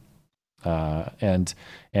gun, and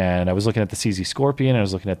I was looking at the CZ Scorpion, and I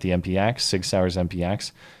was looking at the MPX, Sig Sauer's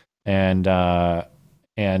MPX, and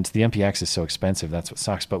the MPX is so expensive. That's what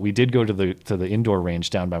sucks. But we did go to the indoor range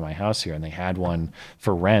down by my house here, and they had one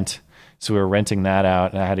for rent. So we were renting that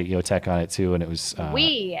out, and I had a EOTech on it too, and it was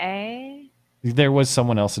there was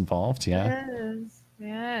someone else involved, yeah.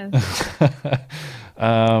 Yes.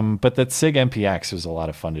 But that Sig MPX was a lot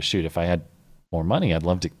of fun to shoot. If I had more money, I'd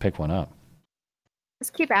love to pick one up.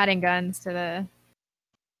 Just keep adding guns to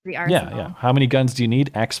the arsenal. Yeah. How many guns do you need?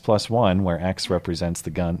 X plus 1, where X represents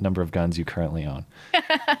the number of guns you currently own.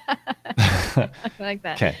 I like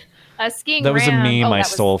that. Okay. Skiing that was Ram. a meme I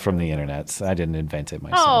stole from the internet. So I didn't invent it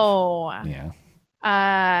myself. Oh.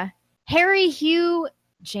 Yeah. Harry Hugh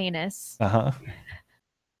Janus. Uh-huh.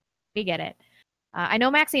 We get it. I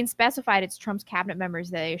know Maxine specified it's Trump's cabinet members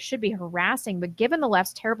that they should be harassing, but given the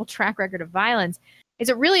left's terrible track record of violence, is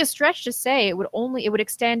it really a stretch to say it would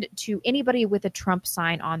extend to anybody with a Trump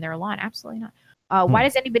sign on their lawn? Absolutely not. Why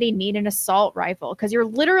does anybody need an assault rifle? Because you're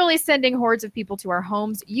literally sending hordes of people to our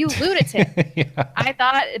homes, you lunatic. Yeah. I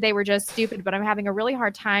thought they were just stupid, but I'm having a really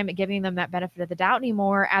hard time giving them that benefit of the doubt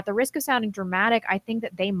anymore. At the risk of sounding dramatic, I think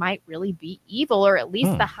that they might really be evil, or at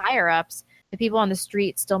least the higher ups. The people on the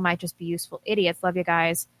street still might just be useful idiots. Love you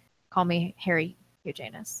guys. Call me Harry Hugh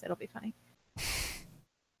Janus. It'll be funny.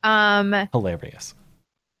 Hilarious.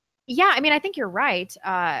 Yeah, I mean, I think you're right.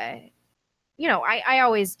 I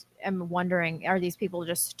always am wondering, are these people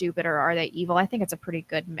just stupid or are they evil? I think it's a pretty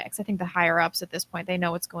good mix. I think the higher ups at this point, they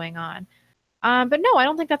know what's going on. But no, I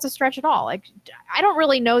don't think that's a stretch at all. Like, I don't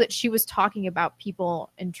really know that she was talking about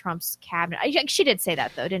people in Trump's cabinet. She did say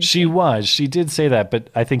that, though, didn't she? She did say that,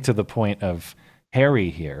 but I think to the point of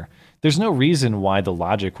Harry here, there's no reason why the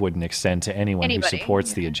logic wouldn't extend to anyone who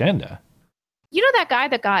supports the agenda. You know that guy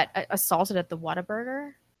that got assaulted at the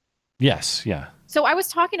Whataburger? Yes, yeah. So I was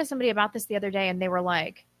talking to somebody about this the other day, and they were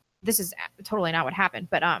like, this is totally not what happened,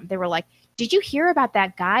 but they were like, did you hear about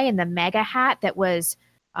that guy in the MAGA hat that was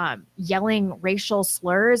yelling racial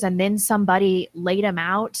slurs, and then somebody laid him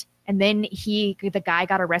out, and then the guy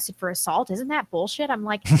got arrested for assault? Isn't that bullshit? I'm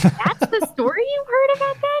like, that's the story you heard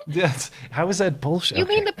about that? Yes. How is that bullshit? You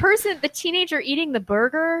mean the teenager eating the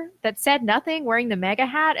burger that said nothing, wearing the MAGA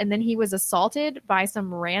hat, and then he was assaulted by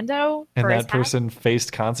some rando? And that person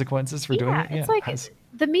faced consequences for doing it? Yeah, it's like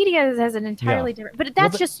the media has an entirely different, but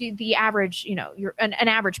that's just the average, you're an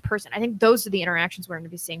average person. I think those are the interactions we're going to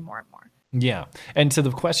be seeing more and more. Yeah. And to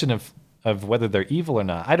the question of whether they're evil or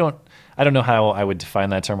not, I don't know how I would define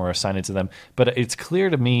that term or assign it to them, but it's clear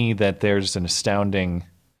to me that there's an astounding,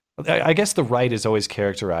 I guess the right is always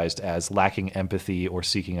characterized as lacking empathy or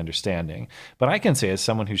seeking understanding. But I can say, as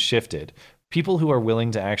someone who's shifted, people who are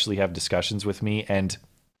willing to actually have discussions with me and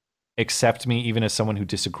accept me even as someone who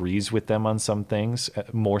disagrees with them on some things,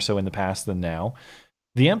 more so in the past than now.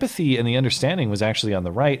 The empathy and the understanding was actually on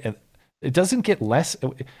the right, and it doesn't get less.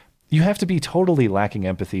 You have to be totally lacking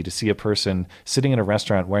empathy to see a person sitting in a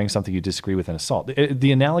restaurant wearing something you disagree with and assault.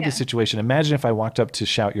 The analogous situation, imagine if I walked up to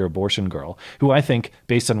Shout Your Abortion Girl, who I think,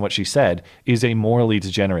 based on what she said, is a morally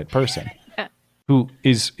degenerate person, who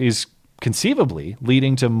is conceivably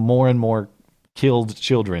leading to more and more killed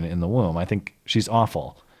children in the womb. I think she's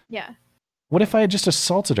awful. Yeah. What if I had just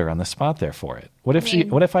assaulted her on the spot there for it? What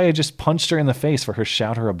if I had just punched her in the face for her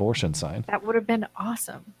Shout Her Abortion sign? That would have been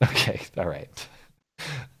awesome. Okay, all right.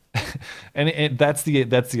 And that's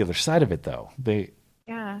the other side of it, though.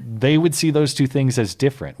 They would see those two things as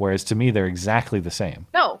different, whereas to me they're exactly the same.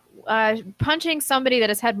 No, punching somebody that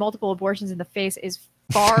has had multiple abortions in the face is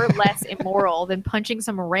far less immoral than punching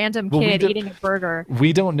some random kid eating a burger.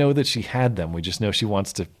 We don't know that she had them. We just know she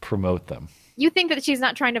wants to promote them. You think that she's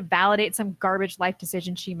not trying to validate some garbage life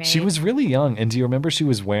decision she made? She was really young, and do you remember she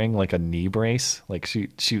was wearing like a knee brace? Like she.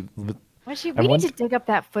 We need to dig up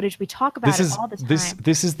that footage. We talk about it all the time.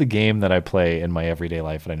 This is the game that I play in my everyday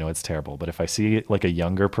life, and I know it's terrible. But if I see like a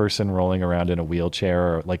younger person rolling around in a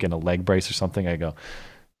wheelchair or like in a leg brace or something, I go,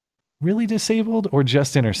 really disabled or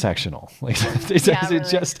just intersectional? Like,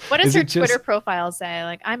 what does her Twitter profile say?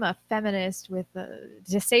 Like, I'm a feminist with a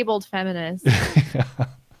disabled feminist.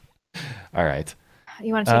 All right.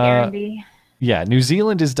 You want to take Aaron B? Yeah, New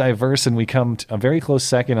Zealand is diverse, and we come a very close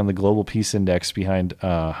second on the Global Peace Index behind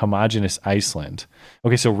homogenous Iceland.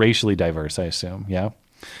 Okay, so racially diverse, I assume, yeah?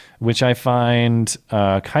 Which I find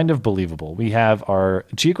kind of believable. We have our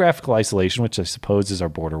geographical isolation, which I suppose is our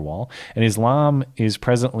border wall, and Islam is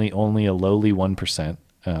presently only a lowly 1%,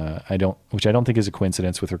 which I don't think is a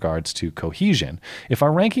coincidence with regards to cohesion. If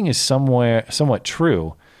our ranking is somewhat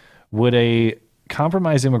true, would a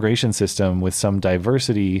compromised immigration system with some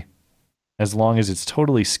diversity, as long as it's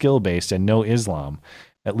totally skill-based and no Islam,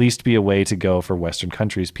 at least be a way to go for Western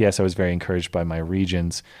countries? P.S. I was very encouraged by my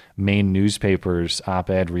region's main newspaper's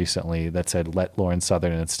op-ed recently that said, let Lauren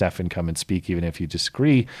Southern and Stefan come and speak even if you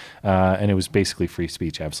disagree. And it was basically free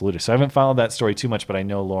speech absolutely. So I haven't followed that story too much, but I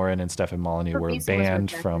know Lauren and Stefan Molyneux were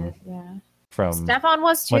banned from Stefan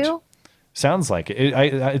was too? Sounds like it.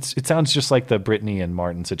 It sounds just like the Brittany and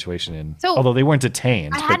Martin situation. Although they weren't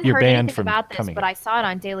detained, but you're banned from about this, coming. But I saw it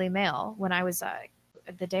on Daily Mail when I was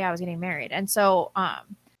the day I was getting married, and so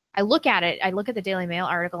I look at it. I look at the Daily Mail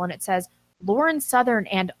article, and it says Lauren Southern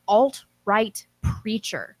and alt-right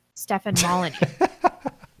preacher Stefan Molyneux.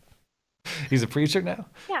 He's a preacher now.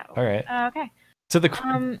 Yeah. All right. Okay. To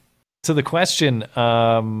the question,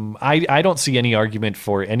 I don't see any argument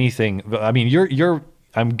for anything. I mean,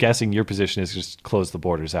 I'm guessing your position is just close the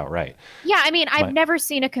borders outright. Yeah, I mean, I've never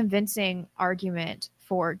seen a convincing argument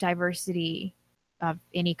for diversity of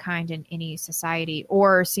any kind in any society,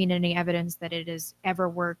 or seen any evidence that it has ever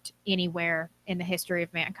worked anywhere in the history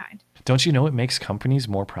of mankind. Don't you know it makes companies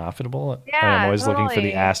more profitable? Yeah, I'm always looking for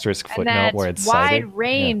the asterisk footnote where it's wide cited.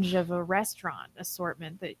 range of a restaurant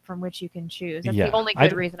assortment from which you can choose. That's the only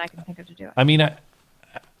good reason I can think of to do it. I mean,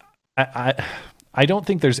 I don't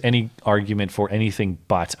think there's any argument for anything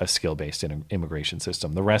but a skill-based immigration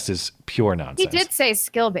system. The rest is pure nonsense. He did say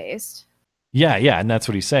skill-based. Yeah, and that's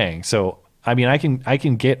what he's saying. So, I mean, I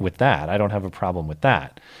can get with that. I don't have a problem with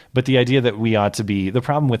that. But the idea that we ought to be, the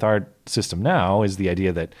problem with our system now is the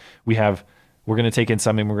idea that we're going to take in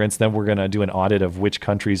some immigrants, then we're going to do an audit of which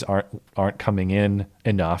countries aren't coming in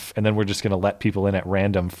enough, and then we're just going to let people in at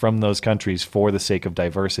random from those countries for the sake of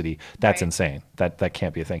diversity. That's insane. That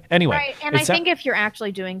can't be a thing. Anyway. Right. And I think if you're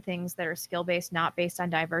actually doing things that are skill-based, not based on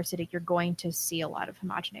diversity, you're going to see a lot of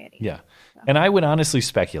homogeneity. Yeah. So. And I would honestly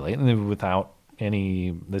speculate, and without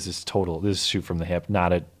this is shoot from the hip,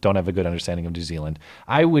 don't have a good understanding of New Zealand.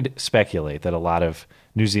 I would speculate that a lot of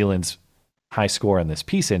New Zealand's high score on this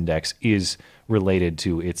peace index is related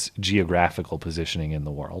to its geographical positioning in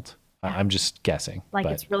the world. I'm just guessing.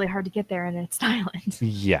 It's really hard to get there and it's an island.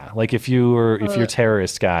 Yeah. Like if you're a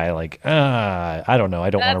terrorist guy, like, I don't know. I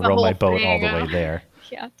don't want to row my boat all the way there.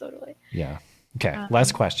 Yeah, totally. Yeah. Okay.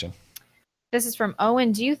 Last question. This is from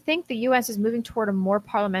Owen. Do you think the U.S. is moving toward a more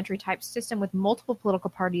parliamentary type system with multiple political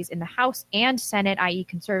parties in the House and Senate, i.e.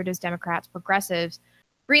 conservatives, Democrats, progressives,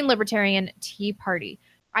 Green Libertarian, Tea Party?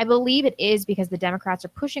 I believe it is because the Democrats are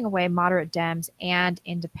pushing away moderate Dems and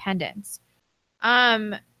independents.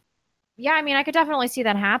 Yeah, I mean, I could definitely see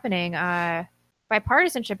that happening.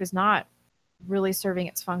 Bipartisanship is not really serving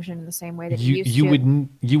its function in the same way that it You used you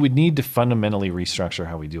to. would need to fundamentally restructure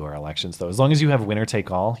how we do our elections, though. As long as you have winner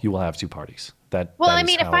take all, you will have two parties. That Well, that I is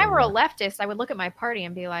mean, if how I it were a works. leftist, I would look at my party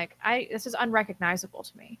and be like, this is unrecognizable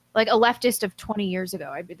to me. Like a leftist of 20 years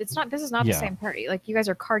ago. This is not Yeah. the same party. Like you guys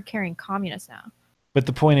are card carrying communists now. But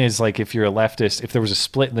the point is, like, if you're a leftist, if there was a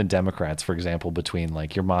split in the Democrats, for example, between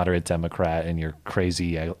like your moderate Democrat and your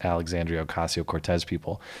crazy Alexandria Ocasio-Cortez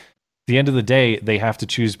people, at the end of the day, they have to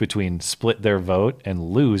choose between split their vote and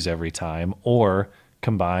lose every time, or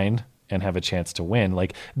combine and have a chance to win.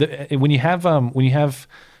 Like when you have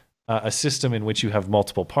a system in which you have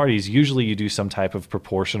multiple parties, usually you do some type of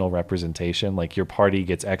proportional representation. Like your party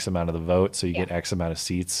gets X amount of the vote, so you get X amount of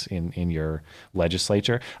seats in your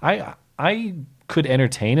legislature. I could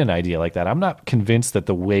entertain an idea like that. I'm not convinced that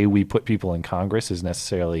the way we put people in Congress is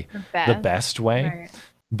necessarily the best way. Right.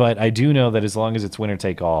 But I do know that as long as it's winner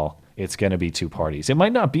take all, it's going to be two parties. It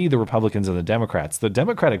might not be the Republicans and the Democrats. The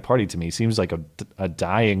Democratic Party to me seems like a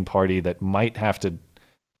dying party that might have to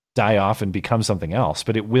die off and become something else,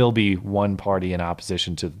 but it will be one party in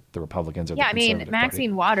opposition to the Republicans or Yeah, the I mean, Conservative Party.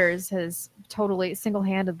 Maxine Waters has totally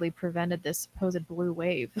single-handedly prevented this supposed blue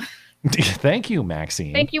wave. Thank you,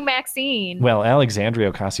 Maxine. Thank you, Maxine. Well,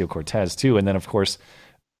 Alexandria Ocasio-Cortez too, and then of course,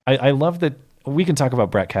 I love that we can talk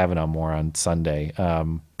about Brett Kavanaugh more on Sunday.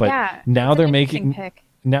 But Yeah, now it's they're an interesting making pick.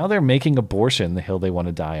 now they're making abortion the hill they want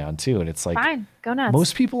to die on too, and it's like Fine, go nuts.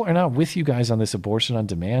 most people are not with you guys on this abortion on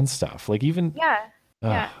demand stuff. Like even Yeah.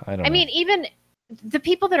 Yeah. I don't know. mean, even the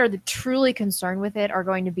people that are truly concerned with it are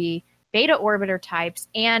going to be beta orbiter types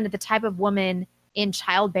and the type of woman in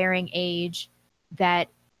childbearing age that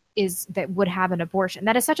would have an abortion.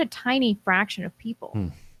 That is such a tiny fraction of people.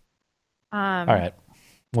 All right.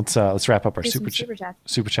 Let's wrap up our do some super chat.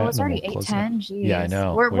 chats. Super chat. Oh, it's and then already we'll close it 8:10. up. Jeez. Yeah, I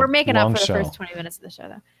know. We're making up long for the show. first 20 minutes of the show,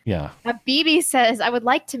 though. Yeah. BB says, I would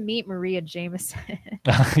like to meet Maria Jameson.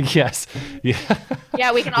 Yes. Yeah.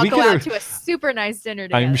 Yeah, we can all We go could out ar- to a super nice dinner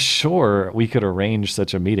together. I'm sure we could arrange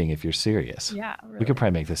such a meeting if you're serious. Yeah, We could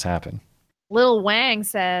probably make this happen. Lil Wang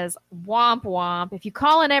says, womp womp. If you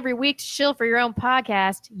call in every week to shill for your own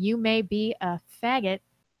podcast, you may be a faggot.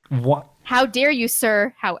 What? How dare you,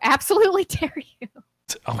 sir? How absolutely dare you?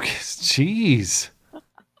 Okay, jeez.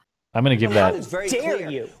 I'm gonna give that.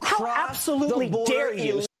 Dare you? How absolutely dare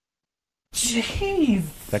you? Jeez.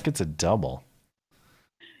 That gets a double.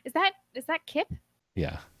 Is that Kip?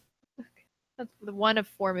 Yeah. That's the one of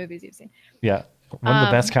 4 movies you've seen. Yeah. One of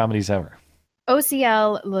the best comedies ever.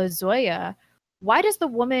 OCL Lozoya, why does the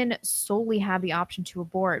woman solely have the option to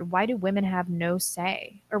abort? Why do women have no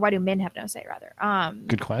say? Or why do men have no say, rather?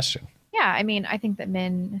 Good question. Yeah, I mean, I think that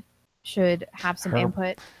men should have some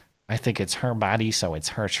input. I think it's her body, so it's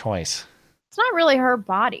her choice. It's not really her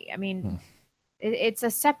body. I mean, it's a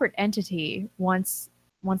separate entity once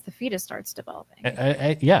the fetus starts developing.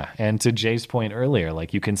 Yeah, and to Jay's point earlier,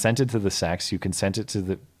 like you consented to the sex, you consented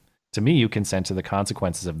to me, you consent to the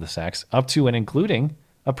consequences of the sex, up to and including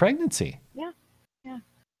a pregnancy. Yeah.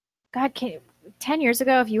 God, 10 years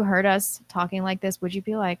ago, if you heard us talking like this, would you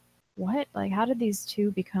be like, what? Like, how did these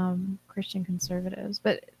two become Christian conservatives?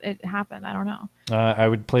 But it happened. I don't know. I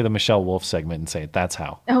would play the Michelle Wolf segment and say, that's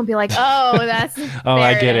how. I would be like, oh, that's. Oh,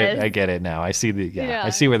 I there get is. it. I get it now. I see Yeah. I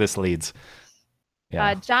see where this leads.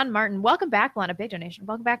 Yeah. John Martin, welcome back, Blonde. A big donation.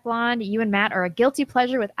 Welcome back, Blonde. You and Matt are a guilty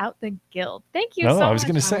pleasure without the guilt. Thank you so much. I was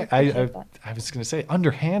gonna say, I appreciate that. was gonna say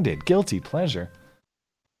underhanded, guilty pleasure.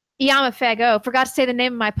 Iyama Fago, forgot to say the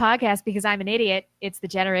name of my podcast because I'm an idiot. It's The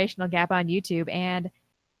Generational Gap on YouTube and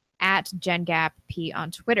at GenGapP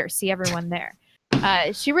on Twitter. See everyone there.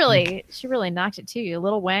 She really knocked it to you.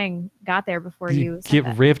 Little Wang got there before you said Get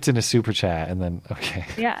that. ripped in a super chat and then okay.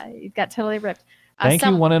 Yeah, you got totally ripped. Thank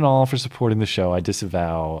you one and all for supporting the show. I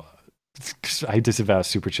disavow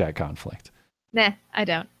super chat conflict. Nah, I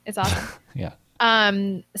don't. It's awesome. Yeah.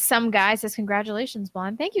 Some guy says, congratulations,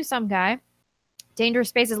 Blonde. Thank you, some guy. Dangerous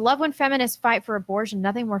Spaces. Love when feminists fight for abortion.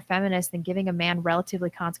 Nothing more feminist than giving a man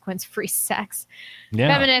relatively consequence-free sex.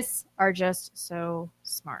 Yeah. Feminists are just so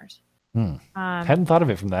smart. Hadn't thought of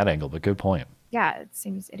it from that angle, but good point. Yeah, it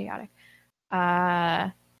seems idiotic.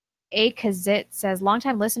 A Kazit says,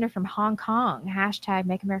 longtime listener from Hong Kong. #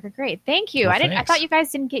 Make America Great. Thank you. Well, I thanks. thought you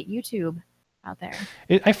guys didn't get YouTube out there.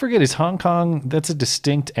 I forget, is Hong Kong, that's a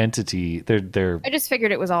distinct entity. They're I just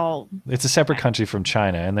figured it was all. it's a separate country from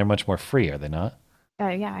China and they're much more free, are they not?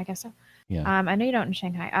 Yeah, I guess so. Yeah. I know you don't in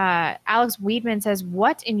Shanghai. Alex Weedman says,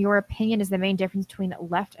 what, in your opinion, is the main difference between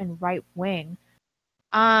left and right wing?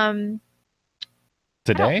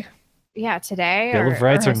 Today? Yeah, today. Bill of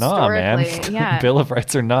Rights or not, man. Yeah. Bill of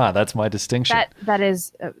Rights or not. That's my distinction.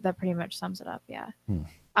 That pretty much sums it up. Yeah.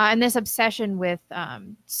 And this obsession with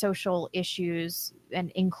social issues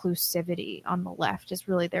and inclusivity on the left is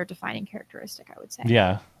really their defining characteristic, I would say.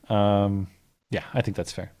 Yeah. Yeah, I think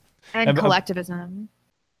that's fair. And collectivism.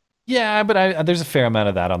 Yeah, but there's a fair amount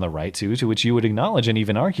of that on the right too, to which you would acknowledge and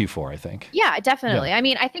even argue for, I think. Yeah, definitely. Yeah. I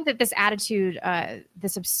mean, I think that this attitude,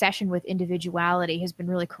 this obsession with individuality has been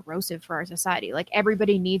really corrosive for our society. Like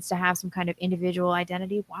everybody needs to have some kind of individual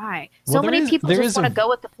identity. Why? So many people just want to go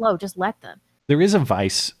with the flow. Just let them. There is a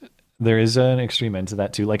vice. There is an extreme end to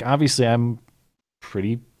that too. Like obviously I'm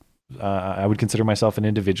pretty, I would consider myself an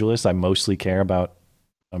individualist. I mostly care about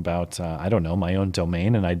I don't know, my own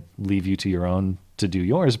domain, and I leave you to your own to do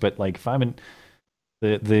yours. But like if I'm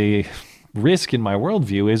the risk in my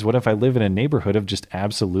worldview is, what if I live in a neighborhood of just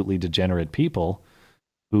absolutely degenerate people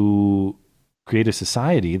who create a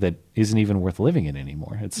society that isn't even worth living in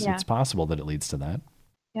anymore? It's possible that it leads to that.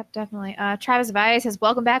 Yep, definitely. Travis Vice says,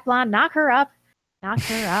 "Welcome back, Blonde. Knock her up. Knock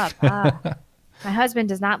her up." My husband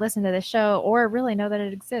does not listen to the show or really know that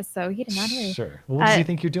it exists, so he did not hear you. Sure. What does he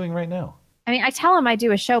think you're doing right now? I mean, I tell him I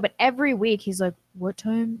do a show, but every week he's like, "What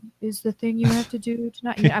time is the thing you have to do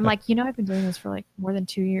tonight?" You know, I'm like, I've been doing this for like more than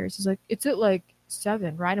 2 years. He's like, "It's at like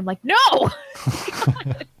 7, right?" I'm like, "No."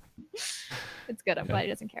 It's good. I'm glad he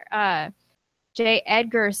doesn't care. Jay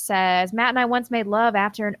Edgar says, "Matt and I once made love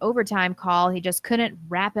after an overtime call. He just couldn't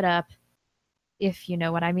wrap it up. If you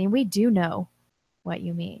know what I mean." We do know what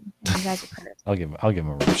you mean. You guys are perfect. I'll give him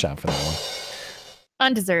a rough shot for that one.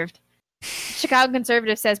 Undeserved. Chicago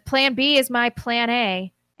Conservative says, "Plan B is my plan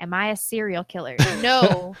A. Am I a serial killer?"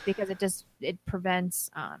 No, because it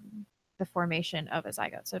prevents the formation of a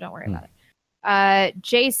zygote, so don't worry about it.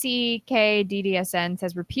 JCKDDSN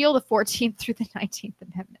says, "Repeal the 14th through the 19th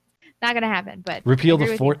Amendment." Not going to happen, but repeal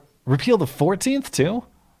the 14th too?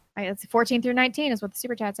 It's 14 through 19 is what the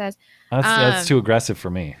super chat says. That's too aggressive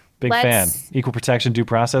for me. Big fan. Equal protection due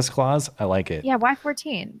process clause. I like it. Yeah, why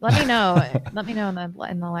 14? Let me know. Let me know in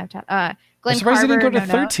the live chat. Glenn I'm surprised Carver, you didn't go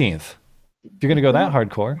to 13th. If you're going to go that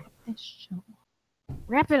hardcore.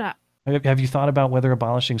 Wrap it up. Have you thought about whether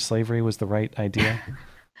abolishing slavery was the right idea?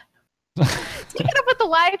 Take it up with the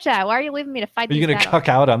live chat. Why are you leaving me to fight? Are you going to cuck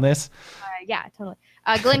out on this? Yeah, totally.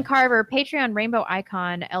 Glenn Carver, Patreon rainbow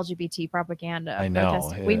icon, LGBT propaganda. I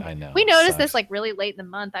know. I know. We noticed this like really late in the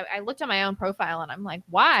month. I looked at my own profile and I'm like,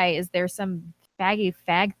 why is there some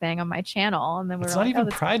fag thing on my channel? And then it's not even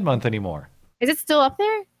Pride Month anymore. Is it still up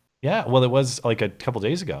there? Yeah. Well, it was like a couple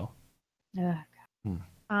days ago.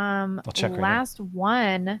 I'll check last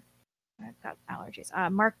one. I've got allergies.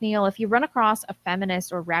 Mark Neal, if you run across a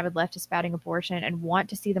feminist or rabid leftist spouting abortion and want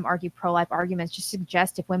to see them argue pro-life arguments, just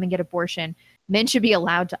suggest if women get abortion, men should be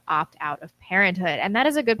allowed to opt out of parenthood. And that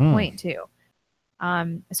is a good point too.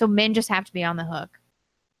 So men just have to be on the hook,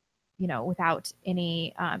 without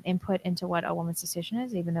any input into what a woman's decision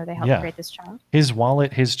is, even though they helped create this child. His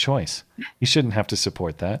wallet, his choice. He shouldn't have to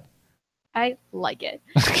support that. I like it.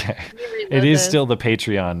 Okay. It is still the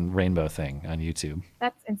Patreon rainbow thing on YouTube.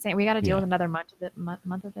 That's insane. We got to deal with another month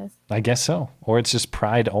of this. I guess so. Or it's just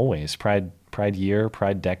Pride always. Pride year,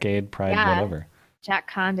 Pride decade, Pride whatever. Jack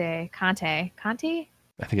Conte? I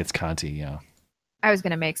think it's Conte, yeah. I was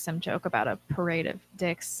going to make some joke about a parade of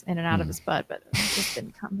dicks in and out of his butt, but it just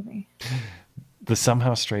didn't come to me. The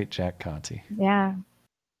somehow straight Jack Conte. Yeah.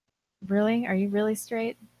 Really? Are you really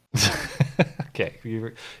straight? Okay,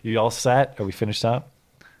 you all set? Are we finished up?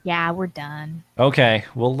 Yeah, we're done. Okay,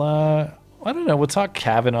 well, I don't know. We'll talk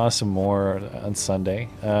Kavanaugh some more on Sunday.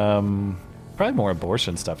 Probably more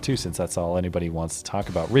abortion stuff too, since that's all anybody wants to talk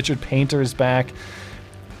about. Richard Painter is back.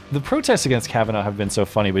 The protests against Kavanaugh have been so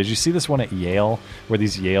funny, but did you see this one at Yale, where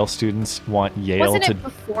these Yale students want Yale Wasn't it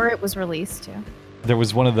before it was released too? There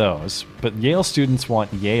was one of those, but Yale students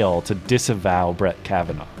want Yale to disavow Brett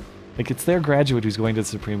Kavanaugh. Like, it's their graduate who's going to the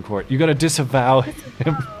Supreme Court. You got to disavow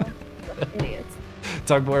him. Idiots.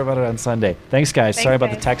 Talk more about it on Sunday. Thanks, guys. Sorry about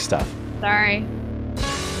the tech stuff. Sorry.